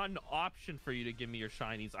 this is not an option for you to give me your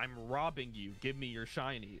shinies. I'm robbing you. Give me your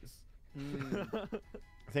shinies.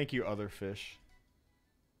 Thank you, other fish.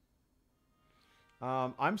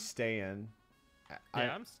 I'm staying.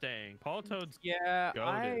 I'm staying. Politoad's Yeah,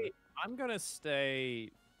 goated. I'm gonna stay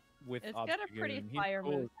with It's got a pretty Obstagoon. He's fire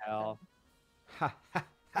cool move. as hell.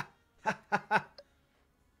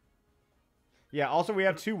 Yeah, also we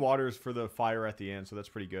have 2 waters for the fire at the end, so that's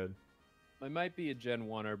pretty good. I might be a Gen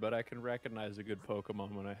 1er, but I can recognize a good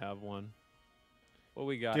Pokemon when I have one. What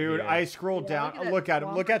we got Dude, here? I scrolled Yeah, down. look at that Look at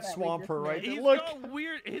him. Look at Swampert that we just Swampert right made. there. He's Look. got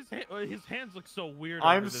weird. His hands look so weird.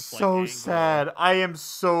 I'm over this, so like, sad. I am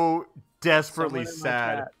so desperately Someone in my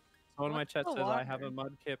sad. chat- Someone in my What's chat the says I have a water?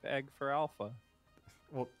 Mudkip egg for Alpha.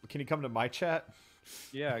 Well, can you come to my chat?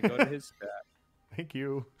 Yeah, go to his chat. Thank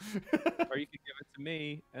you. Or you can give it to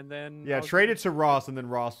me, and then Yeah, I'll trade give it to Ross, and then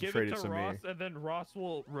Ross will Give trade it it to to Ross, me. and then Ross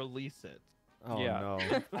will release it. Oh Yeah.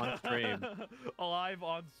 no. on stream. Live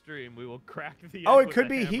on stream, we will crack the. Oh, egg it with could a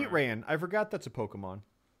be hammer. Heatran. I forgot that's a Pokemon.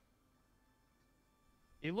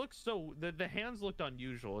 It looks so. The hands looked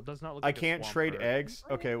unusual. It does not look. I like a can't trade Swampert. eggs.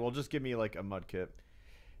 Okay, well just give me like a Mudkip.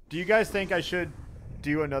 Do you guys think I should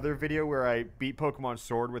do another video where I beat Pokemon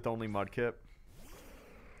Sword with only Mudkip?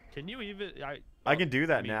 Can you even? I can do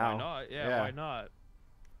that I mean, now. Why not? Yeah, Yeah. why not?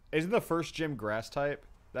 Isn't the first gym grass type?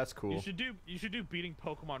 That's cool. You should do beating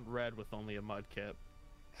Pokemon Red with only a Mudkip.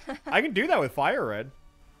 I can do that with Fire Red.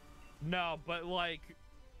 No, but like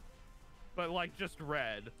just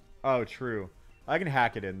Red. Oh, true. I can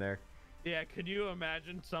hack it in there. Yeah, can you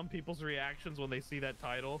imagine some people's reactions when they see that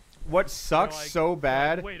title? What sucks They're like- so they're like,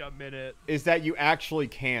 bad Wait a minute. is that you actually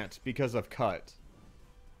can't because of cut.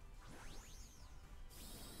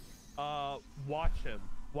 Watch him.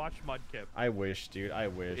 Watch Mudkip. I wish, dude. I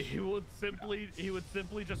wish. He would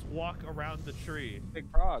simply just walk around the tree. Big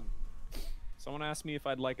Frog. Someone asked me if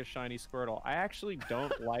I'd like a shiny Squirtle. I actually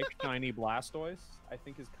don't like shiny Blastoise. I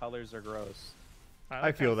think his colors are gross.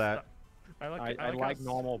 I feel how that. I I like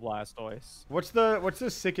normal Blastoise. What's the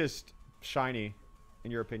sickest shiny,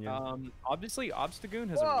 in your opinion? Obviously Obstagoon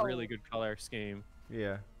has Whoa. a really good color scheme.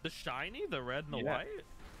 Yeah. the shiny, the red and the Yeah. white.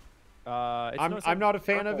 It's I'm not a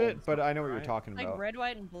fan of purple it, and but stuff, I know what you're right? talking Like about. red,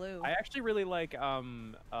 white, and blue. I actually really like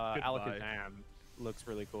Alakazam. Looks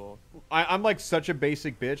really cool. I'm like such a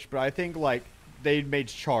basic bitch, but I think like they made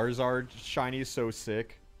Charizard shiny so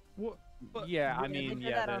sick. What? But Yeah, I they mean, did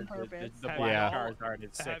yeah, that on the purpose. black Yeah. Charizard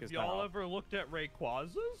is sick have as y'all hell. ever looked at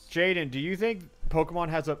Rayquazas? Jaden, do you think Pokemon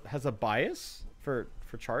has a bias for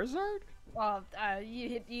Charizard? Well,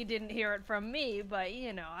 you didn't hear it from me, but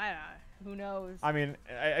you know, who knows? I mean,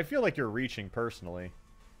 I feel like you're reaching personally.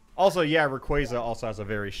 Also, yeah, Rayquaza also has a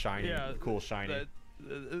very shiny, Yeah, cool shiny.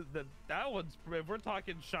 That one's. If we're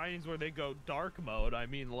talking shinies where they go dark mode, I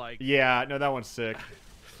mean like. Yeah, no, that one's sick.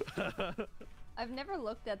 I've never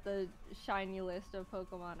looked at the shiny list of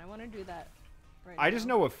Pokemon. I want to do that right I just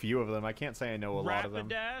now. know a few of them. I can't say I know a lot of them.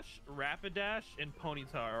 Rapidash, and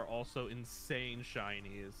Ponyta are also insane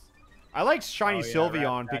shinies. I like shiny Oh, yeah,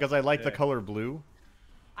 Sylveon Rapidash because I like the sick. color blue.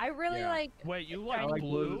 I really Yeah. like. Wait, you like shiny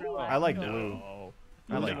blue? I like No.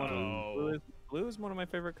 blue. I like blue. Blue is one of my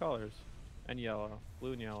favorite colors, and yellow,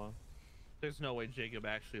 blue and yellow. There's no way Jacob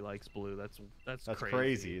actually likes blue. That's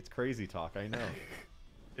crazy. It's crazy talk. I know.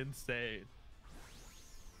 Insane.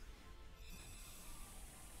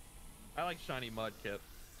 I like shiny Mudkip.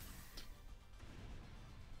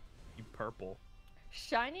 You purple.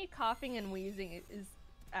 Shiny coughing and wheezing is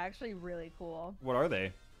actually really cool. What are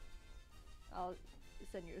they? I'll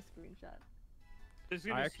send you a screenshot.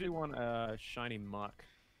 I actually want a shiny muck.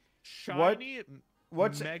 Shiny.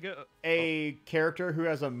 What's mega? a character who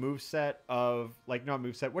has a moveset of like not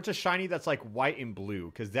moveset? What's a shiny that's like white and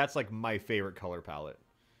blue? Because that's like my favorite color palette.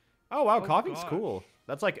 Oh wow, Oh, coughing's gosh. cool.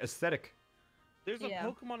 That's like aesthetic. There's a Yeah.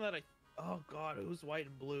 Pokemon that I. Oh god, it was white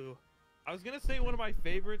and blue. I was gonna say one of my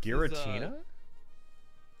favorites. Giratina? Is,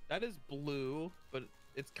 that is blue, but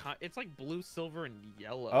it's like blue, silver, and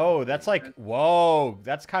yellow. Oh, that's like whoa.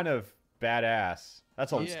 That's kind of badass.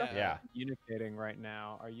 That's a Yeah. yeah. Communicating right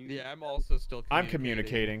now. Are you? Yeah, I'm also still. I'm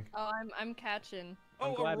communicating. Oh, I'm catching.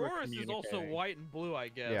 I'm Oh, glad we're Aurora's is also communicating. white and blue, I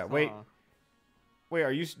guess. Yeah, wait. huh? Wait,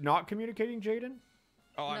 are you not communicating, Jaden?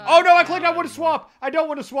 Oh, No. Oh no, I clicked. I not want to anymore. swap. I don't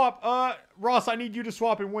want to swap. Ross, I need you to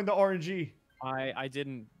swap and win the RNG. I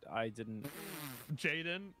didn't.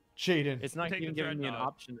 Jaden, Jaden. It's not Take even the giving me an Dreadnought.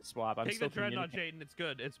 option to swap. I'm take still the Dreadnought, communicating. Jaden. It's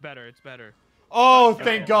good. It's better. It's better. Oh, Let's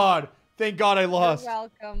thank go. God. Thank God I lost. You're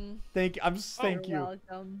welcome. Thank You're you.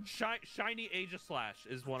 welcome. Shiny Aegislash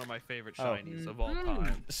is one of my favorite Oh. shinies of all Mm.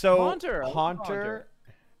 time. So Haunter, I love Haunter. Haunter.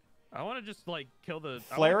 I want to just like kill the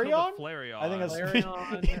Flareon? Flareon. I think that's-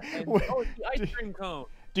 Flareon and, Wait, oh, the ice cream cone.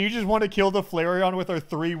 Do you just want to kill the Flareon with our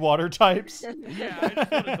 3 water types? Yeah, I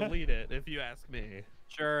just want to delete it. If you ask me.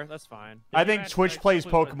 Sure, that's fine. I you think ask- Twitch I Plays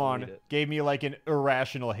simply wanna Pokemon delete it. gave me like an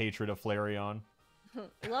irrational hatred of Flareon.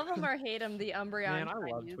 Love him or hate him, the Umbreon Man, I love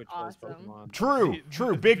shiny is Twitch Plays awesome. Pokemon. True, The-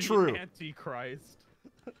 true, the big true. Antichrist.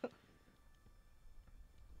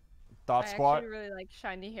 Thought I Squat. actually really like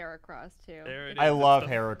shiny Heracross too. There it is. I It's love the-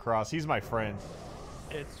 Heracross. He's my friend.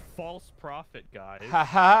 It's false prophet, guys.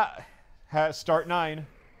 Ha. Start 9.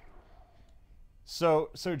 So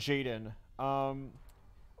Jaden,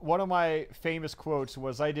 one of my famous quotes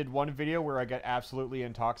was I did one video where I got absolutely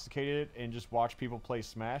intoxicated and just watched people play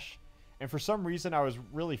Smash. And for some reason, I was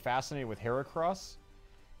really fascinated with Heracross.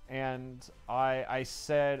 And I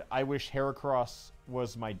said I wish Heracross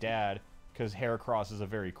was my dad because Heracross is a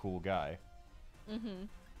very cool guy.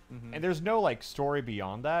 Mm-hmm. And there's no like story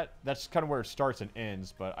beyond that. That's kind of where it starts and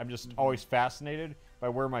ends. But I'm just always fascinated by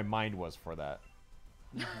where my mind was for that.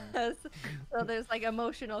 So there's like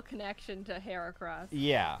emotional connection to Heracross.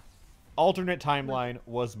 Yeah. Alternate timeline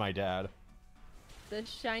was my dad. The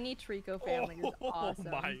shiny Trico family is awesome.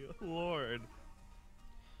 Oh my lord.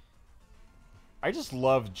 I just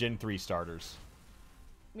love Gen 3 starters.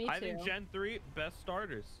 Me too. I think Gen 3 best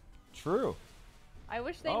starters. True. I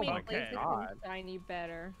wish they Oh made my Blaziken God. shiny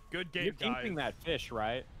better. Good game, You're guys. keeping that fish,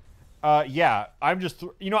 right? Yeah, I'm just,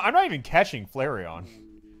 I'm not even catching Flareon.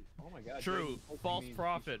 Oh my god. True. Jaden, False means-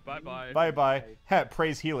 prophet. Bye bye. Bye-bye. Ha,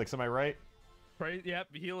 praise Helix, am I right? Yep,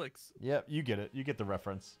 Helix. Yep, you get it. You get the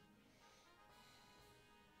reference.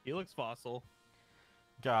 Helix fossil.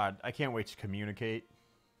 God, I can't wait to communicate.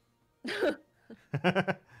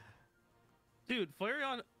 Dude,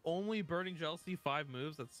 Flareon only burning jealousy 5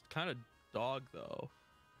 moves. That's kind of dog though.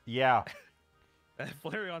 Yeah.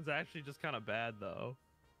 Flareon's actually just kind of bad though.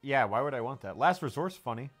 Yeah, why would I want that? Last Resort's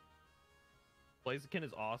funny. Blaziken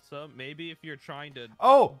is awesome. Maybe if you're trying to.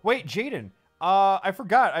 Oh, wait, Jaden. I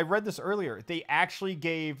forgot. I read this earlier. They actually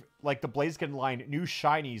gave, like, the Blaziken line new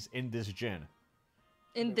shinies in this gen.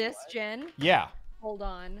 In this gen, Yeah. hold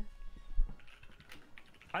on.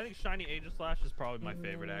 I think Shiny Aegislash is probably my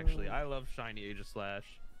favorite, actually. I love Shiny Aegislash.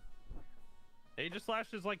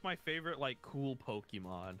 Aegislash is like my favorite, like, cool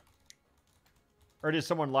Pokemon. Or did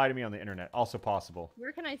someone lie to me on the internet? Also possible.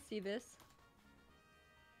 Where can I see this?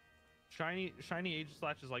 Shiny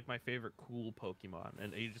Aegislash is like my favorite cool Pokemon,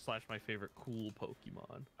 and Aegislash my favorite cool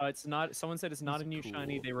Pokemon. It's not. Someone said it's not It's a new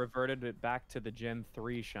shiny. cool. They reverted it back to the Gen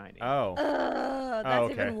 3 shiny. Oh. That's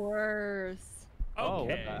okay. even worse. Oh,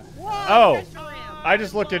 what Okay. the- Whoa, Oh. Reshiram. I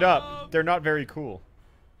just looked it up. They're not very cool.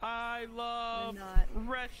 I love They're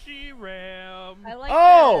Reshiram. I like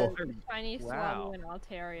Oh! the shiny Wow. Swablu and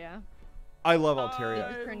Altaria. I love They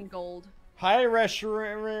Altaria. just turned gold. Hi,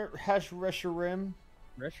 Reshiram.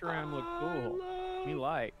 Reshiram look cool. Me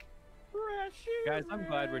like. Guys, I'm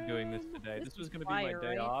glad we're doing this today. This was gonna be my Fire, day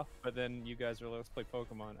right? off, but then you guys were let's play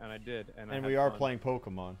Pokemon, and I did, and I And had we are fun. playing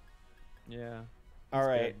Pokemon. Yeah. All That's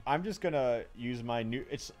right, good. I'm just gonna use my new.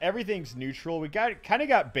 Everything's neutral. We kind of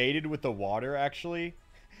got baited with the water actually,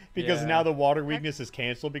 because Yeah. now the water weakness is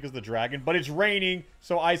canceled because of the dragon. But it's raining,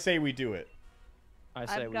 so I say we do it. I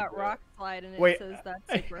say I've we got do it. rock slide and it Wait, says that's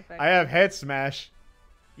super effective. I have head smash.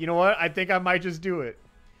 You know what? I think I might just do it.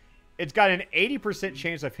 It's got an 80%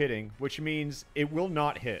 chance of hitting, which means it will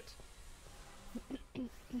not hit.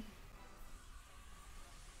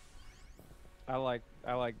 I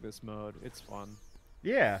like this mode. It's fun.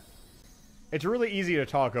 Yeah. It's really easy to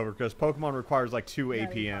talk over because Pokemon requires like 2 Yeah,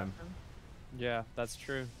 it's APM. awesome. Yeah, that's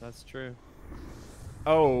true. That's true.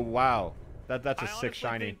 Oh, wow. That's a I 6 honestly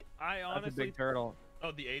shiny. think- I That's a honestly. big turtle.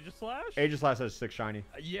 Oh, the Aegislash? Aegislash has 6 shiny.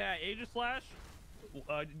 Yeah, Aegislash.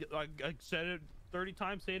 I said it 30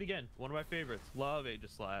 times. Say it again. One of my favorites. Love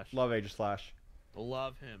Aegislash. Love Aegislash.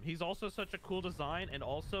 Love him. He's also such a cool design, and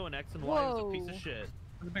also an X and Y is a piece of Whoa. shit.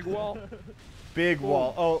 The big wall. Big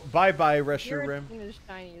wall. Oh, bye-bye, Your Reshiram.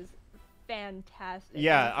 shiny is fantastic.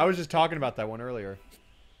 Yeah, I was just talking about that one earlier.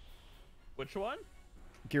 Which one?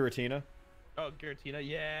 Giratina. Oh, Giratina.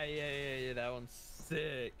 Yeah. That one's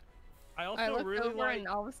sick. I also I looked really over like. and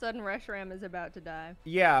all of a sudden Reshiram is about to die.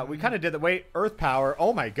 Yeah, we kind of did that. Wait, Earth Power.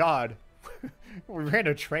 Oh my god. We ran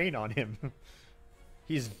a train on him.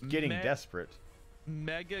 He's getting desperate.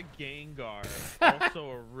 Mega Gengar.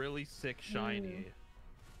 Also a really sick shiny.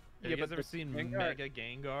 Have Yeah, you guys but ever the seen Gengar- Mega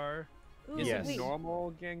Gengar? Ooh, Is Yes. it wait.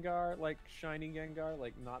 normal Gengar, like shiny Gengar,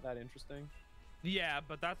 like not that interesting? Yeah,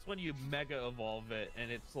 but that's when you mega evolve it,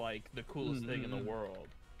 and it's like the coolest thing in the world.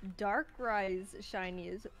 Darkrai's shiny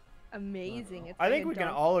is amazing. It's I like think a we can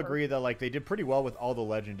dark all purple. agree that like they did pretty well with all the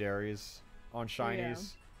legendaries on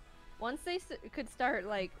shinies. Once they could start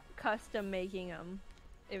like custom making them,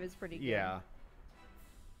 it was pretty good. Yeah.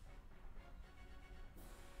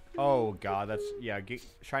 Oh god, that's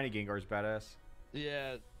shiny Gengar's badass.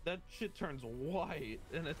 Yeah, that shit turns white,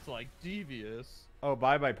 and it's like devious. Oh,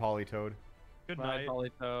 bye-bye Politoed. Good Bye, night.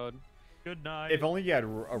 Polytoad. Good night. If only you had a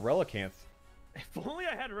Relicanth. If only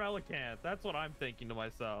I had Relicanth. That's what I'm thinking to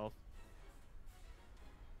myself.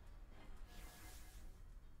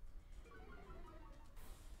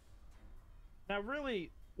 Now,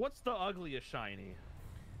 really, what's the ugliest shiny?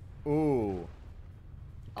 Ooh.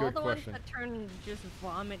 All Good the question. ones that turn just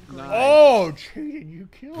vomit green. Nice. Oh, Jaiden, you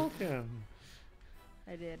killed him.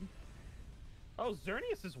 I did. Oh,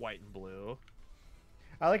 Xerneas is white and blue.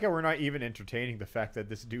 I like how we're not even entertaining the fact that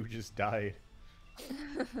this dude just died.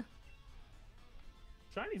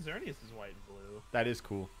 Shiny Xerneas is white and blue. That is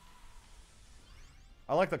cool.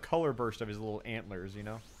 I like the color burst of his little antlers, you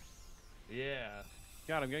know? Yeah.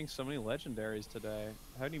 God, I'm getting so many legendaries today.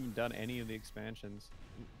 I haven't even done any of the expansions.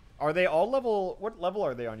 Are they all level... What level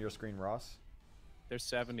are they on your screen, Ross? They're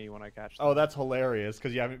 70 when I catch them. Oh, that's hilarious,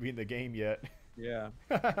 because you haven't beaten the game yet. Yeah.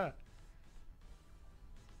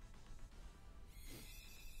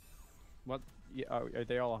 What? Yeah, are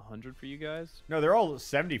they all 100 for you guys? No, they're all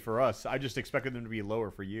 70 for us. I just expected them to be lower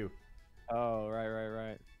for you. Oh,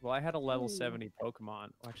 right. Well, I had a level Ooh. 70 Pokemon. Well,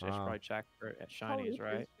 actually, I should Oh. probably check for shinies, Holy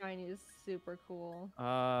right? Shiny is super cool.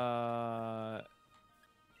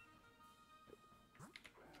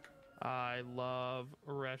 I love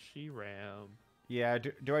Reshiram. Yeah,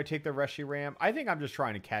 do I take the Reshiram? I think I'm just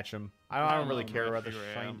trying to catch him. I don't really love care about the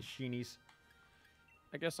Reshiram. shinies.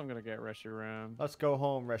 I guess I'm gonna get Reshiram. Let's go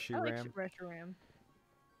home, I like Reshiram. Reshiram.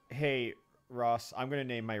 Hey, Ross, I'm going to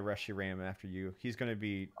name my Reshiram after you. He's going to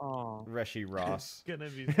be Oh, Reshi Ross. Gonna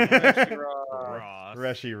be Reshiram. Ross.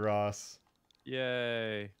 Reshi Ross.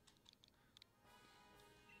 Yay!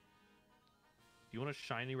 You want a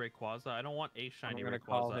shiny Rayquaza? I don't want a shiny gonna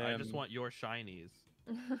call Rayquaza. I just him- want your shinies.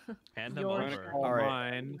 Hand them Your I'm gonna over. call All right.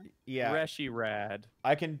 mine Yeah, Reshirad.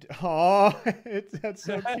 I can... Oh, that's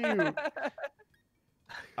so cute.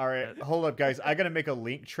 All right, hold up, guys. I got to make a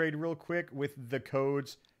link trade real quick with the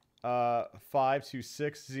codes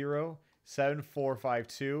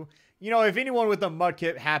 52607452. You know, if anyone with a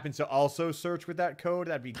mudkip happens to also search with that code,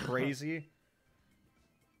 that'd be crazy.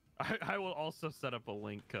 I will also set up a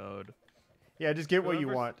link code. Yeah, just get what you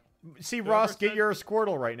Whoever- want. See, whoever Ross, get said- your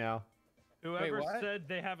Squirtle right now. Whoever what? said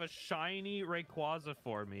they have a shiny Rayquaza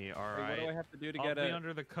for me, all Wait, right. what do I have to do to I'll get be a?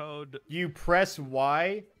 under the code. You press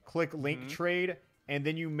Y, click link Mhm. trade, and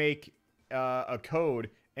then you make a code,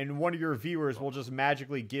 and one of your viewers will just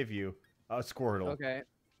magically give you a Squirtle. Okay,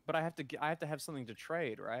 but I have to have something to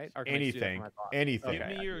trade, right? Or can I just do that from Anything. my bot? Anything. Give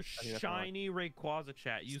Okay, me your I think that's fine. shiny Rayquaza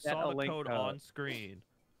chat. You Set saw a the link code code. on screen.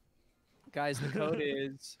 Guys, the code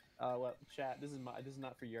is well, chat. This is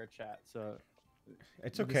not for your chat, so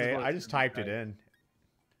It's This is okay. what I it's just gonna be, typed it right? in.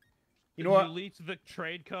 You know what? You leaked the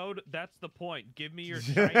trade code. That's the point. Give me your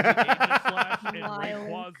shiny Aegislash and My link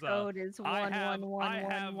Rayquaza. code is I have-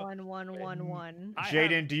 111111111. I have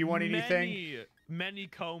Jaiden, do you want anything? many, many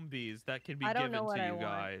combies that can be I don't given know what to I you want.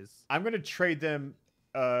 guys. I'm gonna trade them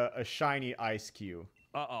a shiny ice cube.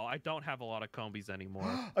 Uh-oh, I don't have a lot of combies anymore.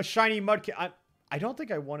 A shiny mudkip. I don't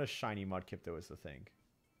think I want a shiny mudkip though. Is the thing.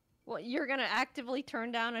 Well, you're gonna actively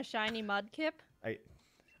turn down a shiny mudkip?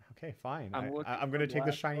 Okay, fine. I'm I'm gonna take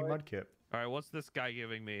the shiny mudkip. All right, what's this guy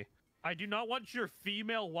giving me? I do not want your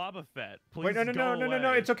female Wobbuffet. Please Wait, no, go no.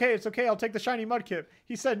 away. It's okay. It's okay. I'll take the shiny mudkip.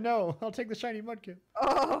 He said no. I'll take the shiny mudkip.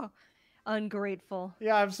 Oh, ungrateful.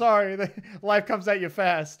 Yeah, I'm sorry. Life comes at you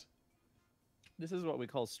fast. This is what we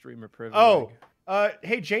call streamer privilege. Oh,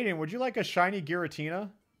 hey Jaiden, would you like a shiny Giratina?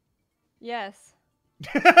 Yes.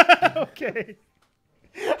 Okay.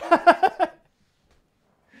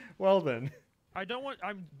 Well then. I don't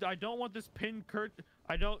want this pin Kurt.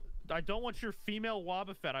 I don't want your female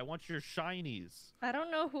Wobbuffet. I want your shinies. I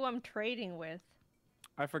don't know who I'm trading with.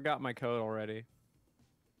 I forgot my code already.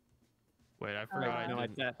 Wait, I forgot. No, I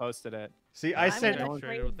posted it. See, I I'm sent. gonna Don't trade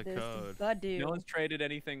trade with the this code. Badoo. No one's traded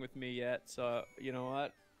anything with me yet, so you know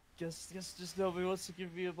what? Guess just nobody wants to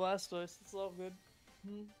give me a Blastoise. It's all good.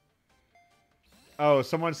 Oh,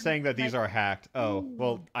 someone's saying that these are hacked. Oh,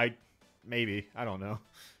 well, maybe. I don't know.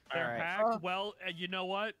 They're Alright. hacked. Well, you know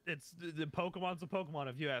what? It's the Pokemon's a Pokemon,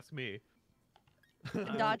 if you ask me.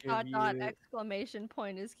 Dot give dot dot you- exclamation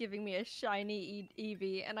point is giving me a shiny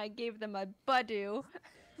Eevee, and I gave them a Badoo.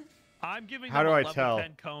 I'm giving How them do a I level tell?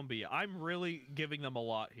 10 Combi. I'm really giving them a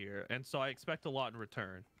lot here, and so I expect a lot in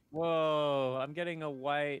return. Whoa, I'm getting a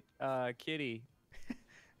white kitty.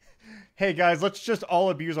 Hey guys, let's just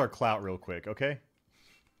all abuse our clout real quick, okay?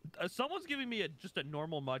 Someone's giving me just a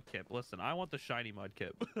normal Mudkip. Listen, I want the shiny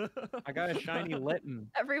Mudkip. I got a shiny Litten.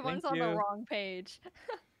 Everyone's Thank on the you. wrong page.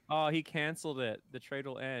 Oh, he canceled it. The trade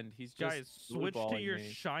will end. He's just Guys, switch to blueballing your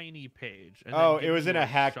me. shiny page. And Oh, then it give was me in a your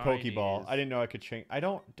hacked Pokeball. shinies. I didn't know I could change. I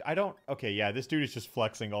don't. Okay, yeah, this dude is just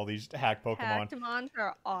flexing all these hacked Pokemon. Hackmons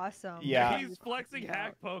are awesome. Yeah. He's flexing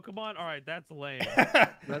hacked Pokemon? Alright, that's lame.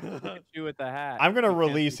 Let's hit you with the hat. I'm gonna You can't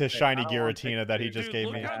release do his that. shiny I don't want Giratina that he pictures. just Dude, gave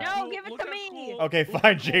look me. how No, cool- give it look to how me. cool- Okay, look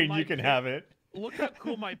fine, how cool Jaden, my you can pic- have it. Look how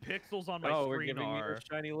cool my pixels on my Oh, we're screen giving you are. a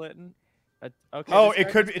shiny Litten. Okay. Oh, this it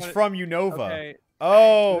guy could. just It's wanted- from Unova. Okay.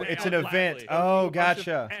 Oh, Hey, it's I'll an event. gladly. Oh, A bunch of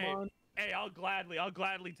gotcha. Hey, Pokemon. Hey, I'll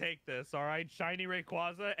gladly take this. All right, shiny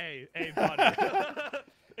Rayquaza. Hey, buddy.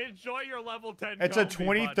 Enjoy your level 10. It's a Combi,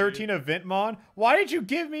 2013 event mon. Why did you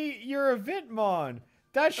give me your event mon?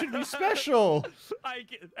 That should be special.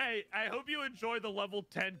 Hey, I hope you enjoy the level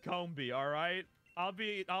 10 Combi. All right, I'll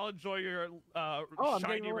enjoy your I'm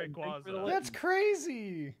shiny getting the Litten. Thanks for the Rayquaza. Litten. That's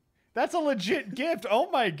crazy. That's a legit gift. Oh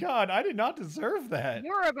my god, I did not deserve that.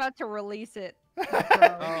 You're about to release it.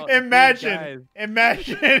 Oh, dude, Imagine guys. if I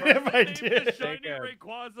Name the did. shiny Take care.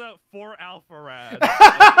 Rayquaza for Alpharad.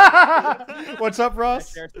 What's up, Can I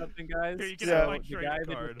Ross? share something, guys? Here, you can have So my the trade guy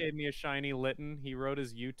that card. just gave me a shiny Litten, he wrote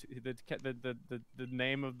his YouTube. The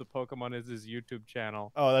name of the Pokemon is his YouTube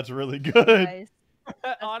channel. Oh, that's really good. Guys.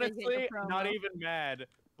 Honestly, not promo. even mad.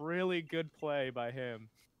 Really good play by him.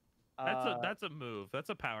 That's a move. That's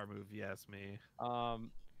a power move. You ask me.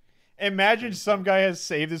 Imagine some guy has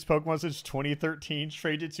saved his Pokemon since 2013,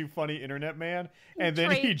 traded it to funny internet man, and then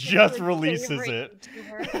he Trade just with releases favorite it.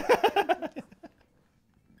 YouTuber.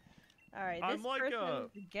 All right, I'm this like person's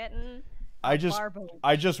getting I just Barbo.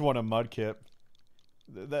 want a Mudkip.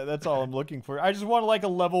 That's all I'm looking for. I just want like a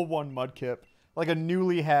level 1 Mudkip. Like a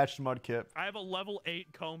newly hatched Mudkip. I have a level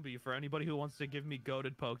 8 Combi for anybody who wants to give me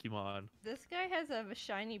goated Pokemon. This guy has a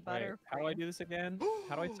shiny Wait, butter. how do I do this again?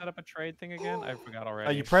 How do I set up a trade thing again? I forgot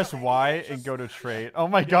already. You press Y and go to trade. Oh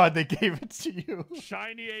my god, they gave it to you.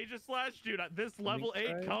 Shiny Aegislash, dude. This level 8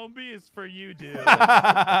 try. Combi is for you, dude.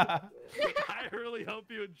 I I really hope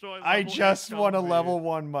you enjoy. Level 8 just want a Combi. level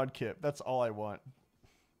 1 Mudkip. That's all I want.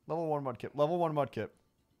 Level 1 Mudkip. Level 1 Mudkip.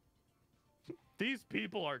 These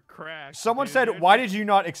people are cracked. Someone dude. said, You're why just- did you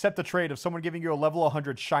not accept the trade of someone giving you a level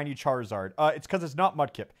 100 shiny Charizard? It's because it's not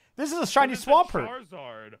Mudkip. This is a shiny But it's a Swampert.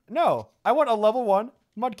 Charizard. No, I want a level 1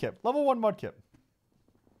 Mudkip. Level 1 Mudkip.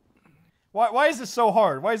 Why is this so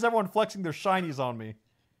hard? Why is everyone flexing their shinies on me?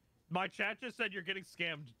 My chat just said you're getting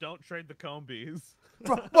scammed. Don't trade the Combis.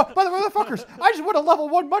 Motherfuckers, I just want a level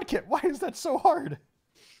 1 Mudkip. Why is that so hard?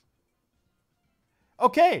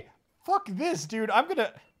 Okay, fuck this, dude.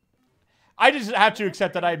 I just have to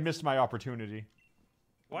accept that I missed my opportunity.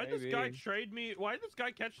 Why did this guy Maybe. trade me? Why did this guy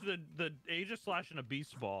catch the Aegislash and a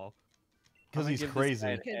Beast Ball? Because I'm he's gonna give this crazy.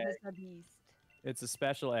 guy- Because it's a beast. It's a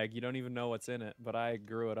special egg. You don't even know what's in it, but I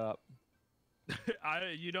grew it up.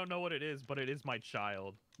 You don't know what it is, but it is my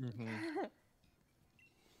child.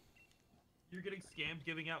 You're getting scammed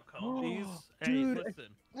giving out Combis? Hey, Dude, listen.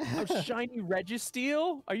 A shiny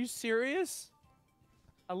Registeel? Are you serious?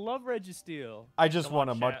 I love Registeel. I just Come want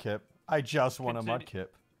on, a chat. Mudkip. I just want a Continue. Mudkip.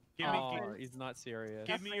 Give me, Oh, he's not serious.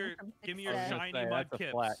 give me your, give me your I was gonna shiny say, that's a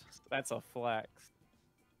Mudkips. flex. That's a flex.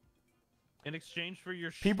 In exchange for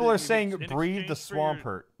your. People are saying breed the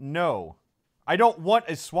Swampert. No. I don't want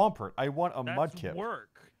a Swampert. I want a That's Mudkip. work.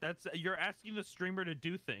 That's you're asking the streamer to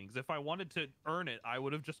do things. If I wanted to earn it, I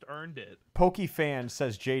would have just earned it. Pokefan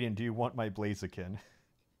says, Jaden, do you want my Blaziken?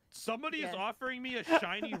 Somebody is Yes. offering me a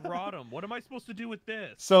shiny Rotom. What am I supposed to do with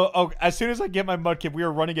this? So, as soon as I get my Mudkip, we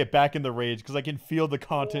are running it back in the rage because I can feel the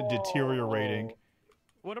content deteriorating.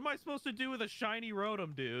 What am I supposed to do with a shiny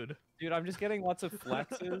Rotom, dude? Dude, I'm just getting lots of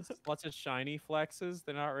flexes, lots of shiny flexes.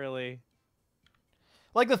 They're not really.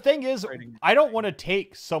 Like, the thing is, Trading. I don't want to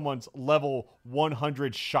take someone's level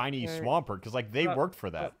 100 shiny Okay. Swampert because, like, they But- worked for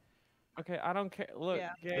that. Okay, I don't care. Look, Yeah.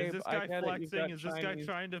 Gabe, Is this I guy get it, you've flexing? got Is this guy shinies.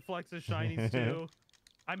 trying to flex his shinies too?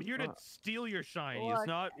 I'm here to Uh, steal your shinies, Look,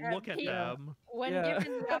 not look at Pete, them. When Yeah.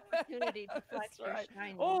 given the opportunity to flex That's your right.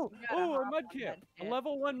 shiny, Oh, you gotta oh, a hop on Mudkip. that A shit.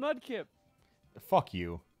 level 1 Mudkip. Fuck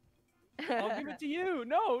you. I'll give it to you.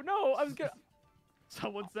 No, no, I was gonna.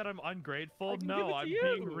 Someone said I'm ungrateful. I can give it No, to I'm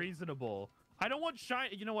being you. reasonable. I don't want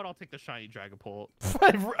shiny. You know what? I'll take the shiny Dragapult.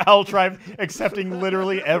 Altrive accepting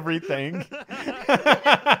literally everything.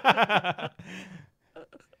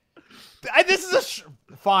 This is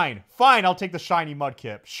a fine. Fine, I'll take the shiny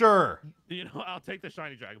Mudkip. Sure. You know, I'll take the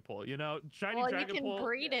shiny Dragapult. You know, shiny Well, you Dragapult. can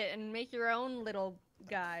breed it and make your own little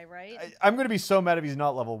guy, right? I'm going to be so mad if he's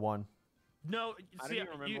not level 1. No, I see, don't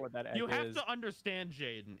even remember what that egg you have is. to understand,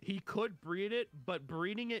 Jaden. He could breed it, but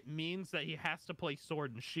breeding it means that he has to play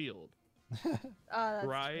Sword and Shield. That's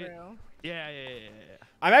right? true. Yeah.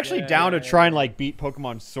 I'm actually Yeah, down yeah, to yeah, try and like beat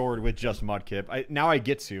Pokemon Sword with just Mudkip. Now I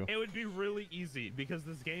get to. It would be really easy because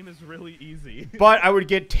this game is really easy. But I would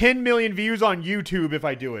get 10 million views on YouTube if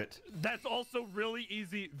I do it. That's also really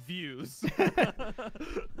easy views.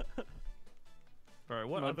 All right,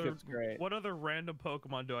 what other random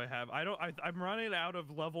Pokemon do I have? I'm running out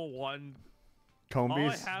of level 1. All I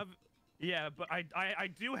Combies. have, yeah, but I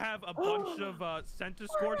do have a bunch of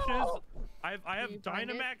Centiscorches. I have Can you find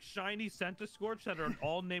it? Dynamax shiny Centiscorch that are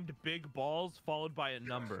all named Big Balls followed by a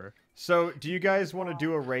number. So, do you guys want to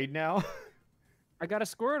do a raid now? I got a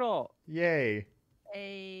Squirtle. Yay.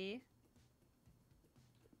 A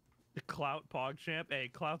Clout Pogchamp. Hey,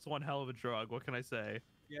 Clout's one hell of a drug. What can I say?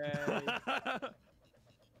 Yay.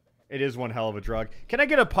 It is one hell of a drug. Can I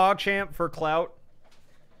get a Pogchamp for clout?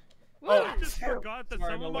 Oh, I just forgot that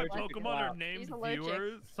Sorry, some I'm of my allergic to Pokemon are clout. named He's allergic.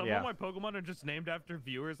 viewers. Some Yeah. of my Pokemon are just named after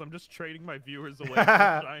viewers. I'm just trading my viewers away for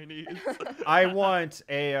shinies. I want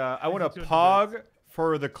a Easy to Pog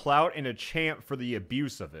for the clout and a Champ for the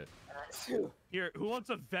abuse of it. Here, who wants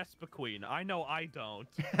a Vespiquen? I know I don't.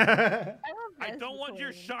 I I don't want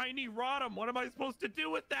your shiny Rotom. What am I supposed to do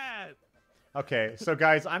with that? Okay, so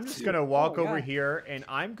guys, I'm just gonna walk my over God. here and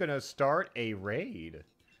I'm gonna start a raid.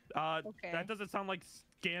 Okay. That doesn't sound like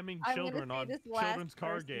scamming I'm gonna children see on this last children's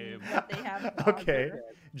card person game. that they have Okay, on.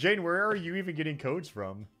 Jane, where are you even getting codes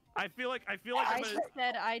from? I feel like I I'm, just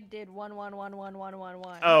said I did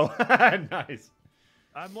 1111111. Oh, nice.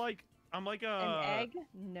 I'm like An egg?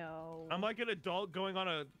 No. I'm like an adult going on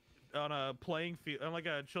a playing field, on like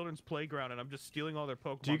a children's playground, and I'm just stealing all their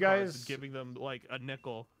Pokemon Do you cards guys- and giving them like a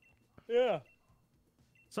nickel. Yeah.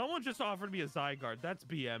 Someone just offered me a Zygarde. That's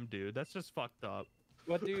BM, dude. That's just fucked up.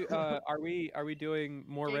 What do are we doing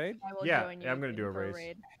more Jake, raid? I will Yeah, join you yeah, I'm gonna do a for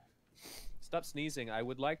race. Stop sneezing. I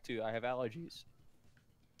would like to. I have allergies.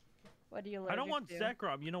 What do you I don't want to?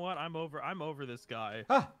 Zekrom. You know what? I'm over this guy.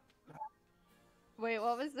 Huh. Wait,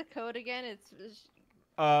 what was the code again? It's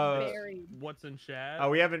buried. What's in chat? Oh,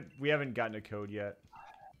 we haven't gotten a code yet.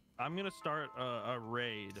 I'm gonna start a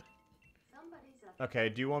raid. Okay,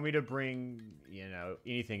 do you want me to bring,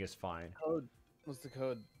 anything is fine. Code. What's the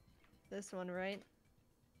code? This one, right?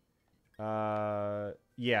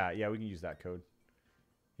 Yeah, we can use that code.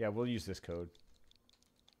 Yeah, we'll use this code.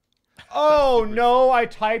 Oh, no, I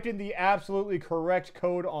typed in the absolutely correct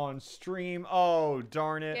code on stream. Oh,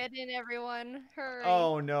 darn it. Get in, everyone. Hurry.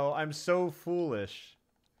 Oh, no, I'm so foolish.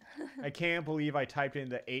 I can't believe I typed in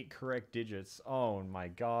the 8 correct digits. Oh, my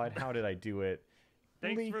God, how did I do it?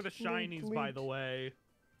 Thanks for Leak, the shinies, leak, by leak. the way.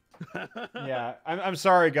 Yeah, I'm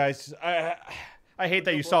sorry, guys. I hate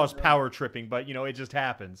that you saw us power tripping, but, it just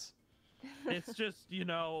happens. It's just,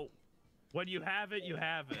 when you have it, you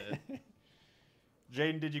have it.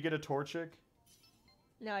 Jaden, did you get a Torchic?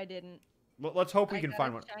 No, I didn't. Let's hope we I can got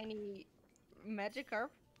find a one. shiny Magikarp.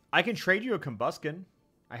 I can trade you a Combuskin.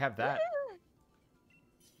 I have that.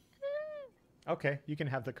 Okay, you can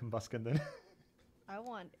have the Combuskin then. I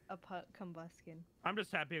want a Combuskin. I'm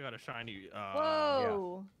just happy I got a shiny.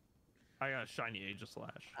 Whoa! I got a shiny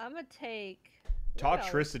Aegislash. I'm gonna take. look at all this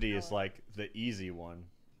Toxtricity is power. like the easy one.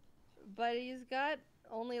 But he's got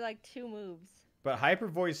only like 2 moves. But Hyper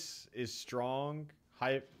Voice is strong.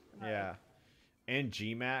 Right. Yeah. And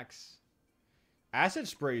G-Max. Acid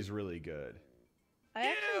Spray is really good. I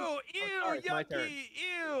actually, sorry, it's my turn.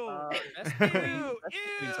 Ew,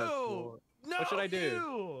 Cool. no, What should I do?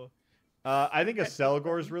 ew. I think a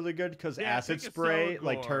Cellgore is really good because Yeah, Acid pick a Spray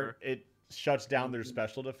Cellgore. it shuts down their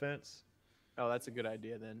special defense. Oh, that's a good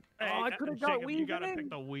idea then. Hey, oh, I could have got Jacob, you gotta pick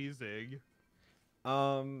Weezing. the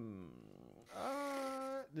Weezing.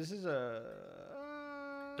 This is a.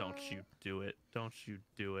 Don't you do it. Don't you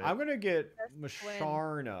do it. I'm gonna get Best win.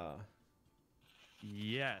 Masharna.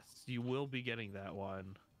 Yes, you will be getting that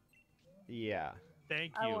one. Yeah.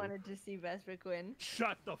 Thank I you. wanted to see Vespric win.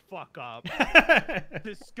 Shut the fuck up.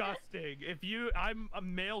 Disgusting. I'm a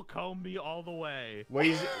male Combi all the way.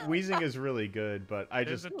 Weezing is really good, but I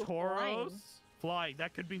There's just. a Ooh, Tauros. Flying.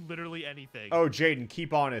 That could be literally anything. Oh, Jaden,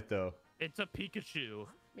 keep on it though. It's a Pikachu.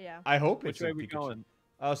 Yeah. I hope Which it's way a are we Pikachu. going?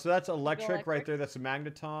 Oh, so that's electric right electric? there. That's a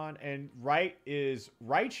Magneton, and right is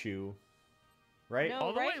Raichu, right? No.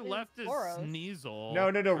 all the right way is left is Tauros. Sneasel. No,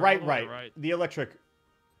 Or all right, the way right. The electric.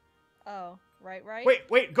 Oh, right.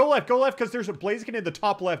 Wait, go left, because there's a Blaziken in the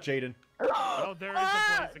top left, Jaden. Oh, there is a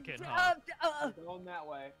Blaziken, huh? Going that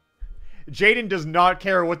way. Jaden does not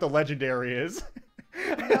care what the legendary is.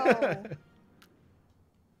 No.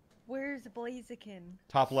 Where's Blaziken?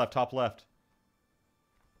 Top left, top left.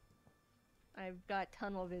 I've got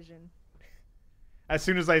tunnel vision. As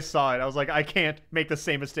soon as I saw it, I was like, I can't make the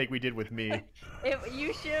same mistake we did with me.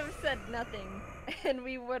 You should have said nothing, and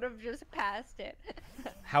we would have just passed it.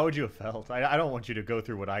 How would you have felt? I don't want you to go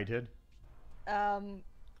through what I did. I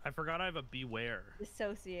forgot I have a Beware.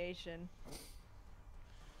 Dissociation.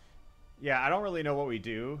 Yeah, I don't really know what we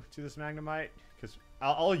do to this Magnemite, because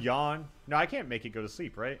I'll yawn. No, I can't make it go to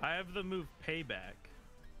sleep, right? I have the move Payback.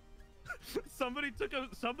 somebody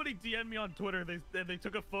DM'd me on Twitter. They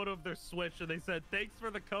took a photo of their Switch and they said, "Thanks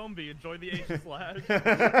for the Combi. Enjoy the Aegislash."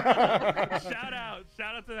 Shout out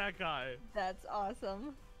to that guy. That's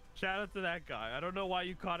awesome. Shout out to that guy. I don't know why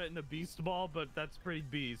you caught it in the Beast Ball, but that's pretty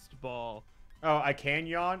Beast Ball. Oh, I can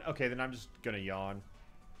yawn? Okay, then I'm just gonna yawn.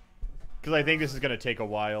 Because I think this is gonna take a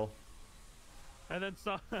while. And then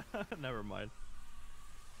never mind.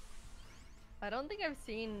 I don't think I've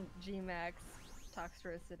seen G-Max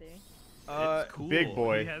Toxtricity. It's cool. Big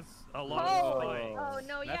boy. He has a lot Oh, of spikes. oh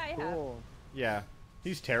no, yeah, That's I have. cool. Yeah,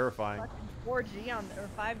 he's terrifying. Fucking 4G on or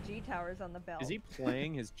 5G towers on the belt. Is he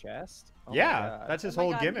playing his chest? Oh my Yeah, God. that's his Oh my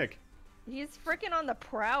whole God, gimmick. He's freaking on the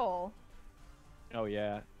prowl. Oh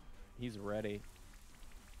yeah, he's ready.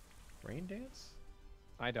 Rain dance?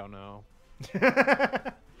 I don't know.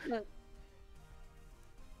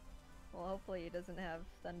 Well, hopefully he doesn't have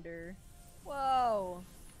thunder. Whoa.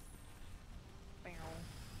 Bow.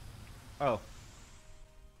 Oh.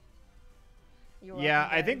 You're Yeah,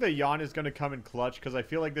 welcome, I think guys. the yawn is going to come in clutch because I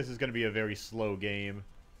feel like this is going to be a very slow game.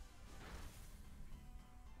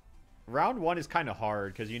 Round 1 is kind of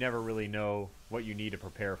hard because you never really know what you need to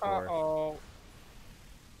prepare for. Oh.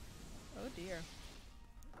 Oh dear.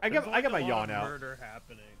 I There's got my a lot yawn of out. Murder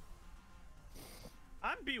happening.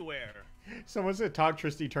 I'm Beware. Someone said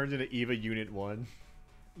Toxtricity turns into EVA Unit 1.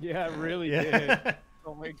 Yeah, it really did. Yeah.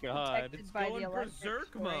 Oh my God. Protected It's by going the electric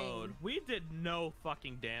berserk terrain. mode. We did no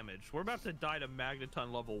fucking damage. We're about to die to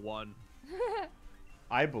Magneton level 1.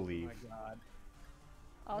 I Oh believe. my God.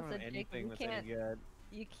 I Also, don't have Jacob, anything you that's any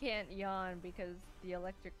can't good. yawn because the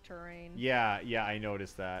electric terrain. Yeah, I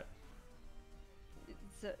noticed that.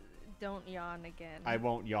 So, don't yawn again. I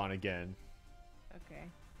won't yawn again. Okay.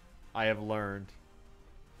 I have learned.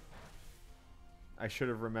 I should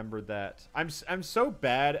have remembered that. I'm so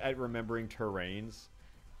bad at remembering terrains.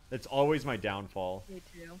 It's always my downfall. Me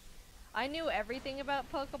too. I knew everything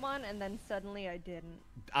about Pokemon, and then suddenly I didn't.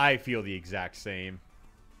 I feel the exact same.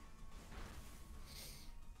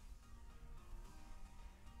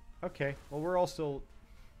 Okay, well we're all still...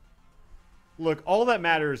 Look, all that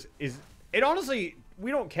matters is... It honestly,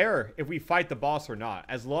 we don't care if we fight the boss or not,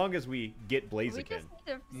 as long as we get We just Blaziken.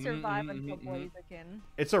 need to survive until mhm. Blaziken.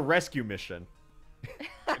 It's a rescue mission.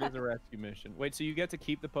 It is a rescue mission. Wait, so you get to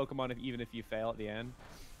keep the Pokemon even if you fail at the end?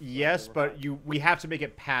 Yes, but we have to make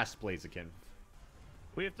it past Blaziken.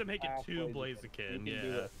 We have to make it Ah, to We Blaziken, can do yeah.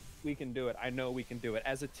 it. We can do it. I know we can do it.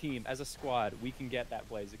 As a team, as a squad, we can get that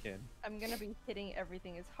Blaziken. I'm gonna be hitting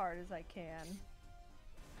everything as hard as I can.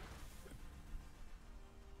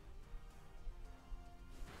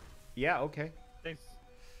 Yeah, okay. Thanks.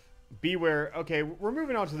 Beware. Okay, we're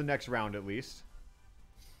moving on to the next round at least.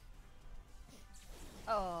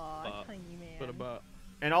 Oh, Uh, tiny man. What about...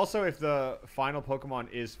 And also, if the final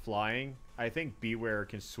Pokemon is flying, I think Beware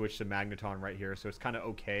can switch to Magneton right here, so it's kind of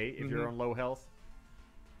okay if you're on low health.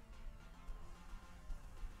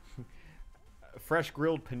 Fresh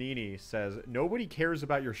Grilled Panini says, nobody cares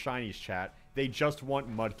about your shinies, chat. They just want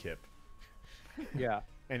Mudkip. Yeah.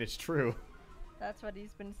 And it's true. That's what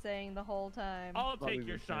he's been saying the whole time. I'll Probably take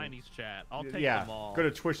your the same. shinies, chat. I'll take Yeah, them all. go to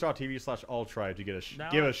twitch.tv/Altrive to get a Now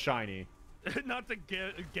give I- a shiny. Not to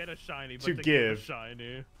get a shiny, but To to give. a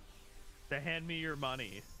shiny. To hand me your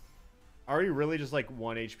money. Are you really just like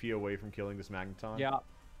 1 HP away from killing this Magneton? Yeah.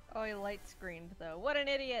 Oh, he light screened though. What an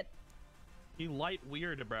idiot! He light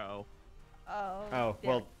weird, bro. Oh. Oh, yeah.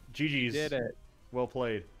 well, GG's. Did it. Well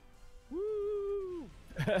played. Woo!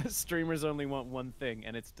 Streamers only want one thing,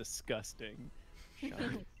 and it's disgusting.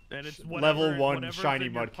 Shiny. And it's Level whatever, 1 whatever's shiny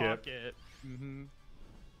in your Mudkip. pocket. Mm-hmm.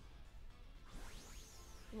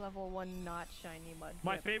 Level 1 not shiny mud.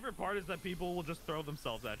 My Yep. favorite part is that people will just throw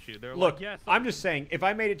themselves at you. They're Look, like, yes, I'm just saying, if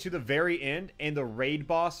I made it to the very end and the raid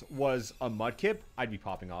boss was a Mudkip, I'd be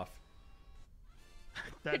popping off.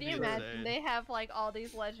 that'd Could you be imagine? insane. They have like all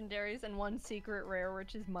these legendaries and one secret rare,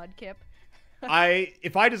 which is Mudkip.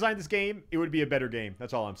 If I designed this game, it would be a better game.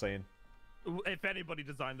 That's all I'm saying. If anybody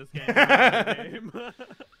designed this game, it would be a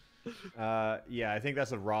game. Yeah, I think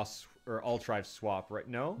that's a Ross or Altrive swap, right?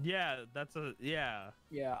 No? Yeah, that's a yeah.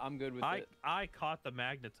 Yeah, I'm good with it. I caught the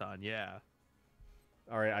Magneton. Yeah.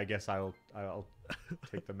 All right, I guess I'll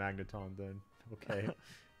take the Magneton then. Okay.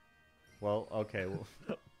 Well, okay. Well,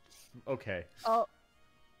 okay. Oh,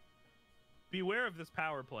 Beware of this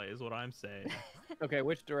power play, is what I'm saying. Okay,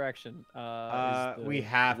 which direction? We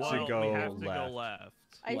have Well, to go we have to left. go left.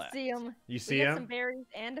 I Left. see him. You We see get some him? berries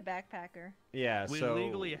and a backpacker. Yeah. We so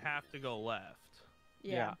legally have to go left.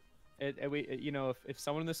 Yeah. You know, if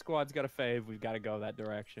someone in the squad's got a fave, we've got to go that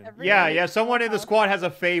direction. yeah, Everybody- someone in the squad has a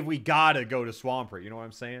fave. We gotta go to Swampert. You know what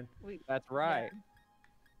I'm saying? That's right.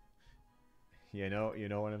 You know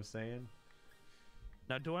what I'm saying?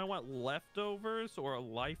 Now, do I want leftovers or a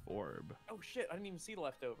life orb? Oh shit! I didn't even see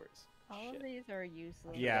leftovers. All of these are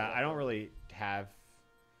useless. Yeah, I don't really have.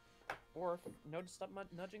 Or no, stop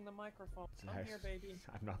nudging the microphone. Come I- here, baby.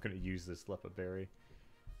 I'm not gonna use this Lepa Berry.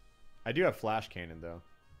 I do have Flash Cannon though.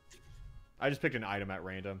 I just picked an item at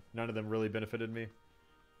random. None of them really benefited me.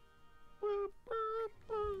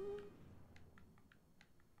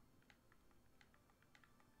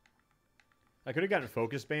 I could have gotten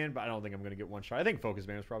Focus Band, but I don't think I'm gonna get one shot. I think Focus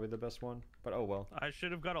Band is probably the best one, but oh well. I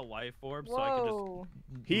should have got a life orb so Whoa.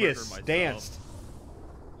 I could just He murder is myself. danced.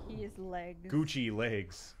 He is legs. Gucci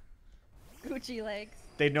legs. Gucci legs.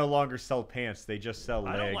 They no longer sell pants; they just sell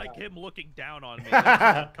I legs. don't like him looking down on me.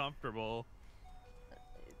 That's uncomfortable.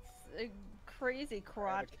 It's a crazy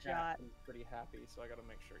crotch shot. He's pretty happy, so I gotta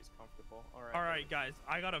make sure he's comfortable. All right, guys,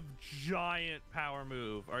 I got a giant power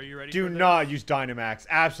move. Are you ready? Do for this? not use Dynamax.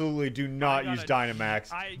 Absolutely do not got use a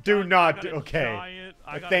Dynamax. I Do got- not. I got a Okay. Giant,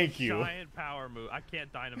 I got Thank a you. Giant power move. I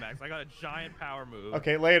can't Dynamax. I got a giant power move.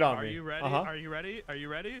 Okay, lay it on Are me. you ready? Uh-huh. Are you ready? Are you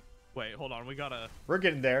ready? Wait, hold on. We got a We're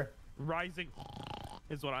getting there. rising.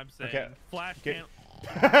 Is what I'm saying. Okay. Flash Okay. can't.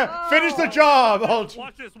 Finish the job. Oh,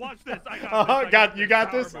 Watch this. Watch this. I got. uh-huh. this, I You got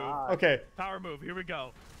Power this. Move. Okay. Power move. Here we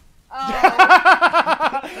go.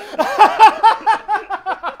 Oh,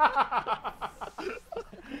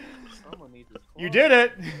 Someone needs his You clothes. did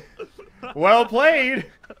it. Well played.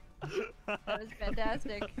 that was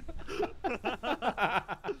fantastic.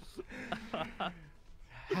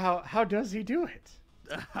 How does he do it?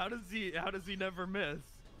 How does he never miss?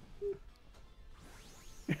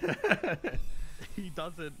 He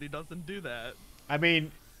doesn't do that. I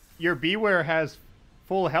mean, your Beware has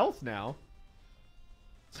full health now.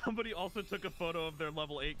 Somebody also took a photo of their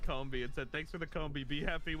level 8 Combi and said, "Thanks for the Combi. Be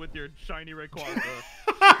happy with your shiny Rayquaza."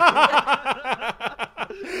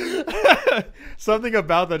 Something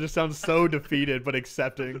about that just sounds so defeated but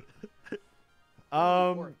accepting.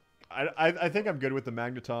 I think I'm good with the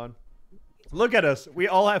Magneton. Look at us. We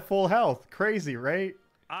all have full health. Crazy, right?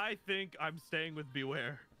 I think I'm staying with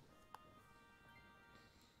Beware.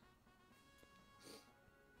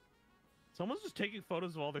 Someone's just taking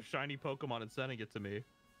photos of all their shiny Pokemon and sending it to me.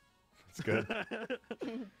 It's good.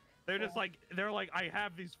 They're like, I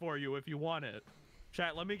have these for you if you want it.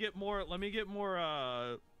 Chat, let me get more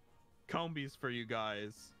Combies for you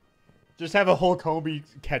guys. Just have a whole Combi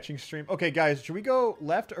catching stream. Okay, guys, should we go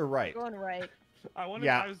left or right? Going right. I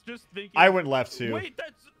was just thinking. I went left too.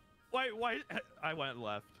 Wait, wait, I went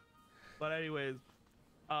left. But anyways,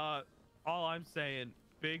 all I'm saying,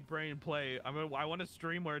 big brain play. I want to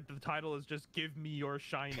stream where the title is just "Give me your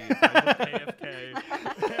shinies." I just AFK.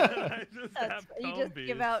 I just have You just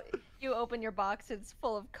give Combees. out. You open your box. It's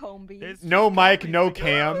full of Combees. It's No just mic, Combees no to give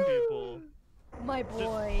out to cam. people. My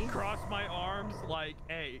boy. Just cross my arms like,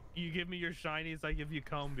 hey, you give me your shinies, I give you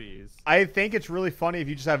Combees. I think it's really funny if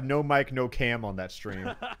you just have no mic, no cam on that stream.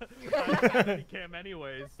 I don't have cam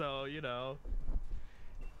anyway, so you know.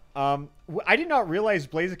 I did not realize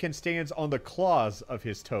Blaziken stands on the claws of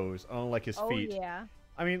his toes, on like his feet. Oh yeah.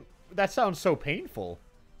 I mean, that sounds so painful.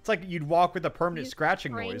 It's like you'd walk with a permanent He's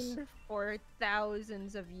scratching noise. trained for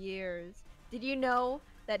thousands of years. Did you know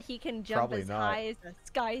that he can jump Probably as not. high as a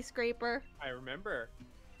skyscraper? I remember.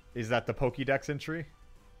 Is that the Pokédex entry?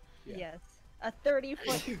 Yeah. Yes. A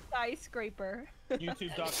 30-foot skyscraper.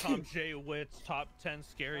 YouTube.com JWitt's top 10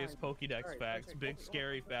 scariest Pokédex Alright, facts. okay, Big Pokemon.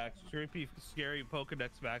 scary facts. Creepy, scary Pokédex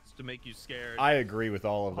facts to make you scared. I agree with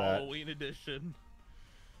all of that. Halloween edition.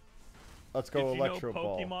 Let's go Did you Electro know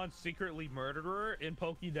Ball. Pokemon secretly murderer in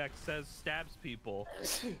Pokédex says stabs people?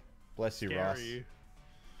 Bless you, Ross. Scary.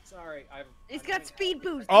 Sorry, He's got speed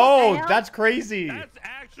boost. Oh, What the hell? that's crazy. That's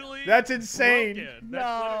actually That's insane. broken.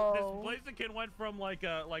 No. This Blaziken went from like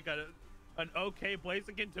an okay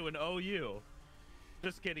Blaziken to an OU.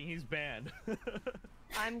 Just kidding, he's banned.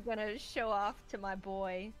 I'm gonna show off to my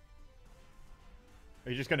boy.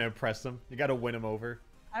 Are you just gonna impress them? You gotta win them over.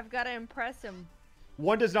 I've gotta impress him.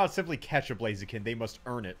 One does not simply catch a Blaziken; they must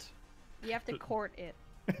earn it. You have to court it.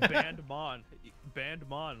 Banned Mon. Banned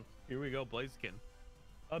Mon. Here we go, Blaziken.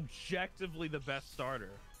 Objectively the best starter.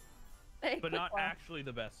 Hey, But quick not one. actually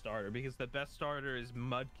the best starter, because the best starter is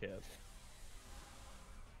Mudkip.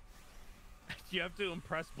 You have to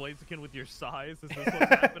impress Blaziken with your size? Is this what's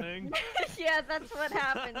happening? Yeah, that's what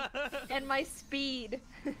happened. And my speed.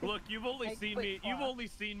 Look, you've only Like, seen quick me. You've claw. only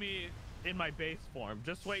seen me in my base form.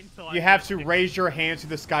 Just wait until I. You have to get- raise your hands to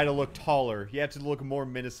the sky to look taller. You have to look more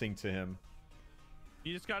menacing to him.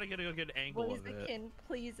 You just gotta get a good angle of it, Blaziken,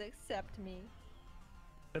 please accept me.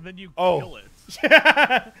 and then you Oh. kill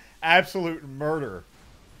it. Absolute murder.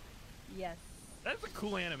 Yes. That's a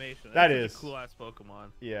cool animation. That That's is. a cool ass Pokemon.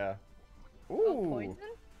 Yeah. Oh, Ooh. poison?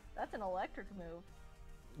 That's an electric move.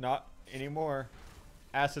 Not anymore.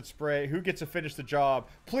 Acid spray. Who gets to finish the job?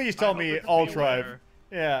 Please I tell hope me it's Altrive. Beware.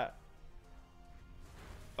 Yeah.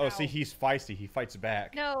 Oh, see, Ow. he's feisty. He fights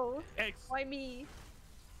back. No. Hey, Why me?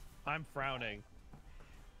 I'm frowning.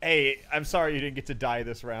 Hey, I'm sorry you didn't get to die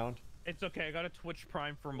this round. It's okay. I got a Twitch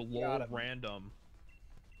Prime from Got LOL him. Random.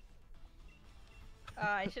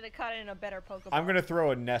 I should have caught it in a better Pokemon. I'm gonna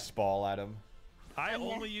throw a nest ball at him. I A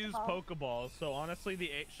only nest use ball. Pokeballs, so honestly, the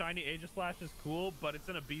shiny Aegislash is cool, but it's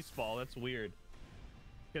in a Beast Ball. That's weird.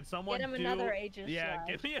 Can someone Get him do? another Aegislash, Yeah,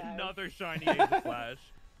 give me guys. another shiny Aegislash.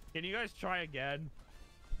 Can you guys try again?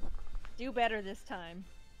 Do better this time.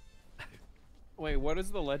 Wait, what is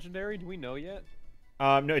the legendary? Do we know yet?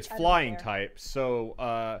 No, it's I don't flying care. type.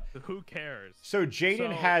 So, Who cares? so Jaiden So-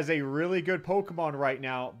 has a really good Pokemon right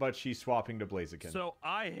now, but she's swapping to Blaziken. So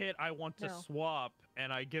I want to No. swap,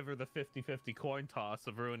 and I give her the 50-50 coin toss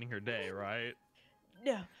of ruining her day, right?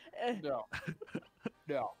 No. No.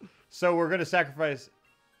 No. So we're gonna sacrifice.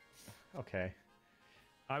 Okay.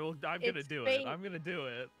 I'm gonna It's do fate. it. I'm gonna do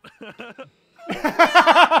it.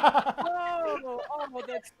 Oh,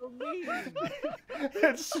 that's so mean.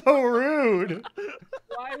 It's so rude.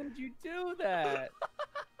 Why would you do that?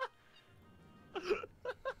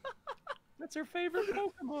 That's her favorite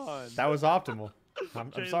Pokemon. That was optimal.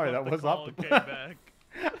 I'm Jay sorry, that left the was call and optimal.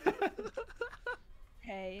 came back.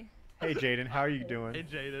 Hey. Hey, Jaiden, how are you doing? Hey,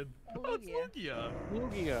 Jaden. Oh, Oh, it's Lugia.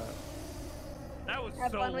 Lugia. Lugia. That was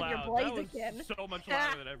Have so fun with your loud. That was Blaziken. so much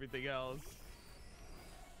louder than everything else.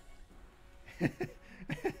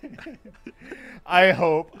 I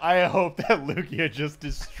hope that Lugia just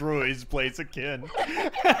destroys Blaziken.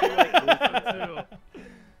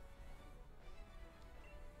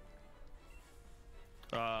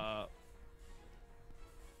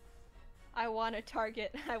 I want it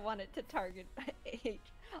to target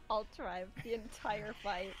Altrive the entire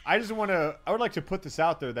fight. I would like to put this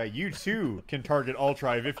out there that you too can target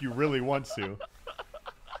Altrive if you really want to.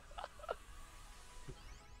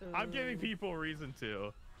 I'm giving people reason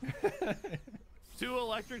to. 2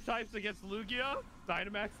 electric types against Lugia,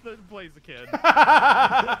 Dynamax the Blaziken.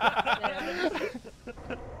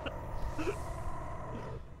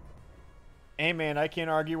 Hey man, I can't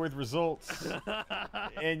argue with results.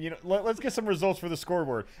 And you know, let's get some results for the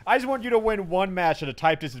scoreboard. I just want you to win one match at a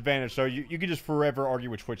type disadvantage, so you can just forever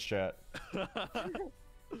argue with Twitch chat.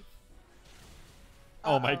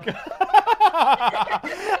 Oh my god.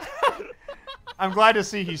 I'm glad to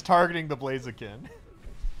see he's targeting the Blaziken.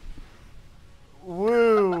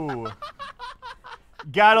 Woo!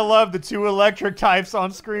 Gotta love the 2 electric types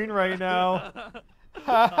on screen right now.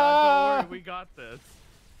 Don't worry, we got this.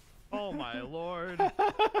 Oh my lord.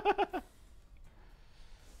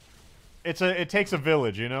 It takes a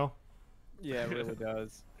village, you know? Yeah, it really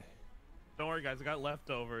does. Don't worry, guys. I got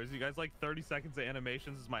leftovers. You guys like 30 seconds of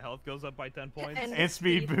animations as my health goes up by 10 points? And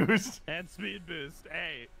speed boost. And speed boost.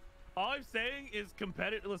 Hey, all I'm saying is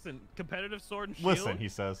competitive. Listen, competitive sword and shield. Listen, he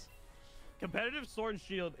says. Competitive sword and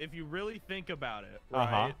shield. If you really think about it,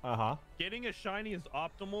 right? Uh-huh. Getting a shiny is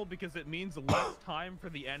optimal because it means less time for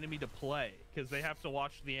the enemy to play because they have to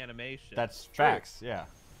watch the animation. That's facts, yeah.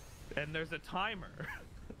 And there's a timer.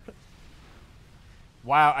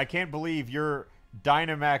 Wow, I can't believe your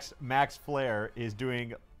Dynamax Max Flare is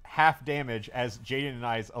doing half damage as Jaden and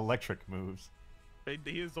I's electric moves.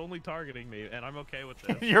 He is only targeting me, and I'm okay with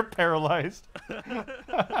this. You're paralyzed.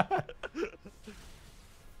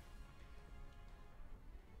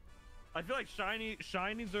 I feel like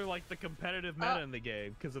shinies are like the competitive meta in the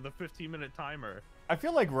game because of the 15-minute timer. I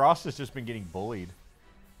feel like Ross has just been getting bullied.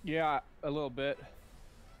 Yeah, a little bit.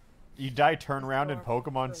 You die turnaround in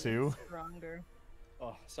Pokemon too. Stronger.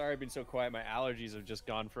 Oh, sorry I've been so quiet. My allergies have just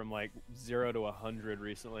gone from like 0 to 100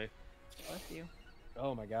 recently. Bless you.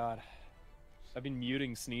 Oh my god. I've been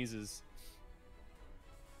muting sneezes.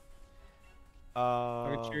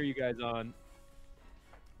 I'm gonna cheer you guys on.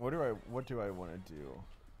 What do I want to do?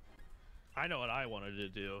 I know what I wanted to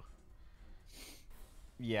do.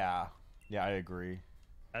 Yeah, I agree.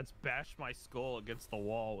 That's bash my skull against the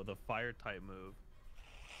wall with a fire type move.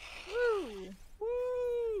 Woo!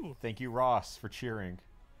 Woo! Thank you, Ross, for cheering.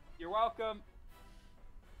 You're welcome.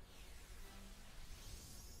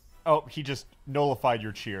 Oh, he just nullified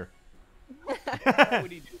your cheer. Why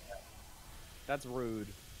would he do that? That's rude.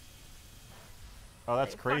 Oh,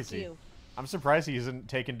 that's Hey, fuck crazy. you. I'm surprised he isn't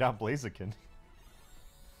taking down Blaziken.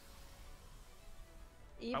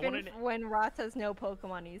 Even when Ross has no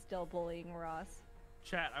Pokemon, he's still bullying Ross.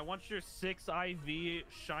 Chat, I want your 6 IV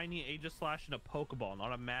shiny Aegislash in a Pokeball,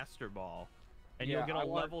 not a Master Ball. And Yeah, you'll get a I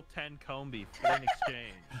want- level 10 Combi in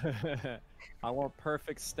exchange. I want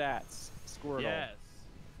perfect stats. Squirtle. Yes.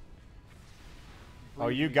 Oh,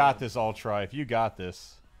 you got this, Altrive. You got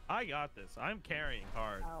this. I got this. I'm carrying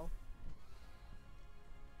hard.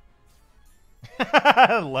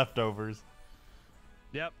 Oh. Leftovers.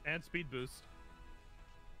 Yep, and speed boost.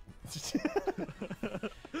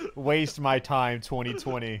 Waste my time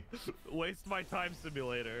 2020. Waste my time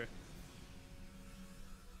simulator.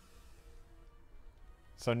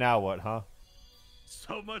 So now what, huh?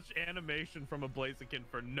 So much animation from a Blaziken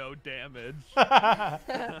for no damage.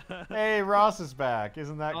 Hey, Ross is back.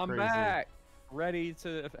 Isn't that I'm crazy? back. Ready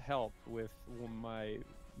to help with my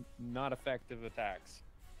not effective attacks.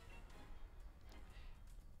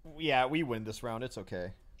 Yeah, we win this round. It's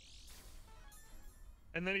okay.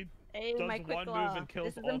 And then he Hey, does my quick one claw. move and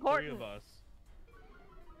kills This is all important. 3 of us.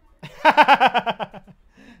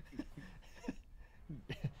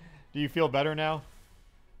 Do you feel better now?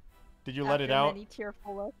 Did you let it out? After many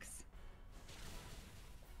tearful looks.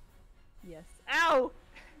 Yes. Ow!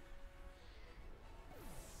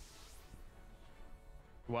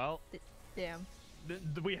 Well, Damn.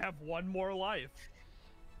 we have one more life.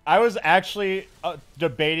 I was actually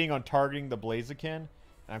debating on targeting the Blaziken, and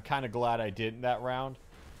I'm kind of glad I didn't that round.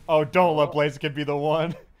 Oh, don't let Blaziken be the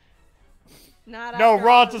one. Not No, after all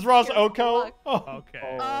Ross those is Ross tearful Oko. looks. Oh.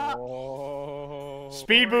 Okay. Oh.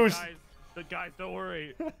 Speed Don't worry, boost guys, don't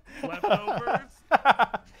worry. Leftovers.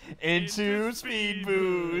 into speed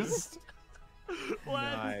boost. Let's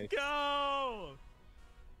Nice. go.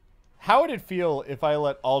 How would it feel if I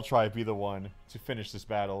let Altrive be the one to finish this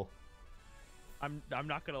battle? I'm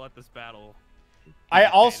not gonna let this battle. I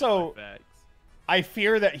dictate also- my effects. I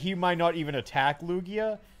fear that he might not even attack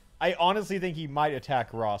Lugia. I honestly think he might attack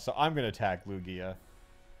Ross, so I'm gonna attack Lugia.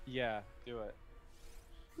 Yeah, do it.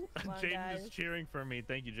 Come on, Jaden guys. is cheering for me.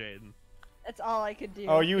 Thank you, Jaden. That's all I could do.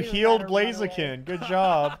 Oh, you Either healed that or run away. Blaziken. Good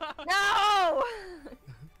job. No!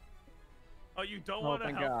 Oh, you don't Oh, want to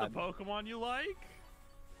thank help God. the Pokemon you like?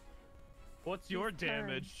 What's your His turn.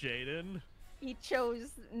 damage, Jaden? He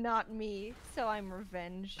chose not me, so I'm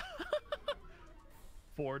revenged.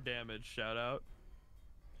 4 damage. Shout out.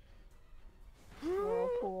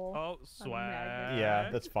 Whirlpool. Oh, swag. Yeah,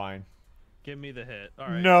 that's fine. Give me the hit. All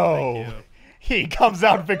right. No. Thank He comes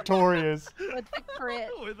out victorious. With the crit.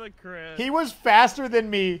 you. With a crit. He was faster than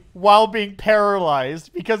me while being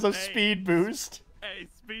paralyzed because of Hey. speed boost. Hey,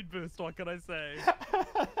 speed boost. What can I say?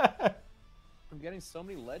 I'm getting so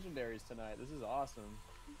many legendaries tonight. This is awesome.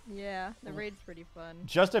 Yeah, the raid's pretty fun.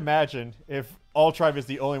 Just imagine if Altrive is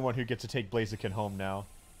the only one who gets to take Blaziken home now.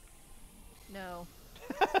 No.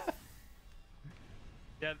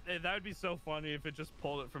 Yeah, that would be so funny if it just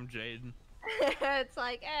pulled it from Jaiden. It's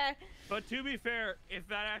like, eh. But to be fair, if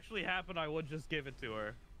that actually happened, I would just give it to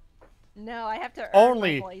her. No, I have to earn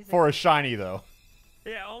Only my Blaziken. for a shiny, though.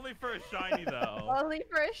 Yeah, only for a shiny though. Only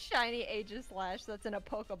for a shiny Aegislash that's in a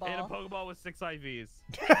Pokeball. And a Pokeball with 6 IVs.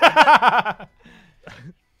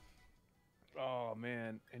 Oh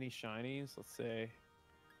man, any shinies? Let's see.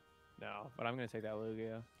 No, but I'm gonna take that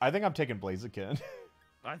Lugia. I think I'm taking Blaziken.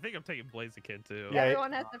 I think I'm taking Blaziken too. Yeah,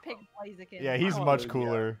 Everyone has to pick Blaziken. Yeah, he's I want much Lugia.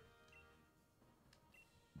 cooler.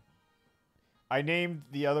 I named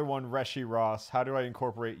the other one Reshi Ross. How do I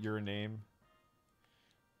incorporate your name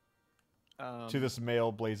to this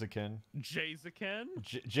male Blaziken? Jaziken?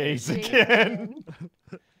 Jaziken.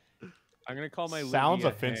 I'm gonna call my Sounds Lugia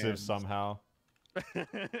offensive Hands. somehow.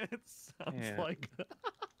 It sounds Yeah. like.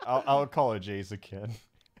 I'll call it Jaziken.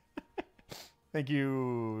 Thank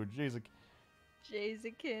you, Jaziken.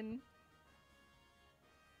 Jaziken.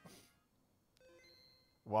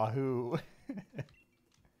 Wahoo.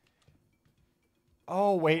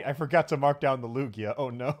 Oh, wait, I forgot to mark down the Lugia. Oh,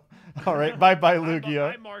 no. All right, bye-bye,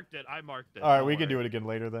 Lugia. I marked it. All right, we can do it again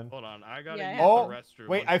later then. Hold on, I gotta Yeah, use Oh, the restroom.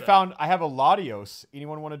 wait, one sec. I have a Latios.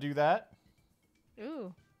 Anyone want to do that?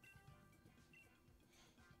 Ooh,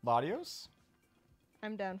 Latios?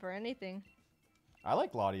 I'm down for anything. I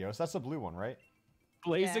like Latios. That's the blue one, right?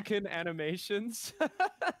 Blaziken animations.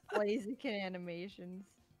 Blaziken animations.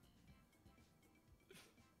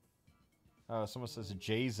 Someone says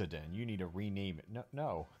Jaden. You need to rename it.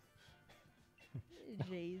 No.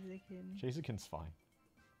 Jaziken. Jaziken's fine.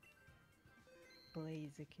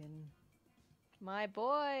 Blaziken. My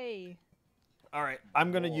boy. All right,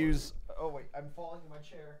 I'm going to use... Oh, wait, I'm falling in my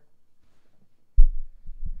chair.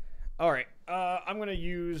 All right, I'm going to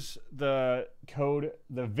use the code,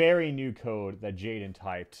 the very new code that Jaden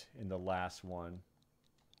typed in the last one.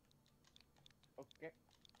 Okay.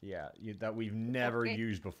 Yeah, that we've never Okay.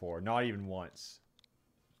 used before, not even once.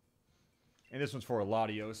 And this one's for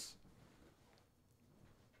Latios.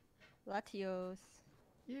 Latios.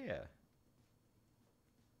 Yeah.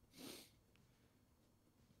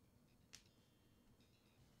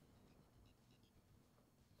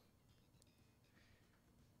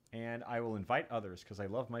 And I will invite others because I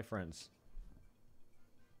love my friends.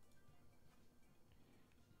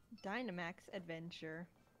 Dynamax Adventure.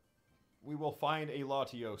 We will find a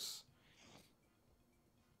Latios.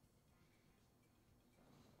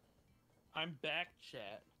 I'm back,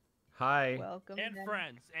 chat. Hi. Welcome. And then.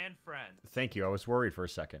 friends, and friends. Thank you. I was worried for a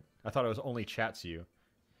second. I thought it was only chats you.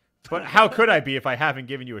 But how could I be if I haven't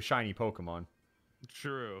given you a shiny Pokemon?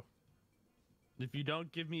 True. If you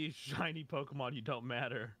don't give me a shiny Pokemon, you don't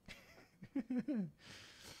matter.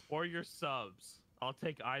 Or your subs. I'll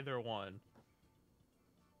take either one.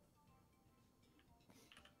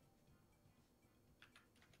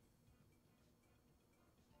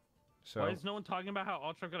 So Why is no one talking about how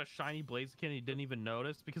Ultra got a shiny Blaziken and he didn't even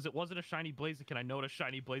notice? Because it wasn't a shiny Blaziken. I know what a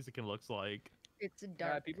shiny Blaziken looks like. It's a Yeah,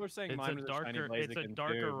 dark. people are saying It's mine a was darker, a shiny it's a Blaziken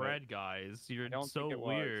darker too, but red, guys. You're don't so think it was.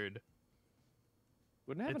 weird.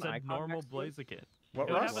 Wouldn't it have It's an a icon normal next to it? Blaziken. what,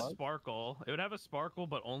 It would Russ? have a sparkle. It would have a sparkle,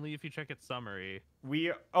 but only if you check its summary.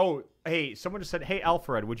 Oh, hey, someone just said, hey,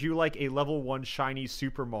 Alpharad, would you like a level 1 shiny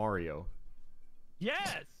Super Mario?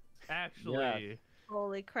 Yes, actually.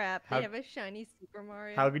 Holy crap! How- They have a shiny Super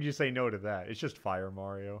Mario. How could you say no to that? It's just Fire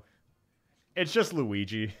Mario. It's just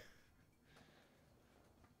Luigi.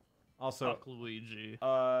 Also, Fuck Luigi.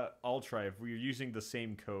 Altrive, we're using the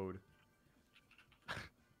same code.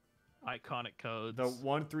 Iconic codes. The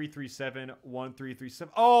 1337-1337.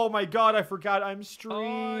 Oh my god, I forgot I'm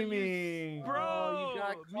streaming. Bro, Oh, you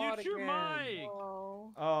got caught mute your again. mic.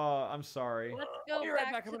 Whoa. Oh, I'm sorry. Let's go Be right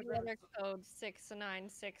back back, to I'm the gonna other code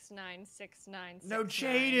 69696969. No,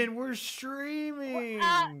 Jaden, we're streaming.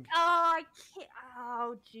 I can't.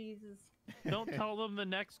 Oh, Jesus. Don't tell them the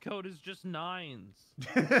next code is just nines.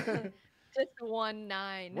 Just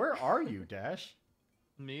 19. Where are you, Dash?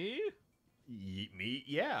 Me? Me?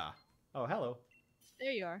 Yeah. Oh, hello.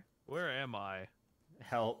 There you are. Where am I?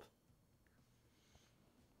 Help.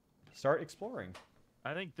 Start exploring.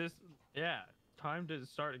 I think this. Yeah, time to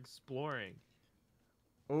start exploring.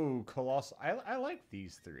 Ooh, Colossal. I like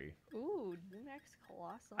these three. Ooh, the next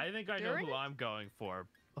Colossal. I think I know During who it? I'm going for.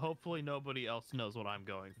 Hopefully, nobody else knows what I'm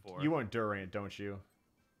going for. You want Durant, don't you?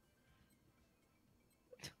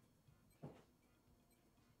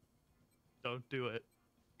 Don't do it.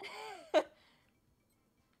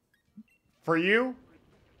 For you,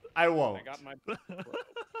 I won't. I got my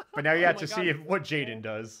But now you Oh have my to God, see it's what Jaden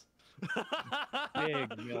does.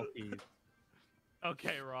 big Milky.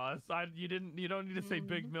 Okay, Ross. You don't need to say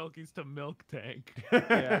big milkies to milk tank.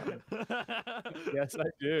 Yeah. Yes, I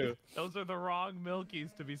do. Those are the wrong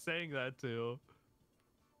milkies to be saying that to.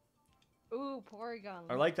 Ooh, Porygon.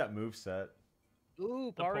 I like that move set.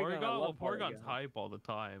 Ooh, The Porygon. I love Porygon's Porygon. hype all the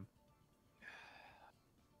time.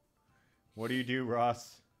 What do you do,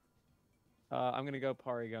 Ross? I'm gonna go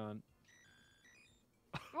Porygon.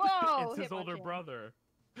 Whoa! It's his hit my older chin. brother.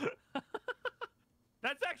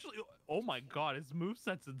 That's actually. Oh my god, his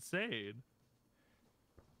moveset's insane.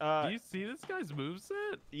 Do you see this guy's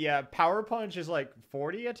moveset? Yeah, Power Punch is like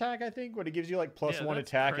 40 attack, I think, but it gives you like +1 that's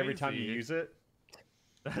attack every time you crazy. use it.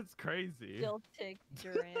 That's crazy. Still take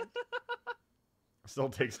Durant. Still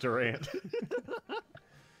takes Durant.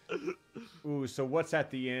 Ooh, so what's at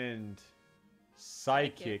the end?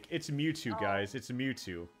 Psychic. It's Mewtwo, guys. It's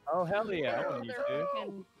Mewtwo. Oh hell yeah! I want you to.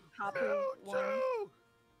 And Hapu one.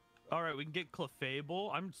 All right, we can get Clefable.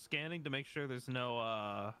 I'm scanning to make sure there's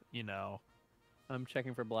no, you know. I'm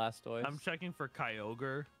checking for Blastoise. I'm checking for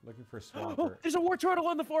Kyogre. Looking for Oh, Swampert. there's a War Turtle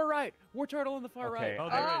on the far right. War Turtle on the far Okay. right. Oh,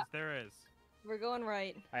 Ah! there is. We're going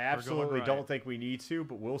right. I absolutely right. don't think we need to,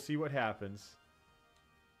 but we'll see what happens.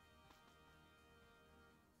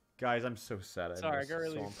 Guys, I'm so sad. Sorry, I missed got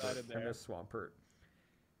really Swampert. excited I there. missed Swampert.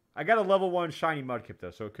 I got a level 1 shiny Mudkip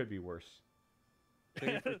though, so it could be worse.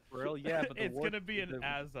 Checking for Squirrel? Yeah, but the It's War- gonna be an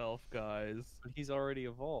Azelf, guys. But he's already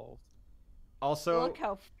evolved. Also, Look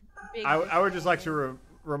how big. I would this just like is. to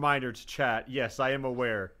reminder to chat. Yes, I am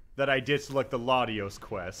aware that I did select the Latios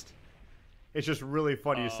quest. It's just really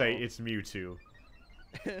funny to say Oh. it's Mewtwo.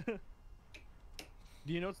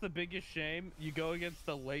 Do you know what's the biggest shame? You go against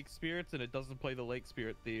the Lake Spirits and it doesn't play the Lake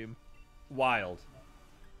Spirit theme. Wild.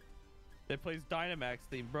 It plays Dynamax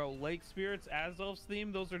theme. Bro, Lake Spirits, Azelf's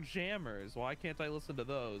theme, those are jammers. Why can't I listen to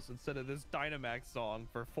those instead of this Dynamax song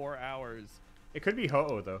for 4 hours? It could be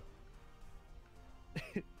Ho-Oh though.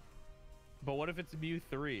 But what if it's Mew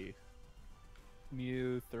 3?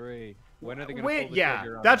 Mew 3. When are they gonna Wait, pull the yeah,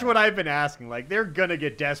 trigger on that's that? what I've been asking. Like, they're gonna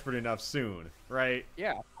get desperate enough soon, right?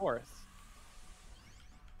 Yeah, of course.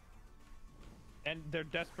 And they're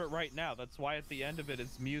desperate right now. That's why at the end of it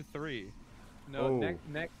it's Mew 3. No,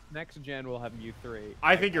 Oh. next gen will have Mew 3.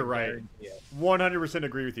 I think you're right. guarantee it. 100%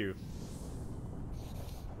 agree with you.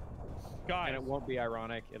 Guys, And it won't be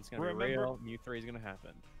ironic. It's gonna be Remember- real. Mew 3 is gonna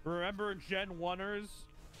happen. remember Gen 1ers?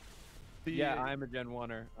 Yeah, I'm a Gen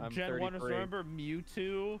 1er. I'm Gen 33. 1ers, remember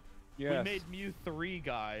Mewtwo? Yes. We made Mew 3,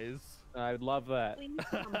 guys. I would love that. Please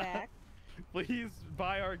come back. Please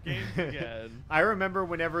buy our games again. I remember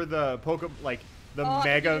whenever the the Oh,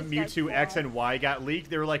 Mega you just Mewtwo said X that. and Y got leaked,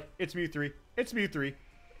 they were like, it's Mew 3. It's Mew 3.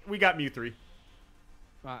 We got Mew 3.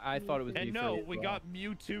 I thought it was Mew And 3 no, as we well. got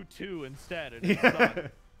Mewtwo 2 instead. And it sucked.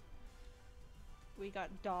 We got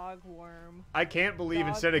Dog Worm. I can't believe Dog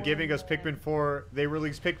instead of giving us Worm. Pikmin 4, they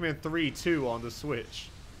released Pikmin 3 too on the Switch.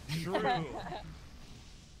 True.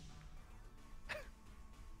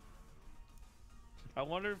 I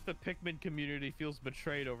wonder if the Pikmin community feels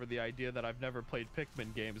betrayed over the idea that I've never played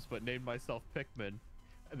Pikmin games but named myself Pikmin.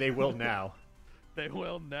 They will now. They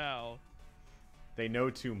will now. They know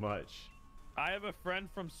too much. I have a friend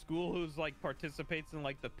from school who's like participates in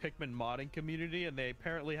like the Pikmin modding community, and they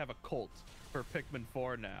apparently have a cult for Pikmin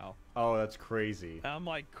 4 now. Oh, that's crazy. And I'm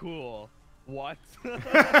like, cool. What? Funny.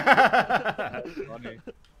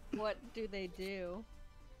 What do they do?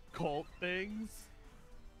 Cult things?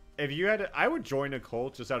 If you had I would join a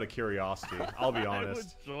cult just out of curiosity. I'll be I would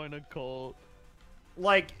honest. join a cult.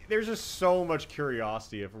 Like, there's just so much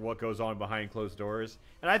curiosity for what goes on behind closed doors.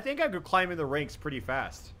 And I think I could climb in the ranks pretty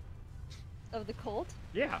fast. Of the cult?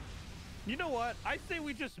 Yeah. You know what? I say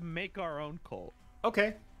we just make our own cult.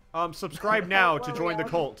 Okay. Subscribe now to Where we join the all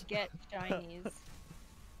cult. just Get shinies.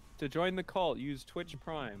 To join the cult, use Twitch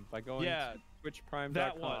Prime by going Yeah, to twitchprime.com.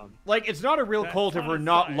 that one. Like, it's not a real That cult if ton we're of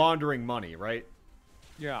not size. laundering money, right?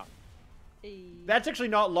 Yeah. That's actually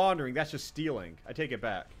not laundering, that's just stealing. I take it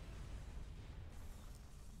back.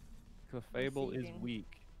 Fable is Receiving.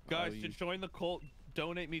 weak. Guys, Oh, to you- join the cult,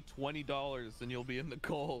 donate me $20 and you'll be in the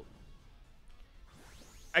cult.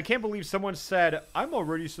 I can't believe someone said, I'm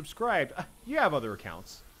already subscribed. You have other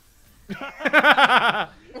accounts.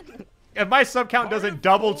 If my sub count doesn't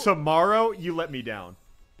double tomorrow, you let me down.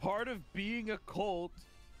 Part of being a cult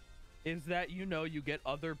is that, you know, you get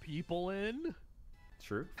other people in.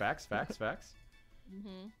 True. Facts, facts, facts.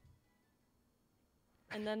 Mm-hmm.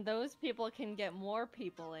 And then those people can get more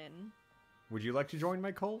people in. Would you like to join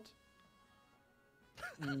my cult?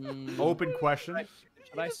 Mm, Open question.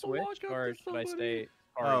 should I just walk switch up or to should I somebody. stay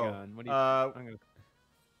Porygon? What do you? Uh, I'm gonna.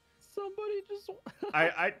 Somebody just...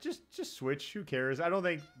 I just switch. Who cares? I don't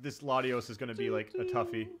think this Latios is gonna be like a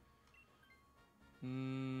toughie.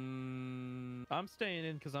 I'm staying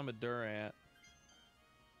in because I'm a Durant.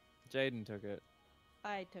 Jaiden took it.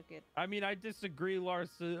 I took it. I mean, I disagree,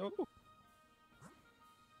 Larson. Oh.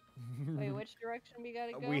 Wait, which direction we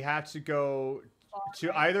gotta go? We have to go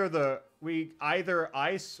to either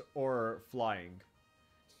ice or flying.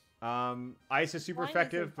 Ice is super Flying is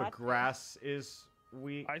effective, but not good. grass is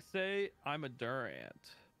weak. I say I'm a Durant.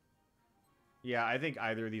 Yeah, I think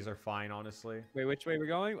either of these are fine, honestly. Wait, which way we're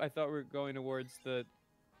going? I thought we were going towards the.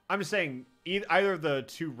 I'm just saying either of the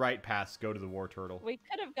two right paths go to the war turtle. We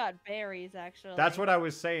could have got berries, actually. That's what I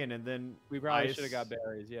was saying, and then We probably ice- should have got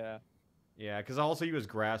berries. Yeah. Yeah, because also you as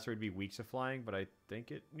grass, so it'd be weak to flying, but I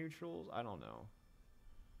think it neutrals. I don't know.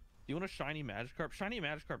 Do you want a shiny Magikarp? Shiny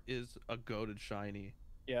Magikarp is a goated shiny.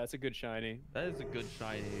 Yeah, it's a good shiny. That is a good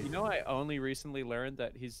shiny. You know, I only recently learned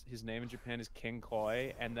that his name in Japan is King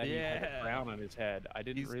Koi, and that he had a Yeah. crown on his head. I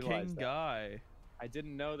didn't He's realize King that. Guy. I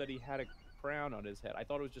didn't know that he had a crown on his head. I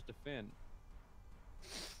thought it was just a fin.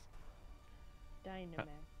 Dynamax.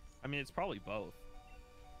 I mean, it's probably both.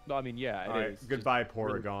 No, I mean, yeah, All it right, is. goodbye, Just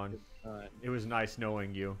really Porygon. good. It was nice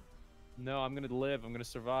knowing you. No, I'm gonna live. I'm gonna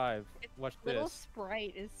survive. Watch Little this.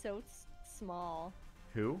 sprite is so small.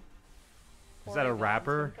 Who? Is that a Porygon's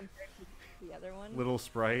rapper? compared to the other one. Little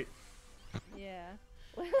Sprite. Yeah.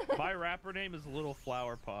 My rapper name is Little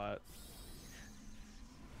Flower Pot.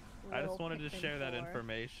 I just Little wanted to Pikmin share that 4.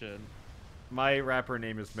 information. My rapper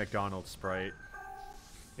name is McDonald's Sprite.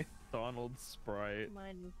 Donald Sprite.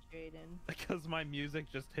 Mine is Jaiden. Because my music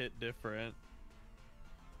just hit different.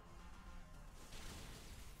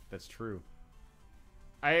 That's true.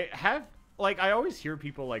 I always hear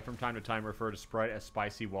people like from time to time refer to Sprite as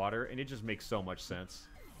spicy water, and it just makes so much sense.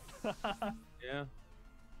 Yeah.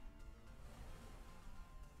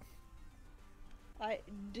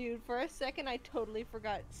 Dude, for a second I totally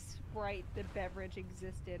forgot Sprite, the beverage,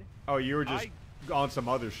 existed. Oh, you were just on some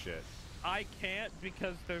other shit. I can't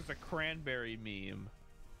because there's a cranberry meme.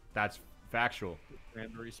 That's factual.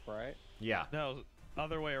 Cranberry Sprite. Yeah, No,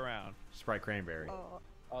 other way around. Sprite cranberry. Oh,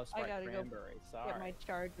 Oh, Sprite gotta go Cranberry. Sorry. get my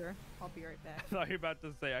charger. I'll be right back. I thought you were about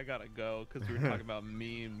to say I gotta go because we were talking about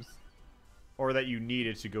memes. Or that you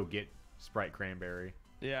needed to go get Sprite cranberry.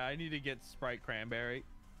 Yeah, I need to get Sprite Cranberry.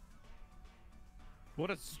 What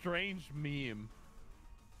a strange meme.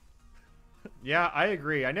 Yeah, I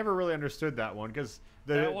agree. I never really understood that one because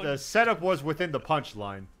That one- the setup was within the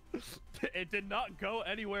punchline. It did not go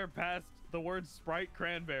anywhere past the word Sprite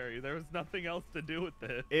Cranberry. There was nothing else to do with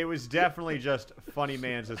it. It was definitely just funny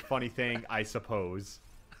man's funny thing, I suppose.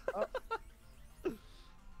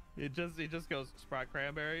 It just goes Sprite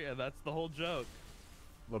Cranberry, and that's the whole joke.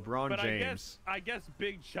 LeBron But James. I guess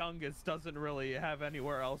Big Chungus doesn't really have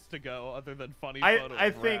anywhere else to go other than funny I photo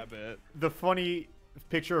of think Rabbit. the funny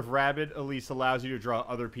picture of Rabbit at least allows you to draw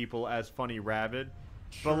other people as funny Rabbit.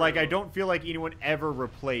 But like, I True. don't feel like anyone ever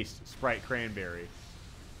replaced Sprite Cranberry.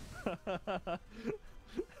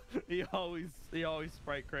 he always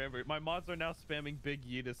Sprite Cranberry. My mods are now spamming Big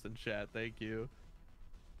Yeetus in chat. Thank you.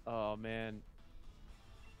 Oh man.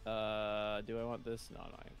 Do I want this? No,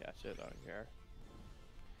 I can catch it. I don't care.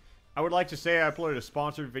 I would like to say I uploaded a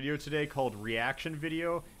sponsored video today called Reaction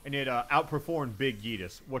Video, and it outperformed Big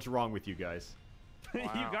Yeetus. What's wrong with you guys? You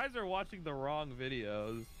Wow. guys are watching the wrong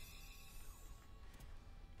videos.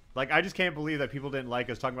 Like, I just can't believe that people didn't like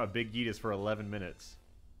us talking about Big Yeetus for 11 minutes.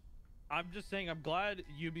 I'm just saying, I'm glad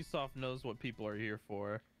Ubisoft knows what people are here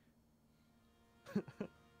for.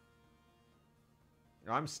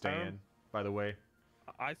 I'm staying, by the way.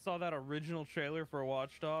 I saw that original trailer for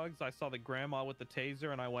Watch Dogs. I saw the grandma with the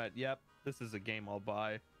taser, and I went, "Yep, this is a game I'll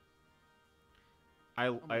buy."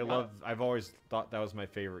 I've always thought that was my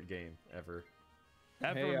favorite game ever.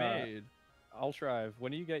 Ever Hey, made. Altrive,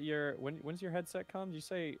 when do you get your when's your headset come? Did you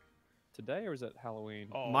say today or is it Halloween?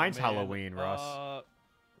 Oh, Mine's man. Halloween, Russ.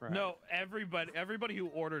 Right. No, everybody who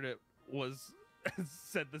ordered it was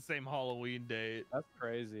said the same Halloween date. That's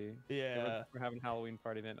crazy. Yeah. We're having a Halloween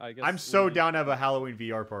party then. I guess I'm so down to have a Halloween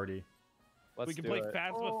VR party. Let's We can do play it.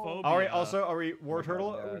 Phasmophobia. All right. Also, are we War Oh my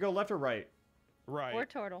Turtle? God. We go left or right? Right. Or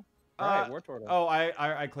turtle. All right, War Turtle. Oh,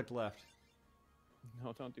 I clicked left.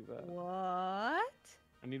 No, don't do that. What?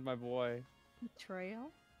 I need my boy. Betrayal?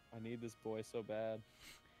 I need this boy so bad.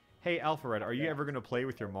 Hey, Alpharad, are you ever gonna play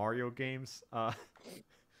with your Mario games?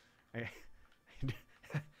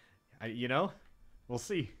 You know, we'll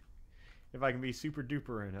see if I can be super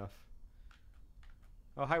duper enough.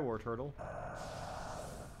 Oh, hi, War Turtle.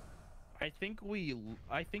 I think we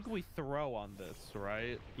throw on this,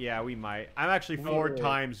 right? Yeah, we might. I'm actually 4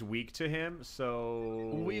 times weak to him,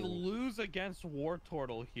 so We lose against War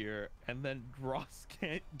Turtle here, and then Ross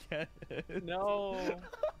can't get it. No.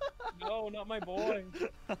 No, not my boy.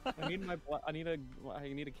 I need my. I need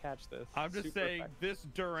to catch this. I'm just Super saying, effective. this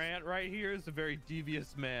Durant right here is a very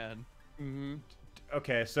devious man. Mm-hmm.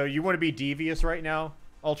 Okay, so you want to be devious right now,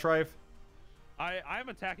 Altrive? I'm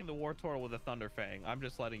attacking the War Turtle with a Thunder Fang. I'm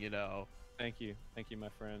just letting you know. Thank you, my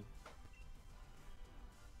friend.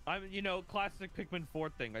 I'm, classic Pikmin 4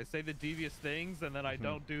 thing. I say the devious things and then I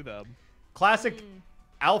don't do them. Classic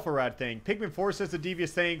Alpharad thing. Pikmin 4 says the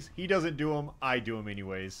devious things. He doesn't do them. I do them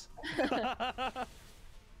anyways.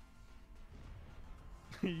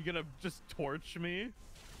 You gonna just torch me?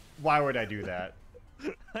 Why would I do that?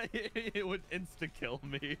 It would insta-kill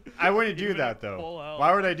me. I wouldn't do Even that, at though. full health.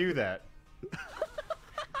 Why would I do that?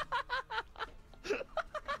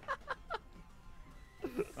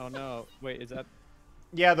 Oh no! Wait, is that?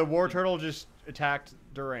 Yeah, the War Turtle just attacked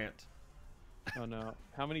Durant. Oh no!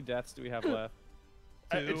 How many deaths do we have left?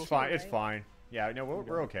 It's fine. It's fine. Yeah, no,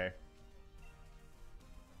 we're okay.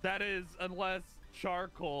 That is, unless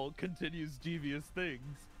Charcoal continues devious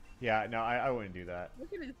things. Yeah, no, I wouldn't do that.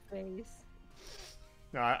 Look at his face.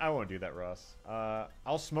 No, I won't do that, Russ.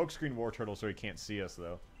 I'll smokescreen War Turtle so he can't see us,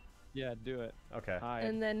 though. Yeah, do it. Okay. Hi.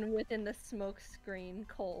 And then within the smoke screen,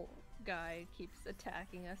 Cole guy keeps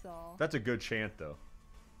attacking us all. That's a good chant, though.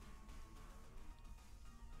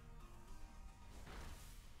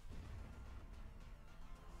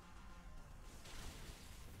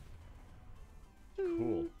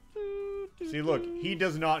 Cool. See, look, he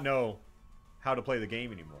does not know how to play the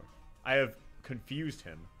game anymore. I have confused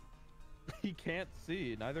him. He can't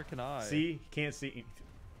see, neither can I. See? He can't see anything.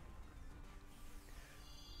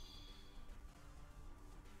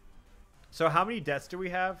 So how many deaths do we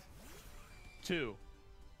have? 2.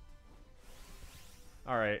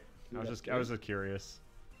 All right. I was just curious.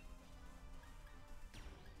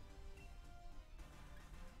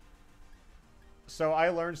 So I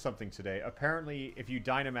learned something today. Apparently, if you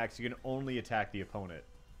Dynamax, you can only attack the opponent.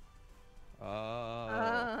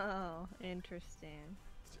 Oh, interesting.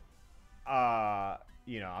 I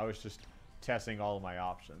was just testing all of my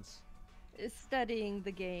options. Is studying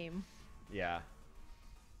the game. Yeah.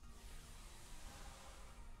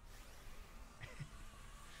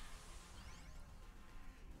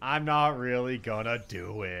 I'm not really gonna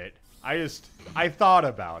do it. I thought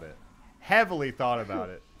about it. Heavily thought about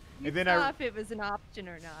it. You And then saw if it was an option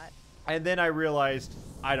or not. And then I realized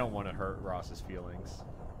I don't want to hurt Ross's feelings.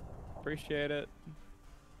 Appreciate it.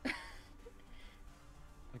 I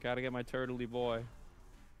gotta get my turtley boy.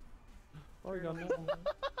 Oh, you got no.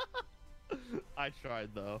 I tried,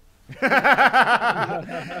 though.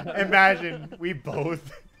 Imagine we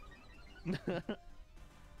both.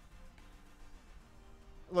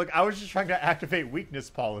 Look, I was just trying to activate weakness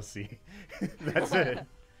policy. That's it.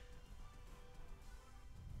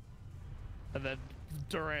 And then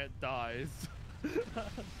Durant dies.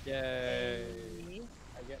 Yay!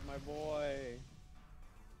 I get my boy.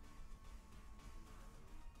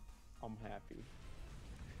 I'm happy.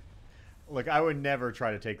 Look, I would never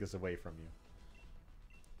try to take this away from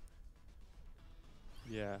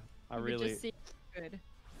you. Yeah, I You really. just see good.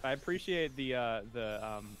 I appreciate the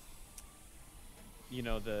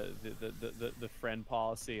friend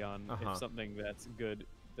policy on if something that's good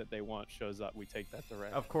that they want shows up, we take that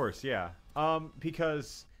direct. Of course, yeah.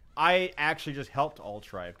 Because I actually just helped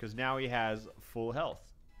Altrive because now he has full health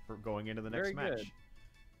for going into the next match. Good.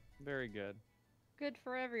 Very good. Good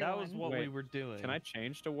for everyone. That was what we Wait, were doing. Can I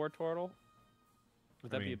change to War Turtle?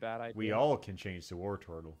 Would that be a bad idea? We all can change to War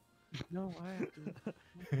Turtle. No, I have to.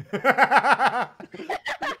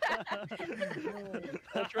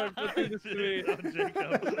 I tried to put this to me.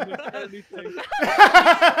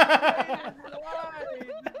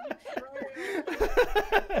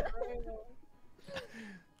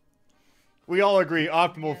 We all agree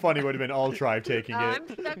optimal funny would have been Altrive taking it. I'm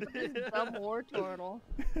stuck with this dumb war turtle.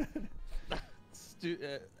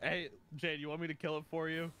 Hey, Jade, you want me to kill it for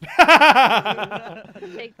you?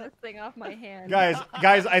 Take this thing off my hand. Guys,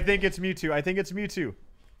 I think it's Mewtwo. I think it's Mewtwo.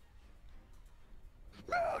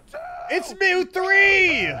 It's Mew 3!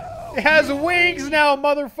 It has wings now,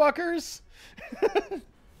 motherfuckers!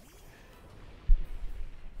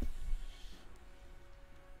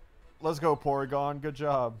 Let's go, Porygon. Good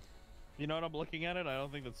job. You know what I'm looking at it? I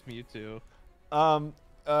don't think that's Mewtwo.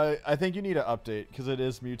 I think you need to update because it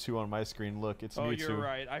is Mewtwo on my screen. Look, it's Mewtwo. You're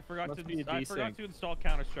right. I forgot Must be a to desync. install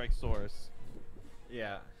Counter-Strike Source.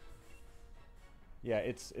 Yeah. Yeah,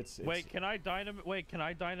 it's Wait, can I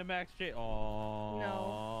Dynamax Jade? Oh. No.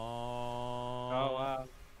 Oh wow.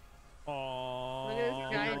 Oh. Look at this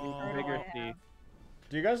giant turtle Bigger I have. teeth.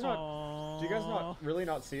 Do you guys not really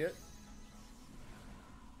not see it?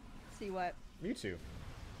 See what? Mewtwo.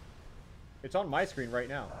 It's on my screen right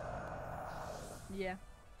now. Yeah.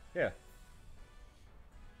 Yeah.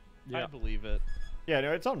 I believe it. Yeah,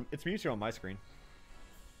 no, it's Mewtwo on my screen.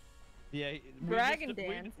 Yeah, Dragon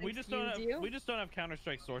Dance, we just don't have excuse you? we just don't have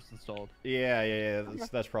Counter-Strike Source installed. Yeah.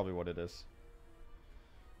 That's probably what it is.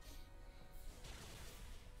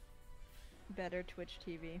 Better Twitch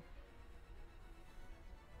TV.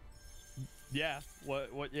 Yeah.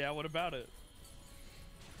 What about it?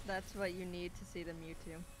 That's what you need to see the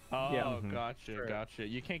Mewtwo. Oh, Yeah. gotcha.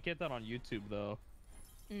 You can't get that on YouTube though.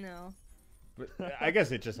 No. But I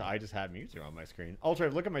guess I just have Mewtwo on my screen.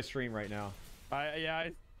 Altrive, look at my stream right now.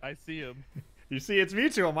 I see him. You see, it's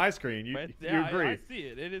Mewtwo on my screen. You agree? I see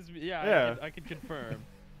it. It is. Yeah. Yeah. I can confirm.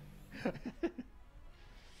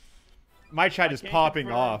 My chat is can't popping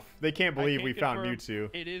confirm- off. They can't I believe can't we found confirm Mewtwo.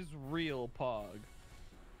 It is real Pog.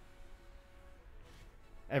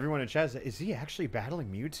 Everyone in chat is he actually battling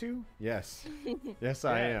Mewtwo? Yes. Yes,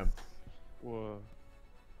 I am. Whoa.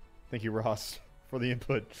 Thank you, Ross, for the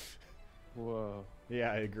input. Whoa.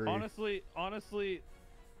 Yeah, I agree. Honestly,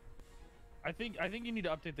 I think you need to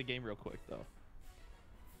update the game real quick though.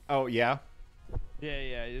 Oh, yeah?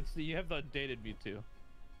 Yeah. You have the updated Mewtwo.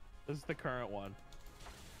 This is the current one.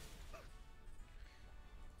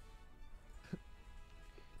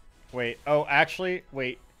 Wait. Oh, actually,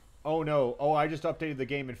 wait. Oh, no. Oh, I just updated the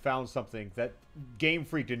game and found something that Game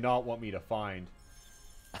Freak did not want me to find.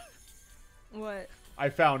 What? I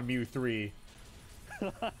found Mew 3. Oh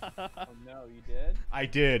no, you did? I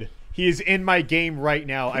did. He is in my game right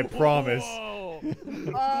now, I promise. Whoa!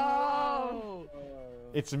 Oh!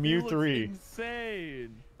 It's He Mew looks 3.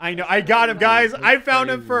 insane. I know. I got him, guys. I found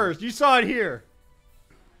him crazy. first. You saw it here.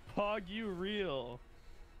 Pog, you real.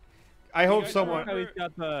 I hope guys someone... I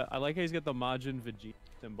like how he's got the Majin Vegeta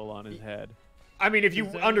symbol on his head. I mean, if you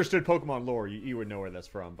Is that- understood Pokemon lore, you would know where that's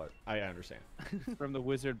from, but I understand. From the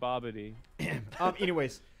Wizard Bobbity.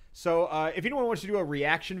 Anyways, so if anyone wants to do a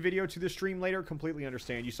reaction video to the stream later, completely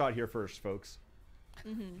understand. You saw it here first, folks.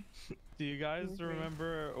 Do you guys Okay.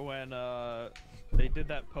 remember when they did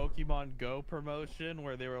that Pokemon Go promotion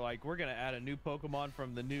where they were like, we're gonna add a new Pokemon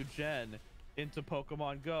from the new gen into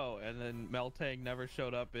Pokemon Go, and then Meltang never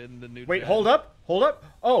showed up in the new Wait, gen? hold up.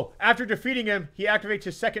 Oh, after defeating him, he activates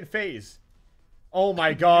his second phase. Oh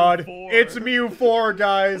my god. 4. It's Mew 4,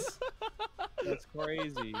 guys. That's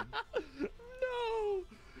crazy. No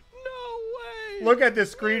way. Look at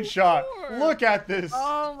this screenshot. 4. Look at this.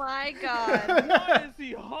 Oh my god. Why is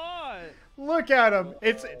he hot? Look at him.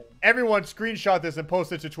 It's everyone screenshot this and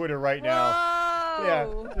post it to Twitter right now. Whoa!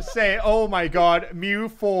 Yeah. Just say, "Oh my god, Mew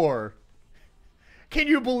 4." Can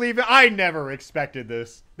you believe it? I never expected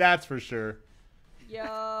this. That's for sure. Yo.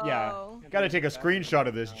 Yeah. Got to take a screenshot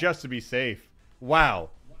of this just to be safe. Wow.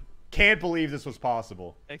 Can't believe this was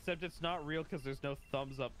possible. Except it's not real because there's no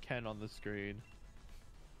thumbs up Ken on the screen.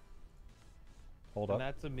 Hold And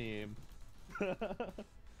up. that's a meme.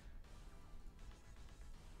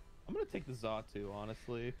 I'm gonna take the Zatu,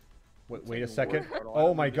 honestly. Wait a second.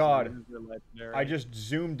 Oh my god. I just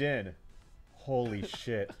zoomed in. Holy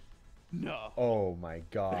shit. No. Oh my There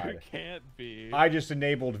god. can't be. I just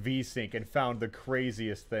enabled VSync and found the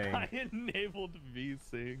craziest thing. I enabled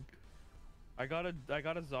VSync. I got a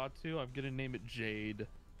Zatu. I'm gonna name it Jade.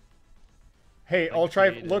 Hey, Like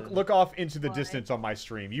Altrive, Jaiden. look off into the Why? distance on my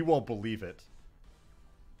stream. You won't believe it.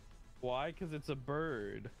 Why? Because it's a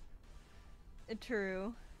bird.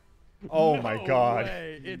 True. Oh No my god.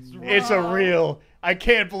 way. It's It's a Wow. real. I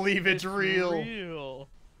can't believe it's real. real.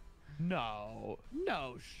 No,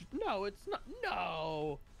 it's not.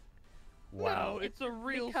 No, Wow. no, it's a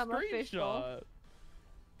real Become screenshot. official.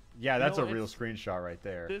 Yeah, that's No, a real it's- screenshot right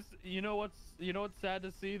there. This, you know what's sad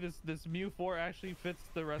to see? This Mew 4 actually fits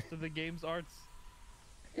the rest of the game's arts.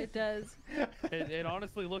 It does. It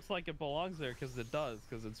honestly looks like it belongs there because it does,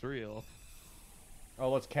 because it's real. Oh,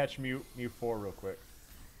 let's catch Mew 4 real quick.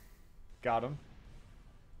 Got him.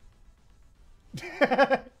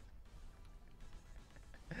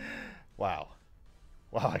 Wow.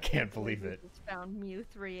 Wow, I can't believe it. Just found Mew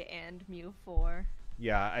 3 and Mew 4.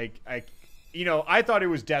 Yeah, I thought it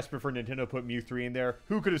was desperate for Nintendo to put Mew 3 in there.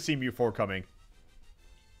 Who could have seen Mew 4 coming?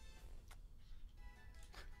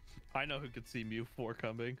 I know who could see Mew 4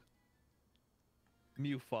 coming.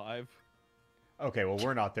 Mew 5. Okay, well,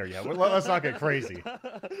 we're not there yet. Let's not get crazy.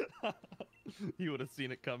 You would have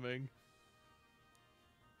seen it coming.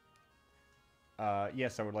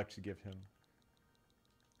 Yes, I would like to give him.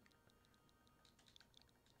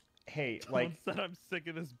 Hey, like, Someone said I'm sick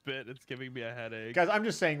of this bit. It's giving me a headache. guys, I'm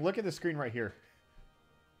just saying, look at the screen right here.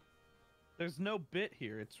 There's no bit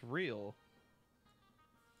here. It's real.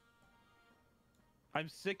 I'm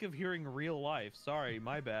sick of hearing real life. Sorry,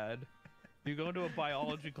 my bad. You go into a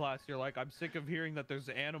biology class, you're like, I'm sick of hearing that there's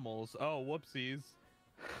animals. Oh, whoopsies.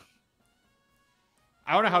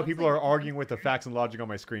 I don't know how Looks people like are a arguing with the facts and logic on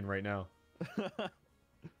my screen right now.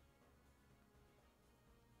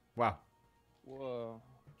 Wow. Whoa.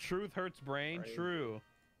 Truth hurts brain. Crazy. True.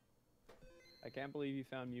 I can't believe you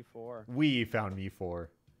found Mew 4. We found me 4.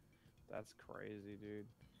 That's crazy, dude.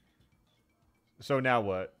 So now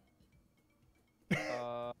what?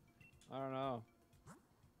 I don't know.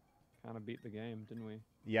 Kind of beat the game, didn't we?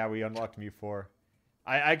 Yeah, we unlocked me 4.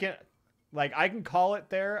 I can, like, I can call it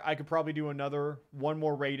there. I could probably do one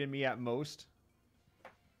more raid in me at most.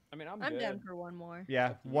 I mean, I'm I'm good. down for one more.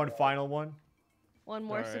 Yeah, one final one. One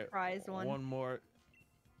more Alright, surprise one. One more.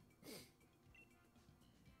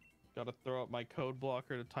 Gotta throw up my code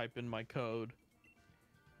blocker to type in my code.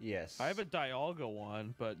 Yes. I have a Dialga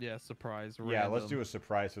one, but yeah, surprise. Yeah, let's do a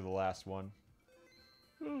surprise for the last one.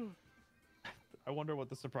 I wonder what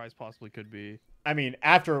the surprise possibly could be. I mean,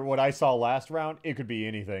 after what I saw last round, it could be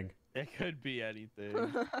anything. It could be anything.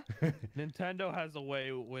 Nintendo has a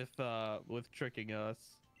way with tricking us.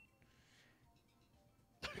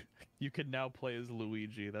 You can now play as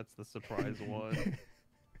Luigi. That's the surprise one.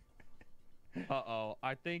 Uh-oh.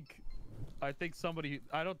 I think somebody.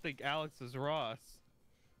 I don't think Alex is Ross.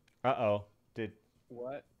 Uh-oh.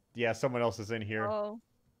 What? Yeah, someone else is in here. Oh,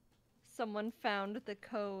 someone found the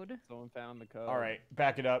code. Someone found the code. All right,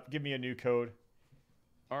 back it up. Give me a new code.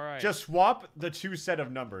 All right. Just swap the 2 set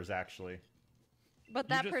of numbers, actually. But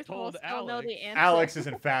You that just person will told still know Alex. the answer. Alex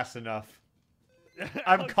isn't fast enough.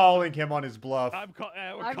 I'm calling him on his bluff. I'm calling,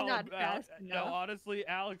 not fast no, enough. honestly,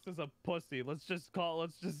 Alex is a pussy. Let's just.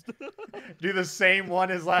 Do the same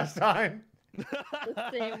one as last time.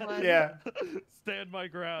 The same one. Yeah. Stand my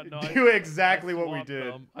ground. No, Do exactly I what we swapped did.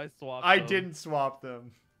 them. I swapped I them. didn't swap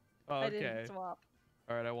them. Oh, I okay. didn't swap.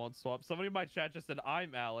 All right, I won't swap. Somebody in my chat just said,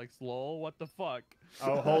 I'm Alex, lol. What the fuck?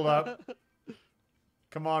 Oh, hold up.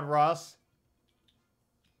 Come on, Ross.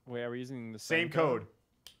 Wait, are we using the Same code,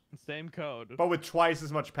 Same code. but with twice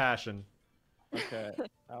as much passion. Okay.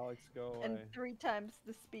 Alex, go away. And 3 times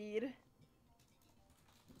the speed.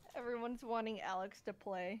 Everyone's wanting Alex to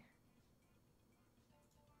play.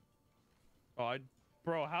 Oh,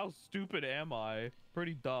 bro, how stupid am I?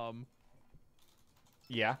 Pretty dumb.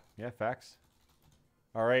 Yeah, facts.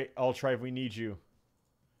 All right, Altrive, we need you.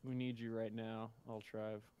 We need you right now,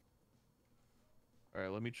 Altrive. All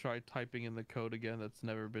right, let me try typing in the code again. That's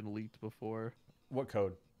never been leaked before. What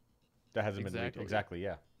code? That hasn't been leaked. Exactly. Exactly,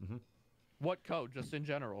 yeah. Mm-hmm. What code? Just in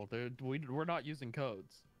general. We're not using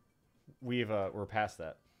codes. We're past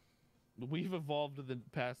that. We've evolved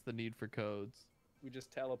past the need for codes. We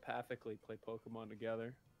just telepathically play Pokemon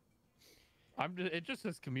together. It just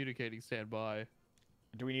says communicating standby.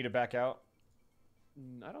 Do we need to back out?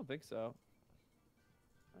 I don't think so.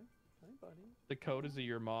 Hi, buddy. The code is a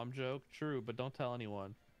your mom joke. True, but don't tell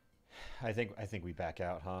anyone. I think we back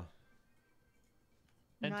out, huh?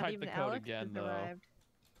 And Not type even the code Alex again, has though. arrived.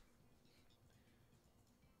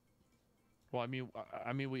 Well,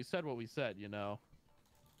 I mean, we said what we said, you know.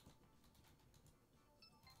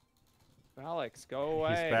 Alex, go away.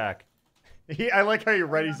 He's back. I like how he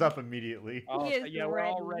readies up immediately. Oh, He is yeah, we're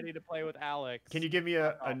all ready. ready to play with Alex. Can you give me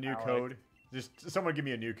a Oh, new Alex. code? Just someone give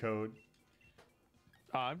me a new code.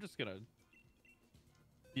 I'm just gonna,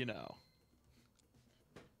 you know.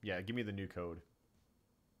 Yeah, give me the new code.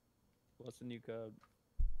 What's the new code?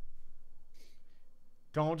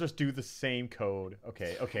 Don't just do the same code.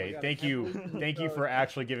 Okay. God, Thank I you. can't believe the Thank you code. for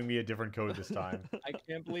actually giving me a different code this time. I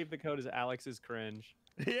can't believe the code is Alex's cringe.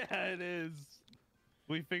 Yeah, it is.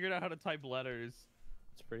 We figured out how to type letters.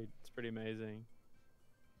 It's pretty amazing.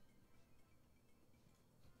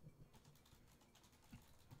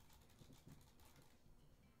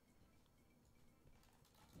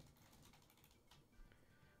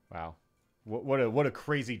 Wow. What a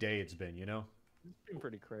crazy day it's been, you know? It's been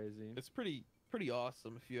pretty crazy. It's pretty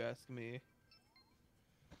awesome, if you ask me.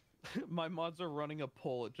 My mods are running a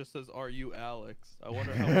poll. It just says, "Are you Alex?" I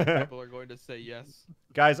wonder how many people are going to say yes.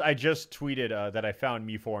 Guys, I just tweeted that I found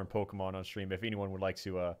Me4 and Pokemon on stream. If anyone would like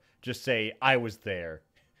to just say, I was there.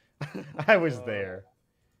 I was there.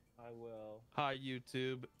 I will. Hi,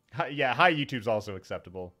 YouTube. Yeah, hi YouTube's also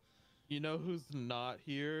acceptable. You know who's not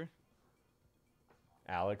here?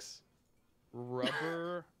 Alex.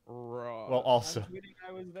 Rubber Raw. Well, also. I'm tweeting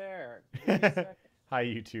I was there. Give me a second. Hi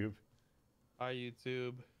YouTube. Hi,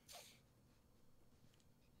 YouTube.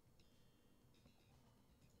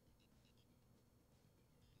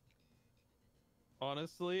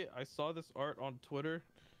 Honestly, I saw this art on Twitter,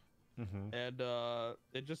 Mm-hmm. and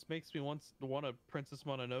it just makes me want a Princess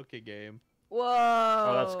Mononoke game. Whoa.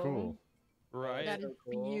 Oh, that's cool. Right. That is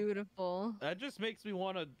so cool. beautiful. That just makes me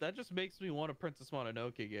want to. That just makes me want a Princess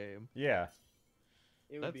Mononoke game. Yeah.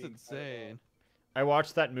 It would That's be incredible. insane. I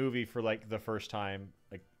watched that movie for like the first time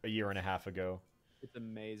like a year and a half ago. It's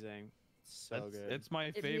amazing. So That's, good. it's my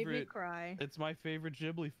It made me favorite. cry. It's my favorite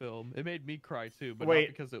Ghibli film. It made me cry too, but Wait,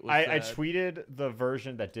 not because it was I sad. tweeted the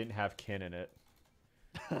version that didn't have Kin in it.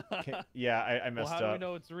 Yeah, I well, messed how up. do we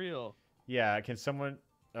know it's real? Yeah, can someone...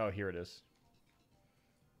 Oh, here it is.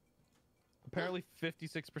 Apparently,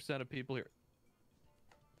 56% of people here.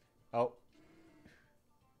 Oh.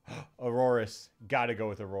 Auroras. Gotta go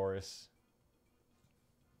with Auroras.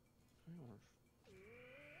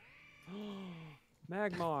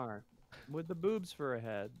 Magmar with the boobs for a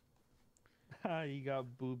head. You got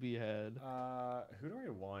booby head. Who do I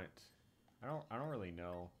want? I don't really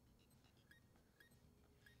know.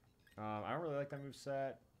 I don't really like that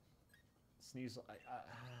moveset. Sneeze.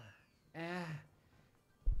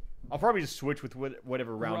 I'll probably just switch with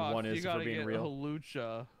whatever round Ross, one you is if gotta we're being get real.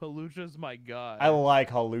 Halucha. Halucha's my guy. I like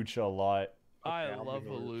Halucha a lot. I Okay, I'll love be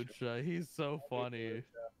Halucha. Halucha. He's so funny.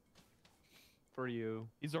 For you.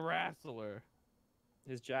 He's a wrestler.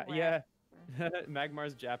 His Wow. yeah.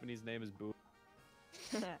 Magmar's Japanese name is Boo.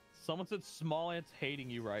 Someone said Small Ant's hating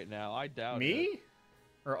you right now. I doubt it. Me?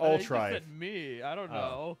 Or I think he Altrive? said me. I don't Oh.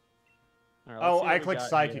 know. All right, let's Oh, see I what we clicked got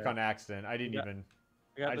Psychic here. on accident. I didn't got- even...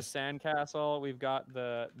 We got I the just- sandcastle. We've got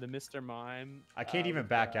the Mr. Mime. I can't even we've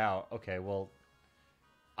back got- out. Okay, well...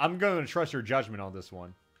 I'm going to trust your judgment on this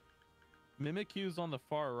one. Mimikyu's on the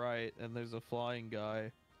far right, and there's a flying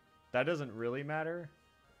guy. That doesn't really matter.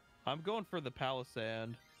 I'm going for the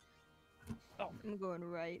Palisand. I'm going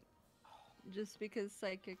right. Just because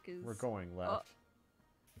psychic is. We're going left.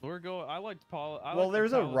 We're going. I liked Paul. I Well, liked the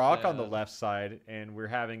there's a rock on the Palisand. left side, and we're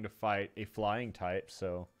having to fight a flying type,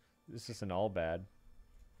 so this isn't all bad.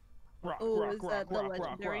 Rock, Oh, rock, is rock, that the rock, rock,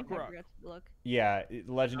 legendary? rock, I rock. forgot to look. Yeah,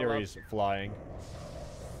 legendary is flying.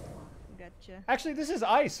 Gotcha. Actually, this is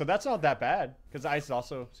ice, so that's not that bad, because ice is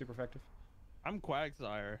also super effective. I'm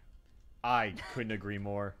Quagsire. I couldn't agree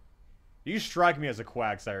more. You strike me as a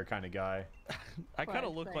Quagsire kind of guy. I kind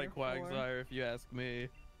of look like Quagsire four. Quagsire, if you ask me.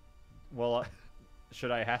 Well,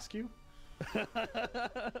 should I ask you?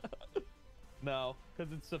 No,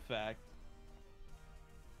 because it's a fact.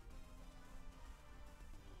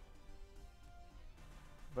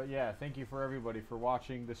 But yeah, thank you for everybody for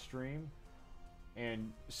watching the stream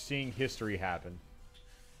and seeing history happen.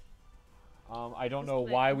 I don't Just know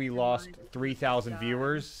let why me we know lost when it 3,000 dies.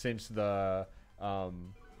 viewers since the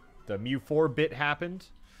Mew 4 bit happened.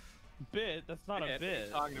 Bit? That's not a What are you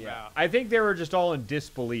bit. talking about? I think they were just all in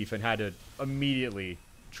disbelief and had to immediately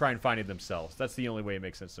try and find it themselves. That's the only way it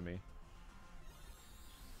makes sense to me.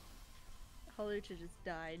 Halucha just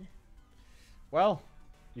died. Well,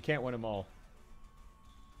 you can't win them all.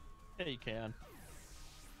 Yeah, you can.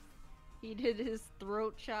 He did his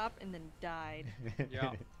throat chop and then died.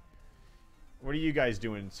 Yeah. What are you guys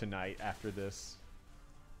doing tonight after this?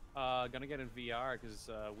 Gonna get in VR because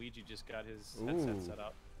Ouija just got his headset Ooh. set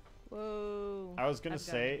up. Whoa. I was gonna I've got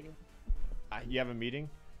a say, meeting. you have a meeting?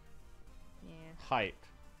 Yeah. Hype.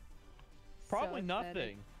 Probably So nothing.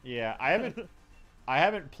 excited. Yeah, I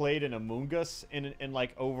haven't played an Among Us in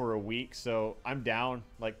like over a week, so I'm down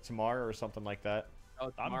like tomorrow or something like that.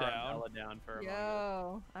 Oh, I'm tomorrow down. hella down for Among Us.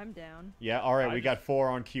 Yo, I'm down. Yeah, all right, I we got 4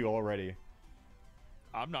 on queue already.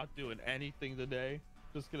 I'm not doing anything today.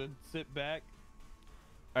 Just gonna sit back.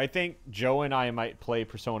 I think Joe and I might play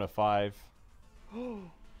Persona 5.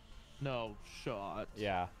 No shot.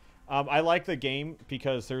 Yeah. I like the game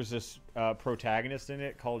because there's this protagonist in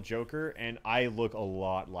it called Joker, and I look a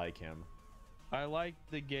lot like him. I like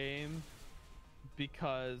the game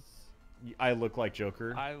because I look like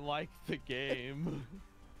Joker. I like the game.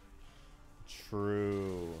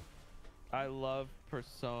 True. I love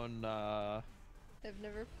Persona. I've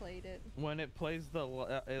never played it. When it plays the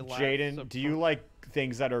Jaiden, do you like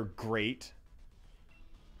things that are great?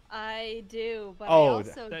 I do, but Oh, I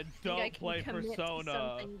also then think I don't can play commit Persona. to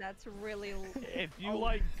something that's really. If you Oh,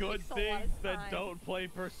 like good takes a lot of things, then time. don't play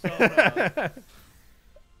Persona.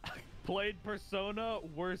 Played Persona,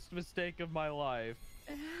 worst mistake of my life.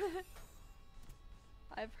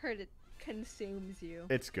 I've heard it consumes you.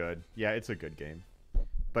 It's good. Yeah, it's a good game.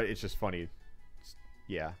 But it's just funny.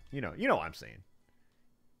 Yeah, you know what I'm saying.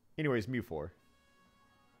 Anyways, Mew 4.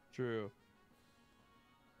 True.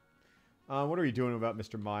 What are we doing about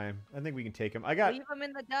Mr. Mime? I think we can take him. I got... Leave him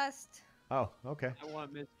in the dust. Oh, okay. I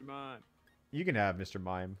want Mr. Mime. You can have Mr.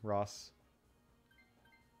 Mime, Ross.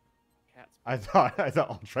 Cats. I thought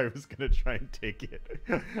Altrive was gonna try and take it.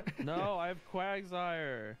 No, I have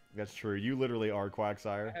Quagsire. That's true. You literally are I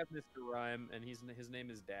Quagsire. have Mr. Rhyme, and his name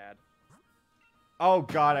is Dad. Oh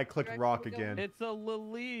god, I clicked Direction rock we go? again. It's a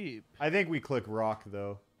Lilleep. I think we click rock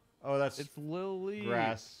though. Oh, that's It's Lilleep.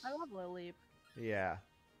 grass. I love Lilleep. Yeah.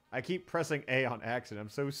 I keep pressing A on accident. I'm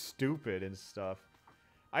so stupid and stuff.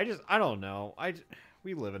 I don't know.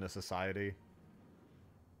 We live in a society.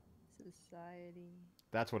 Society.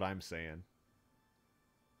 That's what I'm saying.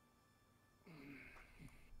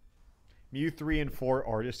 Mew 3 and 4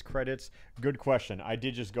 artist credits. Good question. I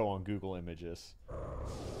did just go on Google Images.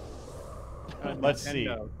 Let's see.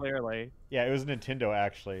 Nintendo, clearly. Yeah, it was Nintendo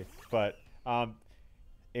actually, but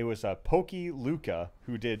it was Pokey Luca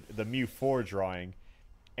who did the Mew 4 drawing,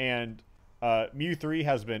 and Mew 3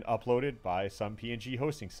 has been uploaded by some PNG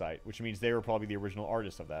hosting site, which means they were probably the original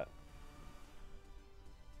artists of that.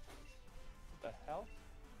 The hell?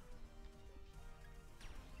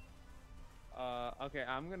 Okay,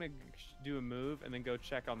 I'm gonna do a move and then go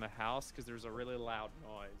check on the house because there's a really loud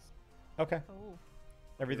noise. Okay. Oh.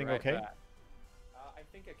 Everything Be right okay? back. I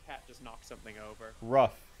think a cat just knocked something over.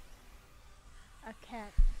 Rough. A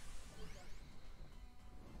cat.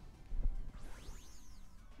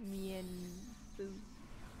 Me and Boo.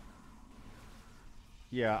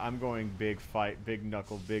 Yeah, I'm going big fight, big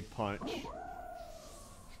knuckle, big punch.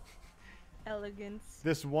 Elegance.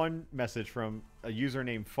 This one message from a user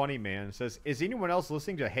named Funnyman says, "Is anyone else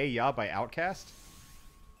listening to Hey Ya by Outkast?"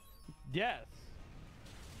 Yes.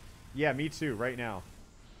 Yeah, me too, right now.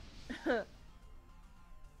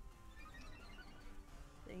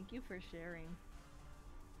 Thank you for sharing.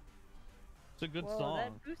 It's a good Whoa, song.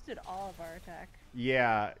 that boosted all of our attack.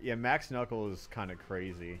 Yeah, Max Knuckle is kind of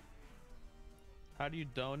crazy. How do you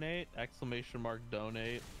donate? Exclamation mark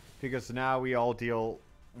donate. Because now we all deal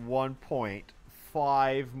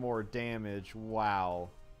 1.5 more damage. Wow.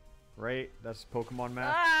 Right? That's Pokemon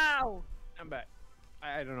math? Ow! I'm back.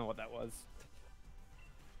 I don't know what that was.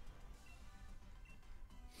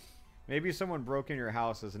 Maybe someone broke in your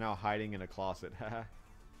house is now hiding in a closet. Haha.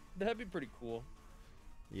 That'd be pretty cool.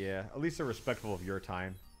 Yeah, at least they're respectful of your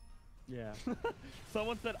time. Yeah.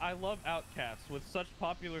 Someone said, I love Outkast with such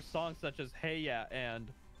popular songs such as Hey Ya and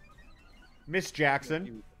Miss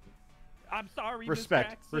Jackson. I'm sorry, Miss Respect.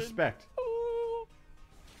 Jackson. Respect. Ooh.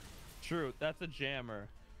 True, that's a jammer.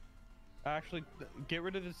 Actually, get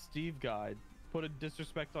rid of the Steve guide. Put a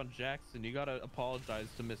disrespect on Jackson. You gotta apologize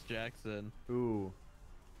to Miss Jackson. Ooh.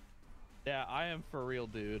 Yeah, I am for real,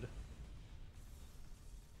 dude.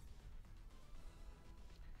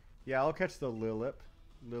 Yeah, I'll catch the Lilip.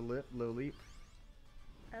 Lilip.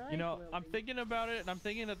 I like You know, Lily. I'm thinking about it, and I'm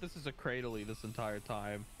thinking that this is a Cradley this entire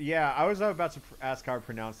time. Yeah, I was about to ask how to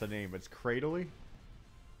pronounce the name. It's Cradley?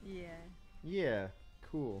 Yeah. Yeah,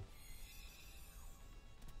 cool.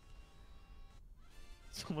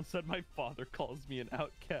 Someone said my father calls me an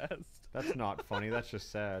outcast. That's not funny. That's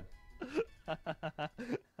just sad.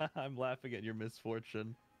 I'm laughing at your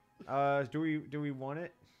misfortune. Do we want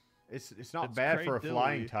it? It's not It's bad for a Cradilly.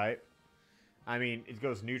 flying type. I mean, it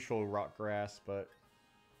goes neutral rock grass, but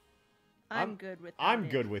I'm good with that. I'm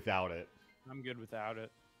good without it. I'm good without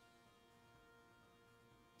it.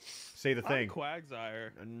 Say the thing. I'm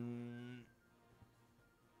Quagsire.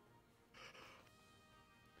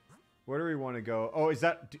 Where do we want to go? Oh, is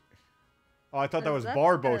that? Oh, I thought that was That's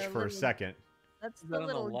Barboach the for a little- second. That's Is the that on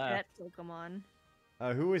the little jet left? Pokemon.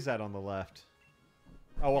 Who is that on the left?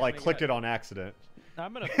 Oh, well, Yeah, I we clicked got- it on accident.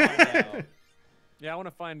 I'm gonna find out. Yeah, I want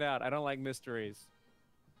to find out. I don't like mysteries.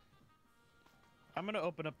 I'm gonna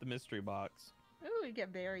open up the mystery box. Ooh, we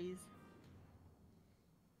get berries.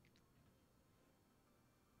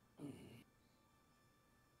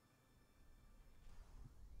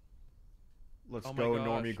 Let's Oh my go, gosh,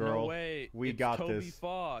 normie girl. No way. We It's got Toby this.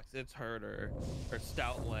 Fox. It's Herder or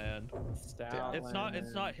Stoutland. Stout.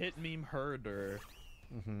 It's not hit meme Herder.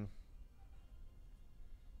 Mm-hmm.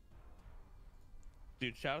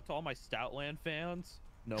 Dude, shout out to all my Stoutland fans.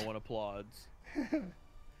 No one applauds.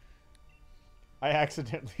 I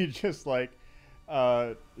accidentally just like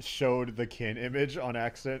showed the kin image on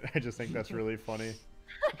accident. I just think that's really funny.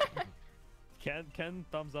 Ken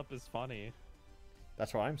thumbs up is funny.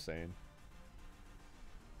 That's what I'm saying.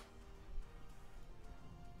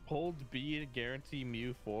 Hold B to guarantee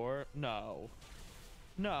Mew 4? No.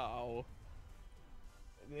 No.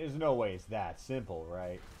 There's no way it's that simple,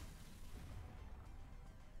 right?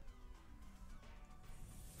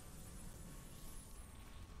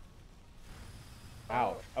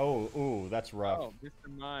 Ouch. Oh, ooh, that's rough. Oh,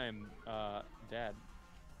 Mr. Mime, Dad.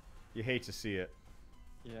 You hate to see it.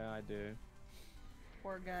 Yeah, I do.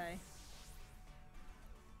 Poor guy.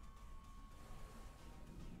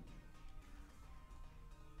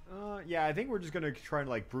 Yeah, I think we're just gonna try and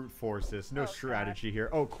like brute force this. No Oh, God. strategy here.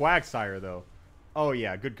 Oh, Quagsire though. Oh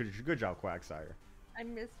yeah, good job, Quagsire. I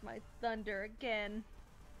missed my thunder again.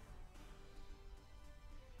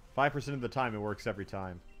 5% of the time, it works every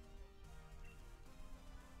time.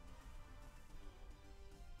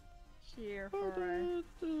 Cheer for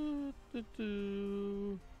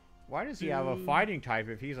Why does he have a fighting type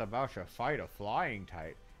if he's about to fight a flying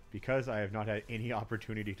type? Because I have not had any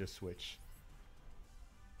opportunity to switch.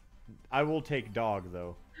 I will take dog,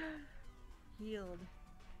 though. healed.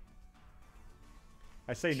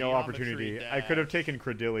 I say no Geometry opportunity. I could have dash. taken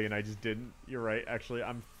Credilli and I just didn't. You're right. Actually,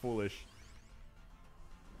 I'm foolish.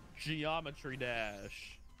 Geometry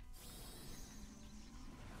dash.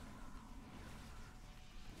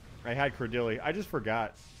 I had Credilli. I just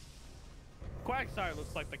forgot. Quagsire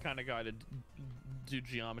looks like the kind of guy to do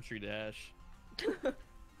geometry dash.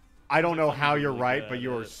 I don't know Looks like how he'd be you're really right, good but at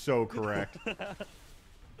you are it. so correct.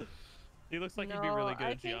 He looks like no, he'd be really good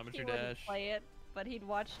I at think geometry he wouldn't dash. play it, but he'd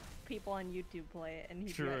watch people on YouTube play it, and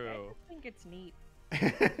he'd be like, I True. just think it's neat.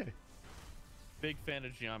 Big fan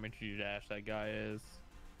of geometry dash, that guy is.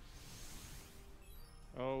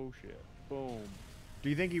 Oh shit! Boom. Do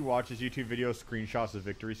you think he watches YouTube videos screenshots of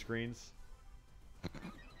victory screens?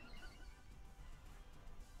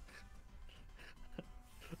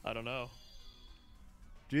 I don't know.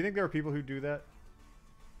 Do you think there are people who do that?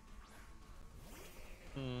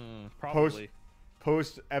 Probably.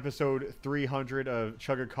 Post episode 300 of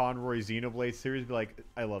Chugga Conroy Xenoblade series, be like,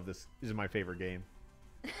 I love this. This is my favorite game.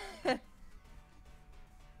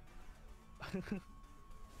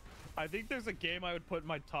 I think there's a game I would put in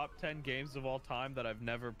my top 10 games of all time that I've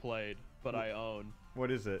never played, but I own.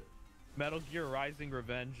 What is it? Metal Gear Rising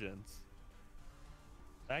Revengeance.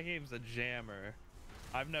 That game's a jammer.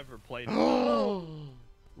 I've never played it.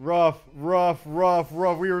 Rough, rough, rough,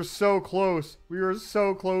 rough. We were so close. We were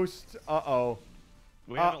so close. Uh-oh.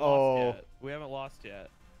 We haven't Uh-oh. lost yet. We haven't lost yet.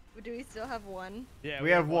 Do we still have one? Yeah, We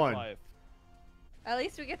have one. life. At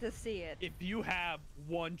least we get to see it. If you have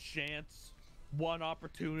one chance, one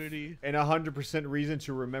opportunity, And 100% reason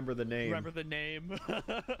to remember the name. remember the name.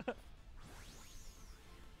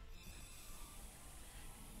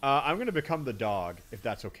 I'm going to become the dog, if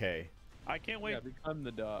that's okay. I can't wait. Yeah, become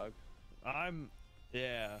the dog.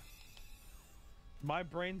 Yeah. My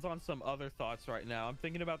brain's on some other thoughts right now. I'm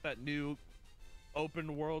thinking about that new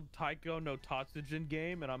open world Taiko no Tatsujin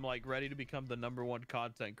game, and I'm like ready to become the #1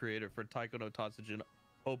 content creator for Taiko no Tatsujin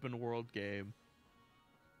open world game.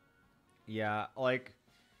 Yeah, like...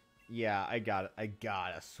 Yeah, I got it. I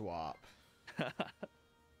gotta swap.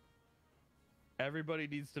 Everybody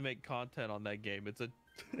needs to make content on that game. It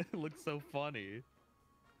looks so funny.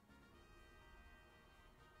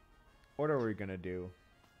 What are we gonna do?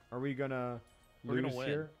 Are we gonna We're lose gonna win.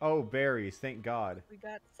 here? Oh, berries. Thank God. We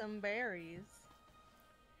got some berries.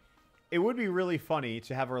 It would be really funny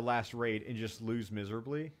to have our last raid and just lose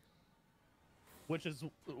miserably. Which is,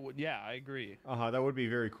 yeah, I agree. Uh-huh, that would be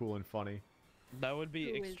very cool and funny. That would be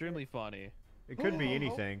Who is extremely funny. It could be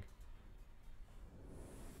anything.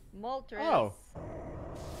 Moltres. Oh.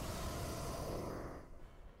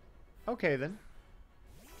 Okay, then.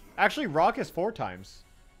 Actually, rock is 4 times.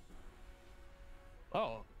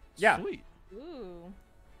 Oh, Yeah. sweet. Ooh.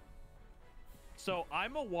 So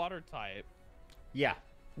I'm a water type Yeah.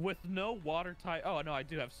 with no water type. Oh, no, I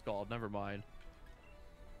do have Scald. Never mind.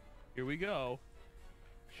 Here we go.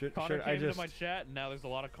 Should Connor I came just... into my chat, and now there's a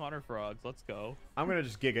lot of Connor frogs. Let's go. I'm gonna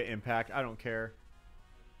just Giga Impact. I don't care.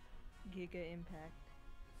 Giga Impact.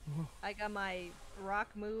 I got my rock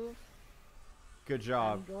move. Good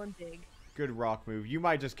job. I'm going big. Good rock move. You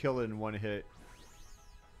might just kill it in 1 hit.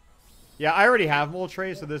 Yeah, I already have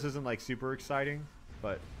Moltres, so this isn't like super exciting,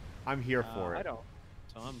 but I'm here for it. I don't.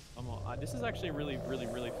 So this is actually really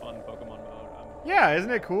fun Pokemon mode. Yeah, isn't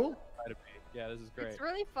it cool? Excited to be. Yeah, this is great. It's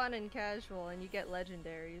really fun and casual, and you get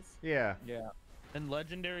legendaries. Yeah, Yeah. And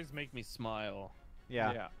legendaries make me smile.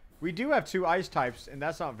 yeah. Yeah. We do have 2 ice types, and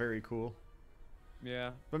that's not very cool.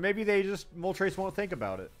 Yeah. But maybe they just Moltres won't think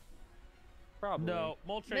about it. Probably. No,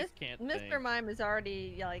 Moltres can't Mr. think. Mime is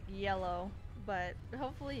already like yellow, but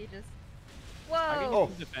hopefully he just. I can Whoa!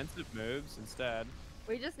 use defensive moves instead.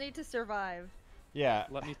 We just need to survive. Yeah.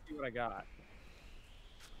 Let me see what I got.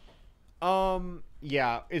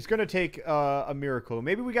 Yeah, it's gonna take a miracle.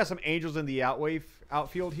 Maybe we got some angels in the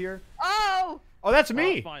outfield here. Oh! Oh, that's Oh,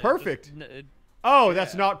 me. fine, it Perfect. just- Oh,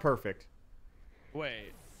 that's yeah. not perfect.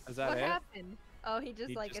 wait. Is that What it? happened? Oh, he just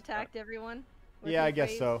He like just attacked everyone? with Yeah, his I guess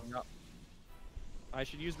wave? so. No. I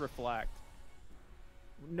should use reflect.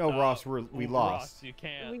 No, Ross, we Ross, lost. you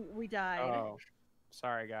can't. We died. Oh.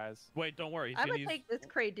 Sorry, guys. Wait, don't worry. He's I'm gonna gonna use. take this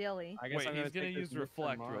Cradilly. I guess Wait, I'm he's gonna take this use Mr.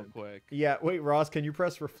 reflect real Mime. quick. Yeah, wait, Ross, can you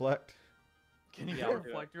press reflect? Can you Yeah, go I'll do it.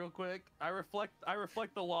 reflect real quick? I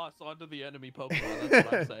reflect the loss onto the enemy Pokemon. That's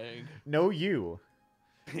what I'm saying. No, you.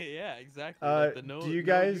 Yeah, exactly. Like the Do you no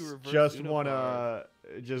guys reverse just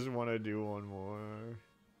Unifar. wanna do one more?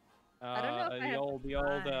 I don't know if I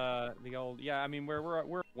have The old. Yeah, I mean,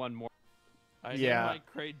 we're one more. I Yeah. like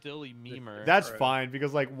Cray Dilly Memer. That's Alright. fine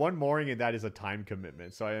because like one mooring in that is a time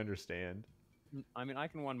commitment, so I understand. I mean, I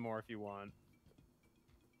can one more if you want.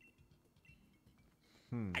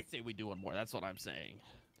 I say we do one more. That's what I'm saying.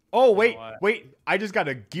 Oh wait, what? wait! I just got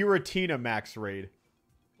a Giratina max raid.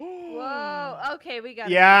 Whoa. Okay, we got.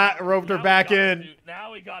 Yeah, roped her Now we back gotta in.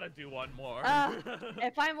 now we gotta do one more.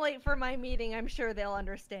 If I'm late for my meeting, I'm sure they'll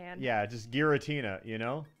understand. Yeah, just Giratina, you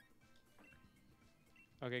know.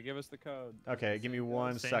 Okay, give us the code. Okay, give me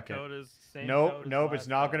one Same second. code as, same Nope, code as nope, it's last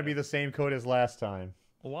not gonna be time. the same code as last time.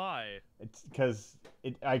 Why? It's because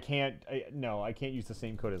I can't. No, I can't use the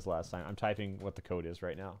same code as last time. I'm typing what the code is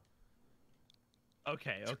right now.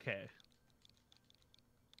 Okay.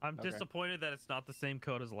 I'm Okay. disappointed that it's not the same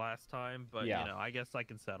code as last time, but Yeah. you know, I guess I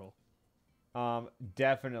can settle.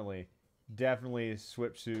 Definitely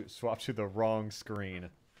swap to the wrong screen.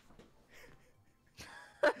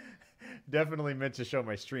 Definitely meant to show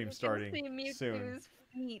my stream You starting can see soon. Mewtwo's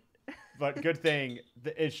feet. But good thing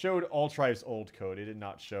it showed Altrive's old code. It did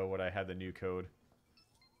not show what I had the new code.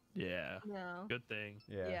 Yeah. No. Good thing.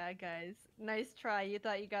 Yeah. Yeah, guys. Nice try. You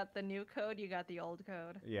thought you got the new code, you got the old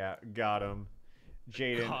code. Yeah, got him.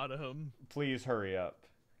 Jaiden, Got him. please hurry up.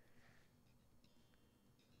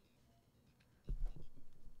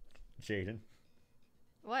 Jaiden,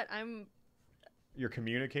 What? you're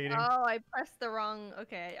communicating? Oh, I pressed the wrong.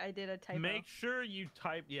 Okay, I did a typo. Make sure you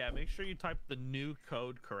type the new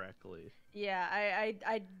code correctly. Yeah,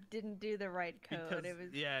 I didn't do the right code. Because It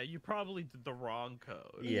was. yeah, you probably did the wrong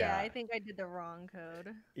code. Yeah, I Yeah. think I did the wrong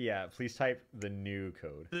code. Yeah, please type the new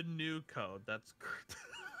code. The new code. That's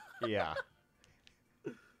Yeah.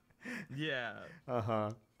 yeah.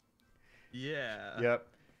 Uh-huh. Yeah. Yep.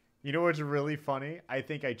 You know what's really funny? I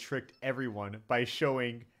think I tricked everyone by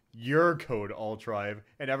showing your code, Altrive,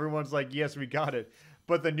 and everyone's like, yes, we got it.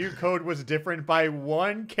 But the new code was different by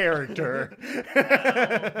one character.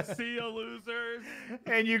 See you, losers.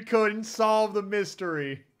 And you couldn't solve the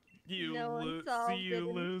mystery. You No one solved see you, it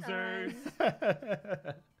in losers.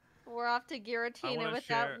 We're off to Giratina wanna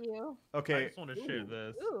without share- you. I Okay. just want to share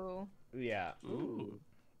this. Ooh. Yeah. Ooh.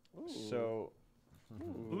 So.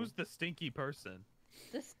 Who's the stinky person?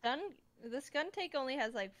 The stun take only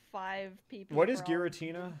has like 5 people. What is for all of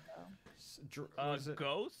Giratina? them, so. Was it?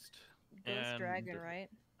 Ghost. Ghost And- dragon, right?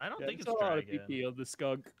 I don't Yeah, think It's it's a lot of dragon. PP of the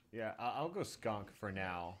skunk. Yeah, I'll go skunk for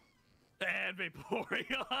now. And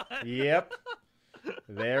Vaporeon. Yep.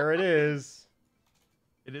 There it is.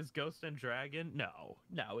 It is Ghost and Dragon? No,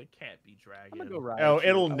 it can't be Dragon. I'm gonna go right. Oh,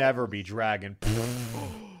 it'll never be dragon.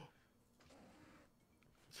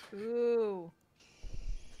 Ooh.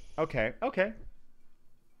 Okay, okay.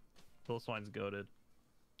 Pilswine's goated.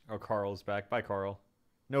 Oh, Carl's back. Bye, Carl.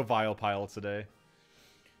 No Vile pilots today.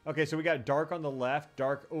 Okay, so we got dark on the left.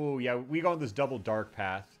 Dark. Oh, yeah, we go on this double dark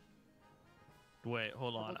path. Wait,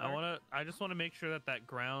 hold on. I just want to make sure that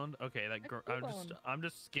ground. Okay, I'm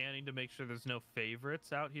just scanning to make sure there's no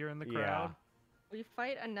favorites out here in the crowd. We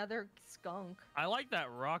fight another skunk. I like that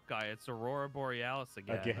rock guy. It's Aurora Borealis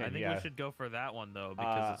again. Again, I think yeah. we should go for that one though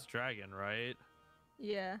because it's dragon, right?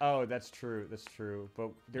 Yeah. Oh, that's true. That's true. But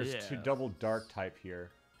there's two Yeah. double dark type here.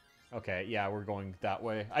 Okay, yeah, we're going that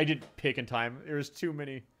way. I didn't pick in time. There's too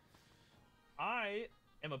many. I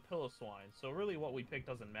am a Piloswine, so really what we pick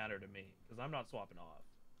doesn't matter to me because I'm not swapping off.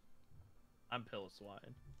 I'm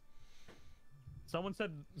Piloswine. Someone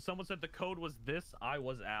said the code was this. I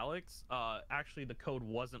was Alex. Actually, the code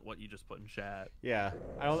wasn't what you just put in chat. Yeah,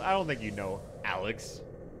 I don't think you know Alex.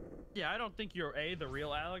 Yeah, I don't think you're A, the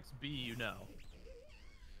real Alex. B, you know.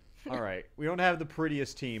 All right, we don't have the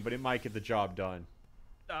prettiest team, but it might get the job done.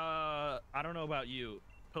 I don't know about you.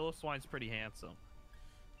 Piloswine's pretty handsome.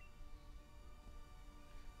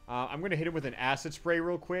 I'm gonna hit him with an acid spray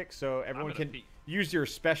real quick, so everyone gonna can be- use your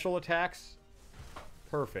special attacks.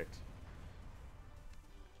 Perfect.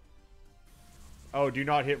 Oh, do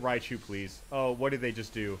not hit Raichu, please. Oh, what did they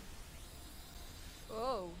just do?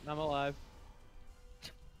 Oh. I'm alive.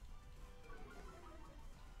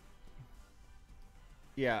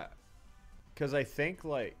 Yeah, because I think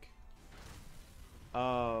like,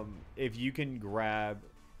 if you can grab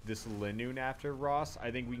this Linoon after Ross,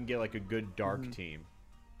 I think we can get like a good dark team.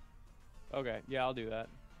 Okay, yeah, I'll do that.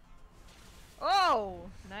 Oh,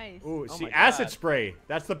 nice. Ooh, Oh see, my acid God. spray.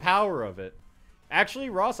 That's the power of it. Actually,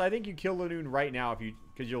 Ross, I think you kill Linoon right now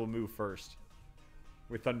because you'll move first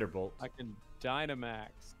with Thunderbolt. I can Dynamax.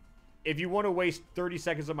 if you want to waste 30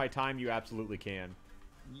 seconds of my time, you absolutely can.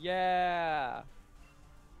 Yeah.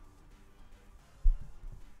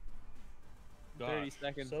 Gosh, 30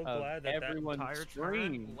 seconds so of glad that everyone's that entire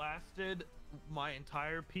stream. turn lasted my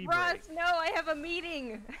entire pee Ross, break. no, I have a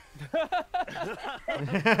meeting.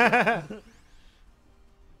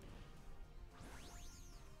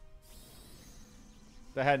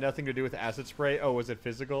 That had nothing to do with acid spray. Oh, was it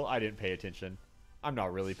physical? I didn't pay attention. I'm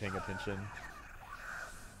not really paying attention.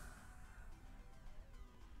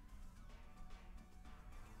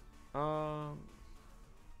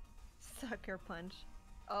 Sucker punch.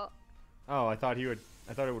 Oh, Oh, I thought it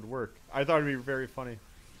would work. I thought it'd be very funny.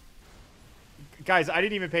 Guys, I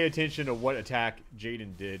didn't even pay attention to what attack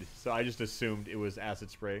Jaiden did, so I just assumed it was acid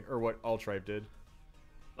spray or what Altrive did.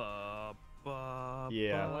 Yeah.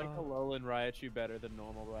 I like Alolan Raichu better than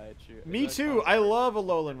normal Raichu. Me too. I love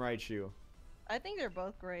Alolan Raichu. I think they're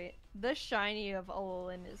both great. The shiny of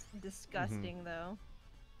Alolan is disgusting, Mm-hmm. though.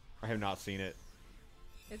 I have not seen it.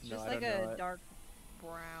 It's No, just I like don't know a it. dark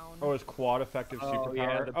brown. Oh, it's quad effective Oh, superpower.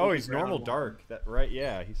 yeah, the Oh, boogie he's normal brown one. dark. That right?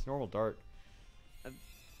 Yeah, he's normal dark.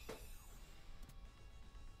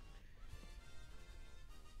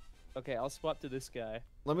 Okay, I'll swap to this guy.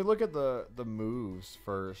 Let me look at the moves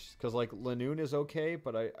first, because like Lanoon is okay,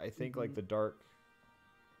 but I think like Mhm. the dark.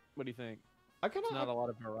 What do you think? I kind It's not a of. lot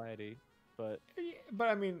of variety, but But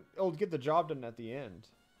I mean, it'll get the job done at the end.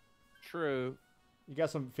 true. You got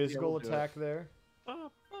some physical we'll do it. attack there.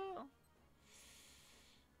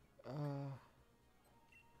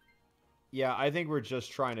 Yeah, I think we're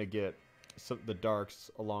just trying to get the darks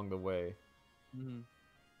along the way. Mhm.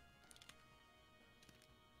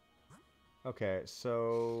 Okay,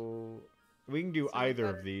 so we can do So either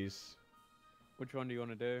better- of these. Which one do you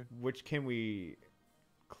want to do? Which can we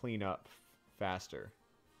clean up faster?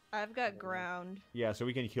 I've got ground. Yeah, so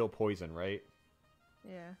we can kill poison, right?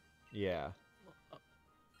 Yeah. Yeah.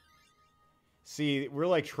 See, we're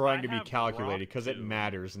like trying I to be have calculated because it rock too.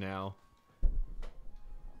 matters now.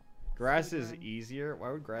 Grass is Grind. easier? Why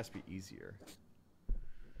would grass be easier?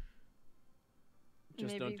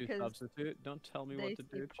 Just Maybe don't do because substitute. Don't tell me They what to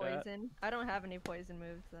see do, chat. poison. I don't have any poison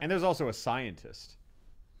moves. Though. And there's also a scientist.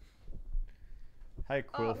 Hi,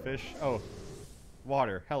 Quillfish. Oh,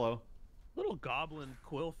 water. Hello. Little goblin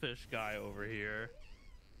quillfish guy over here.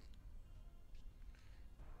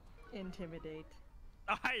 Intimidate.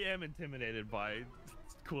 I am intimidated by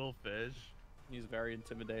quillfish. He's very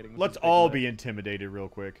intimidating. with Let's his big all lips. be intimidated real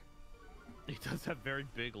quick. He does have very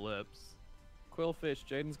big lips. Quillfish,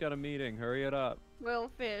 Jaiden's got a meeting. Hurry it up. Will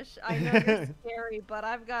fish. I know you're scary, but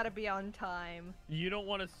I've got to be on time. You don't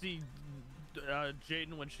want to see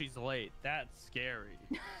Jaiden when she's late. That's scary.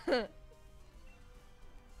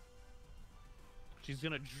 She's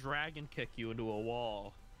gonna dragon kick you into a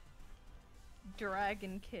wall.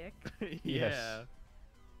 Dragon kick. Yeah.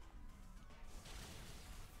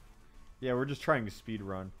 Yeah, we're just trying to speed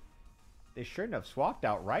run. They shouldn't have swapped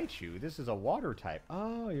out Raichu. This is a water type.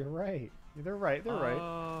 Oh, you're right. They're right. They're right.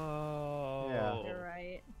 Oh. Yeah. You're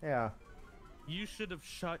right. Yeah. You should have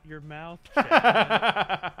shut your mouth,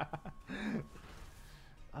 Chad.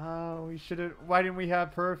 Oh, we should have. Why didn't we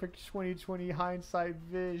have perfect 2020 hindsight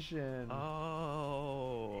vision?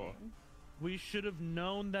 Oh. We should have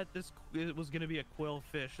known that it was going to be a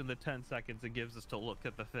quillfish in the 10 seconds it gives us to look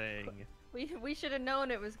at the thing. We should have known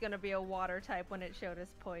it was gonna be a water type when it showed us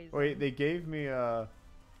poison. Wait, they gave me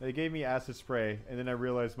acid spray, and then I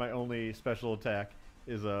realized my only special attack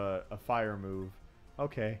is a fire move.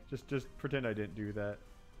 Okay, just pretend I didn't do that.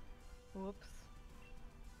 Whoops.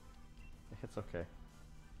 It's okay.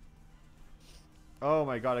 Oh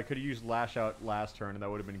my god, I could have used Lash Out last turn, and that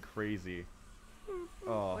would have been crazy.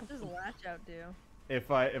 Oh, What does Latch Out do? if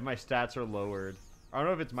my stats are lowered, I don't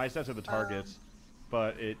know if it's my stats or the targets,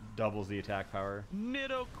 but it doubles the attack power.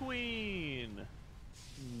 Nidoqueen!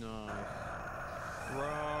 Nice.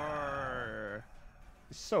 Roar!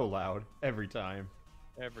 It's so loud every time.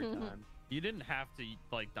 Every time. You didn't have to,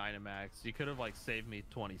 like, Dynamax. You could have, like, saved me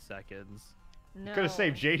 20 seconds. No. Could have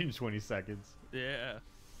saved Jaden 20 seconds. Yeah.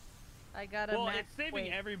 I got a Well, max it's saving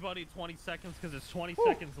weight. everybody 20 seconds because it's 20 Whew.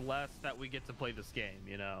 seconds less that we get to play this game,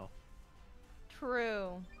 you know?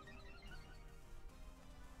 True.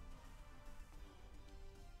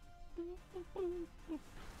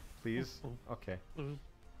 Please? Okay.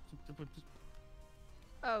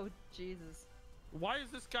 Oh Jesus. Why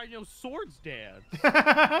is this guy no swords dance?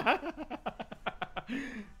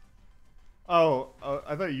 Oh,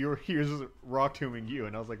 I thought he was just rock tombing you,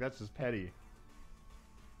 and I was like, that's just petty.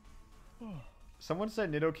 Someone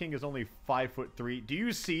said Nidoking is only 5'3". Do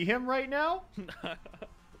you see him right now?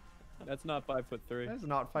 That's not 5'3". That's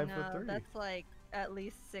not 5'3". No, that's like at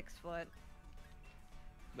least 6 foot.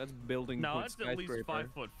 That's building. No, point that's at least skyscraper.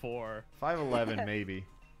 5'4". 5'11", maybe.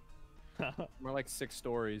 More like 6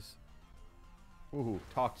 stories. Ooh,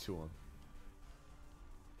 talk to him.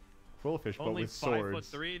 Quillfish, but Only with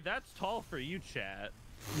swords. 5'3". That's tall for you, chat.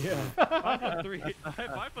 Yeah. 5'3".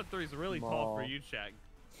 5'3" is really tall for Small. you, chat.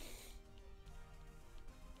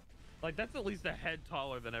 Like that's at least a head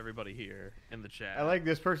taller than everybody here in the chat. I like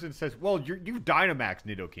this person says, "Well, you've Dynamax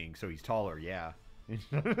Nidoking, so he's taller." Yeah.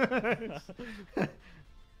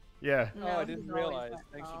 Yeah. Oh, I No, didn't he's always realize. that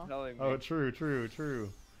Thanks tall. for telling me. Oh, true.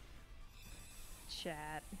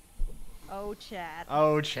 Chat. Oh, chat.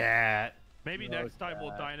 Oh, chat. Maybe No, next time we'll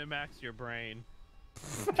chat. Dynamax your brain.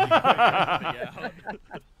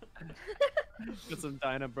 Get some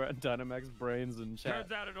Dynamax brains and chat.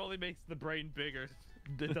 Turns out it only makes the brain bigger.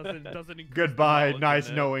 It doesn't increase the Goodbye. knowledge Nice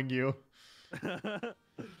in it. knowing you.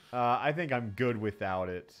 I think I'm good without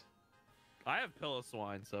it. I have Pillow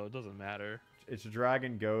Swine, so it doesn't matter. It's a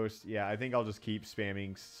Dragon Ghost. Yeah, I think I'll just keep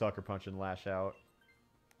spamming Sucker Punch and Lash Out.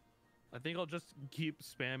 I think I'll just keep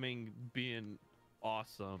spamming being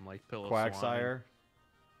awesome, like Pillow Quagsire.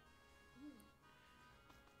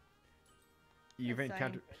 You've The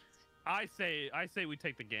encountered. scientist. I say we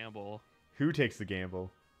take the gamble. Who takes the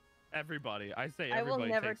gamble? Everybody. I say I will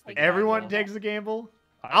everybody never takes the take gamble. Everyone gamble. takes the gamble?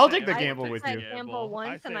 I I'll say take the everyone gamble takes with the you. I gamble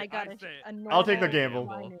once and I got a I'll take the normal gamble.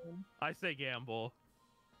 Linoon. I say gamble.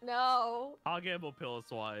 No. I'll gamble Pillow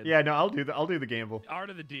Swine. Yeah, no, I'll do the gamble. Art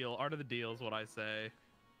of the deal. Art of the deal is what I say.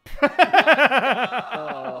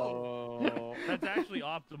 Oh. That's actually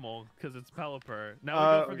optimal because it's Pelipper.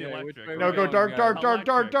 Now we go for the okay, which electric. way No, we go going, dark, guys? dark, dark,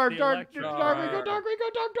 dark, dark, The dark, electric. dark, we go dark, we go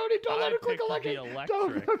dark, don't I let it click picked the electric.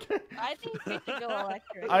 Don't, electric. okay. I think we should go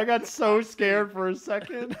electric. I got so scared for a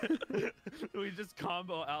second. We just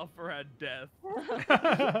combo Alpharad death.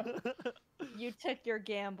 You took your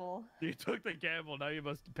gamble. You took the gamble, now you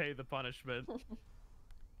must pay the punishment.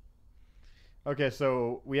 Okay,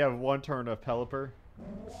 so we have one turn of Pelipper.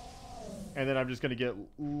 And then I'm just gonna get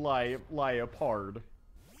Liepard.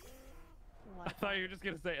 I thought you were just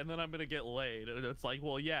gonna say, and then I'm gonna get laid. And it's like,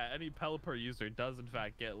 well, yeah, any Pelipper user does in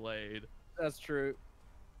fact get laid. That's true.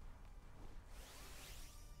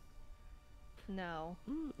 No.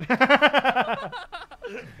 Why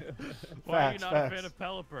are you Facts, not a facts. fan of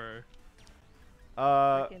Pelipper?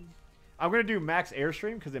 Frickin- I'm gonna do max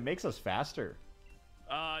airstream because it makes us faster.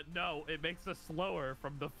 No, it makes us slower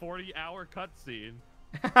from the 40-hour cutscene.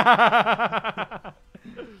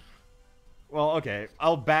 Well, okay,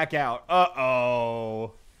 I'll back out.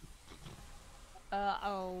 Uh-oh.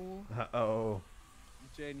 Uh-oh. Uh-oh.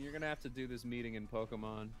 Jaden, you're gonna have to do this meeting in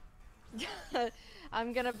Pokemon.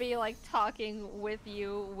 I'm gonna be like talking with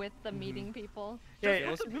you with the meeting people. Yeah, Yeah,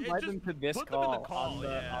 let's Just- invite them to this put them in the call. call, on the,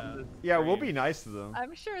 yeah. on the yeah, we'll stream. be nice to them.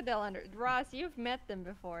 I'm sure they'll Ross, you've met them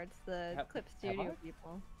before. It's the Have- Clip have Studio I?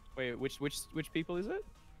 people. Wait, which people is it?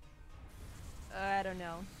 I don't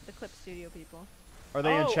know. The Clip Studio people. Are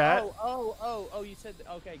they in chat? Oh, you said,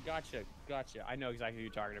 okay, gotcha. I know exactly who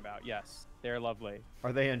you're talking about. Yes, they're lovely.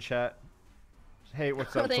 Are they in chat? Hey,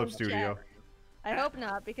 what's Are up, they Clip in Studio? chat? I hope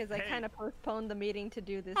not, because I Hey. kind of postponed the meeting to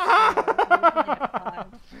do this. stream. I was looking at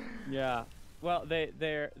time. Yeah. Well,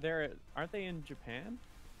 they're aren't they in Japan?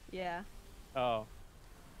 Yeah. Oh.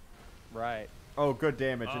 Right. Oh, good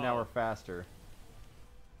damage, and now Oh. we're faster.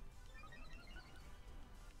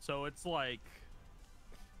 So it's like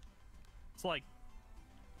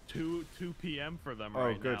 2 p.m. for them Oh,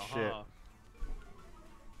 right good now, shit. huh?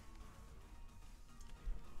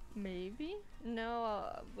 Maybe? No,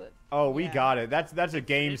 but Oh, we yeah. got it. That's a It's-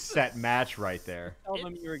 game it's a set match right there. Tell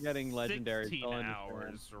them you were getting legendary. 16 they'll understand.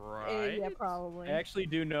 hours, right? Yeah, probably. I actually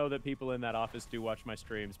do know that people in that office do watch my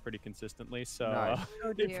streams pretty consistently, so Nice.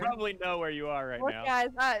 Oh, they dear. probably know where you are right Look, now. guys,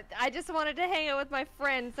 I just wanted to hang out with my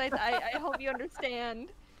friends. I hope you understand.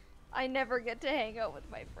 I never get to hang out with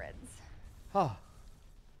my friends. Huh.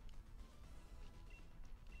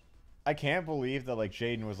 I can't believe that like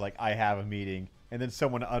Jaden was like, I have a meeting, and then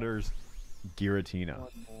someone utters Giratina. One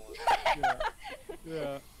more.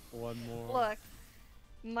 Yeah. One more. Look,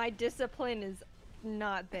 my discipline is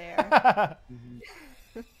not there.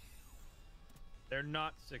 They're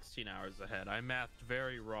not 16 hours ahead. I mathed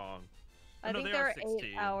very wrong. I No, think they are they're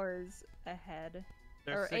 16. 8 hours ahead.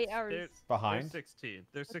 They're Or 8 hours. They're Behind? 16.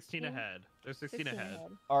 They're 16 16? ahead. They're 16 ahead.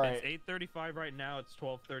 All right. It's 8:35 right now. It's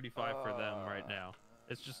 12:35 for them right now.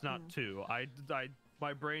 It's just not 2.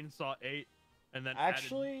 My brain saw 8 and then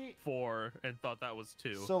Actually, added 4 and thought that was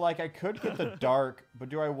 2. so like I could get the dark, but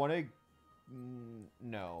do I want to?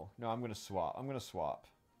 No, I'm gonna swap. I'm gonna swap.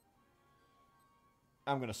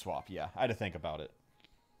 Yeah, I had to think about it.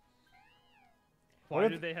 What why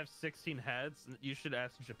if- do they have 16 heads? You should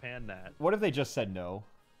ask Japan that. What if they just said no?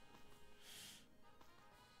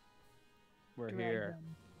 We're Dragon. here.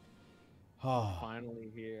 Oh, Finally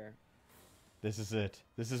here. this is it.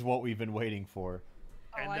 This is what we've been waiting for.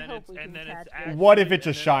 Oh, I hope we can catch it. What if it's a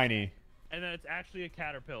and then- shiny? And then it's actually a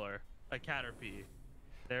caterpillar, a caterpie.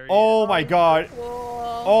 There he Oh is. my god. Cool.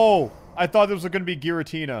 Oh, I thought this was going to be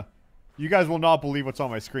Giratina. You guys will not believe what's on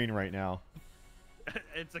my screen right now.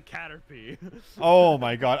 It's a caterpie. Oh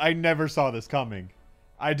my god, I never saw this coming.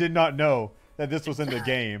 I did not know that this was in the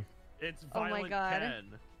game. It's Oh my Violent God. Ken.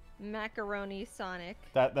 Macaroni Sonic.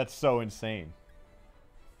 That's so insane.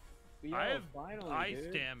 Yo, I have finally, ice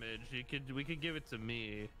dude. damage. We could give it to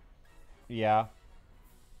me. Yeah.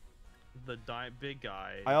 The big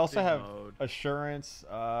guy. I also big have mode. assurance.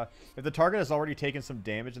 If the target has already taken some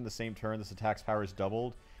damage in the same turn, this attack's power is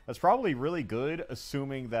doubled. That's probably really good,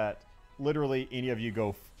 assuming that literally any of you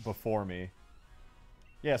go before me.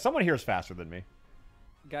 Yeah, someone here is faster than me.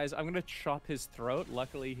 Guys, I'm gonna chop his throat.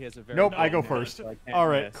 Luckily, he has a very. Nope, No, I go no, first. so I can't All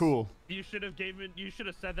right, miss. cool. You should have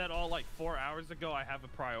said that all like 4 hours ago. I have a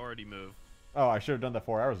priority move. Oh, I should have done that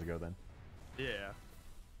 4 hours ago then. Yeah.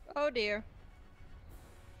 Oh dear.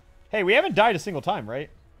 Hey, we haven't died a single time, right?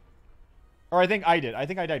 Or I think I did. I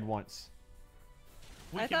think I died once.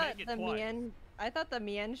 We I can thought make the it twice. I thought the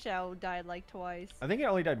Mienshao died like twice. I think I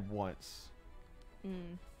only died once.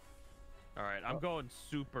 Mm. All right, I'm going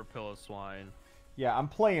super pillow swine. Yeah, I'm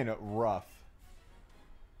playing it rough.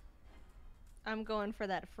 I'm going for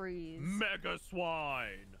that freeze. Mega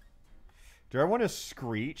swine. Do I want to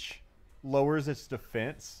Screech? Lowers its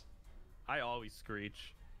defense. I always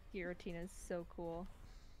screech. Giratina's so cool.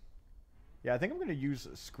 Yeah, I think I'm going to use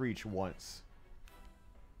Screech once.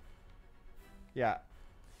 Yeah.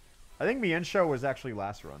 I think Mienshao was actually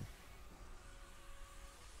last run.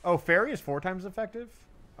 Oh, Fairy is 4 times effective?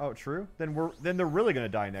 Oh, true. Then they're really going to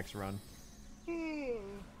die next run.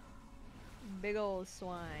 Big old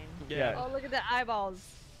swine. Yeah. Oh, look at the eyeballs.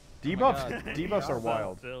 Debuffs, God. debuffs are So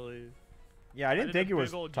wild. Silly. Yeah, I didn't did think a it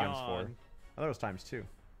was big old times 4. yawn. I thought it was times 2.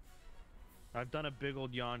 I've done a big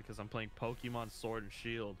old yawn because I'm playing Pokemon Sword and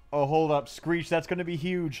Shield. Oh, hold up. Screech, that's going to be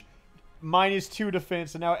huge. -2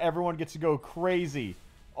 defense, and now everyone gets to go crazy.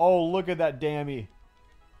 Oh, look at that dammy.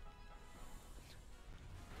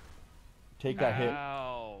 Take that hit.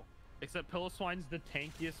 Ow. Except Pillowswine's the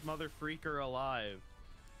tankiest mother freaker alive.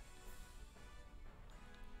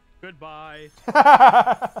 Goodbye.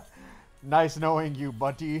 Nice knowing you,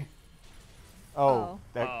 buddy. Oh,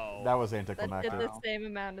 Oh. that was That anticlimactic. did the same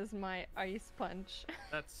amount as my ice punch.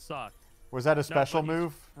 That sucked. Was that a No, special but he's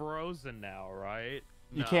move? Frozen now, right?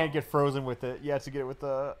 You No. can't get frozen with it. You have to get it with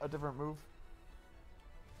a different move.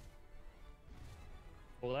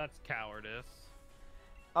 Well, that's cowardice.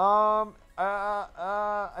 I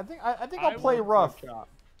think I'll I play will rough.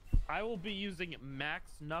 I will be using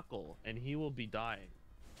Max Knuckle, and he will be dying.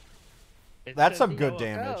 It That's says some good no-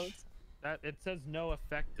 damage. Gross. That it says no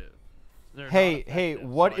effective. They're not Hey, effective,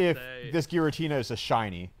 what so I if say- this Giratina is a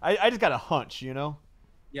shiny? I just got a hunch, you know?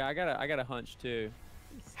 Yeah, I got a hunch too.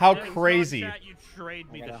 How Yeah, crazy. Chat, you trade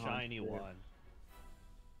me I the got a hunch, shiny too. one.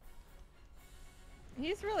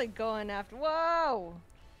 He's really going after. Whoa!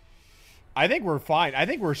 I think we're fine. I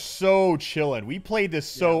think we're so chilling. We played this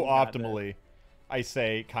so we got this. optimally. I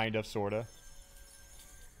say, kind of, sorta.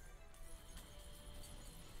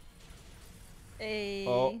 A.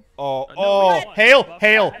 Oh, no, oh, we hail, won.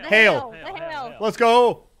 hail, The hail. The hail. Let's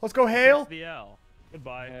go. Let's go, hail. It's the L.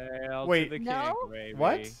 Goodbye. Hail Wait. to the king, No? baby.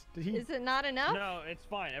 What? Did he? Is it not enough? No, it's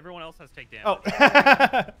fine. Everyone else has take damage.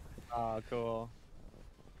 Oh. Oh, cool.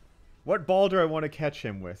 What ball do I want to catch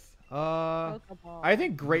him with? Pokeball. I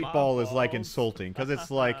think Great My Ball is like balls. insulting because it's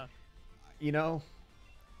like, you know,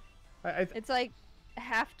 It's like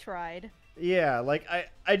half tried. yeah, like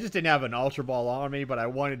I just didn't have an Ultra Ball on me, but I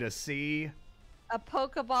wanted to see. A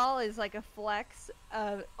Pokeball is like a flex.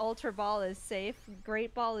 Ultra Ball is safe.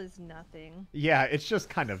 Great Ball is nothing. Yeah, it's just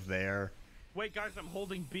kind of there. Wait, guys, I'm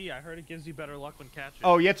holding B. I heard it gives you better luck when catching.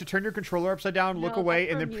 Oh, you have to turn your controller upside down, look No, away,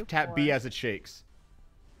 that's and from then you tap B four. as it shakes.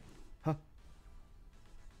 Huh?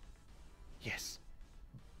 Yes.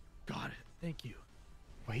 got it. Thank you.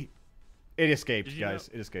 Wait. It escaped, Did you guys.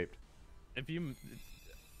 know- It escaped. If you.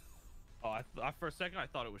 Oh, for a second I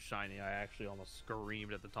thought it was shiny. I actually almost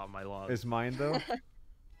screamed at the top of my lungs. Is mine though?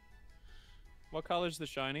 What color's the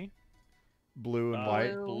shiny? Blue and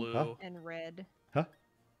white. Blue. Huh? And red. Huh?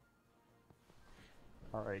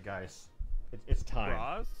 All right, guys. It's time.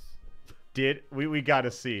 Ross? We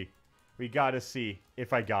gotta see. We gotta see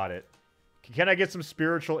if I got it. Can I get some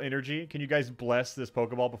spiritual energy? Can you guys bless this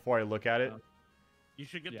Pokeball before I look at it? You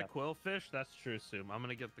should get Yeah. the Quillfish. That's true, Soom. I'm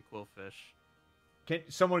gonna get the Quillfish. Can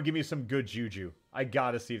someone give me some good juju? I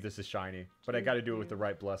gotta see if this is shiny, but I gotta do it with the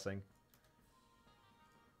right blessing.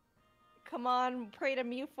 Come on, pray to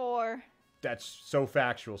Mew 4. That's so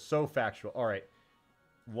factual, so factual. All right.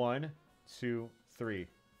 1, 2, 3.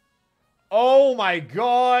 Oh my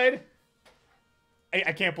god!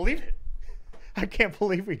 I can't believe it. I can't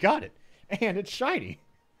believe we got it. And it's shiny.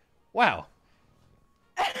 Wow.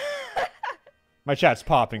 My chat's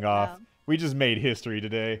popping off. Wow. We just made history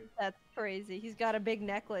today. That's crazy. He's got a big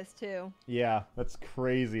necklace too. Yeah, that's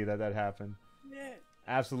crazy that happened. Yeah,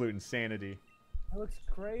 Absolute insanity. that looks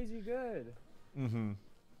crazy good. Mm-hmm.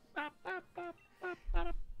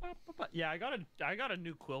 Yeah, I got a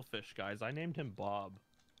new quillfish, guys. I named him Bob.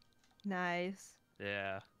 Nice.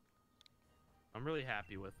 Yeah. I'm really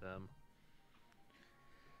happy with him.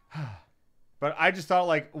 But I just thought,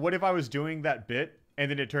 like, what if I was doing that bit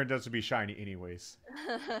and then it turned out to be shiny anyways?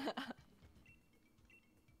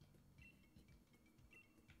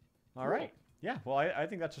 All right. Yeah, well, I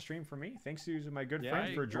think that's a stream for me. Thanks to my good Yeah,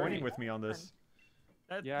 friend I for joining agree. with me on this.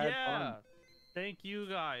 Yeah, I had fun. Thank you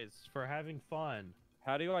guys for having fun.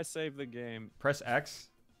 How do I save the game? Press X.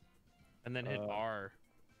 And then hit R.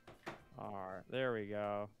 R. There we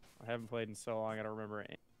go. I haven't played in so long. I don't remember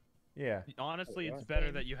it. Yeah. Honestly, Yeah. it's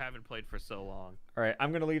better that you haven't played for so long. All right,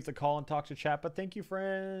 I'm going to leave the call and talk to chat, but thank you,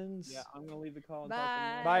 friends. Yeah, I'm gonna leave the call. And Bye.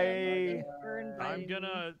 talk to Bye. Thanks for I'm inviting me.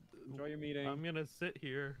 gonna Enjoy your meeting. I'm gonna sit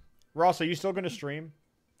here. Ross, are you still going to stream?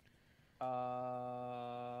 You're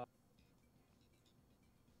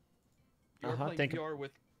Uh-huh, playing thank you. VR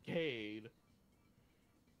with Cade.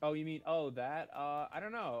 Oh, you mean that? I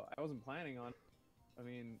don't know. I wasn't planning on. I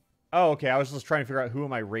mean, Oh, okay. I was just trying to figure out who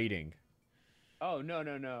am I raiding. oh no.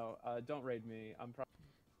 Don't raid me. I'm probably.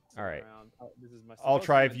 All right. This is my.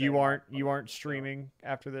 Altrive, you aren't streaming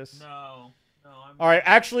after this. No, I'm. All right,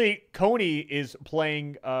 actually, Coney is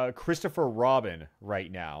playing Christopher Robin right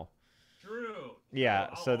now. True. Yeah,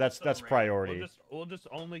 I'll so that's also raid. priority. We'll just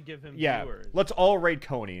only give him Yeah, viewers. let's all raid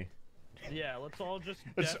Coney. Yeah, let's all just.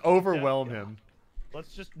 Let's death- overwhelm death- him.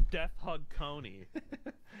 Let's just death hug Coney.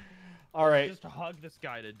 All right, Just hug this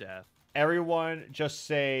guy to death. everyone,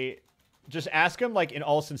 just ask him like in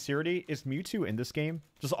all sincerity, is Mewtwo in this game?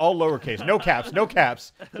 Just all lowercase, no caps, no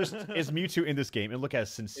caps. Just is Mewtwo in this game, and look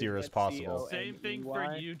as sincere as that possible. Same thing for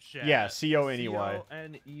C-O-N-E-Y? you, chat. Yeah, C-O-N-E-Y.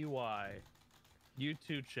 C-O-N-E-Y. You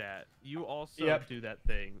too, chat. You also Yep. do that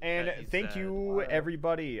thing. And that he thank said. you,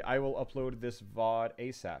 everybody. I will upload this VOD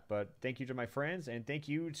ASAP. But thank you to my friends, and thank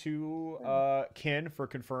you to Ken for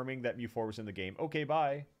confirming that Mew4 was in the game. Okay,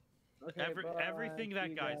 bye. Okay, bye. Everything See that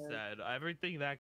you guy guys. said. Everything that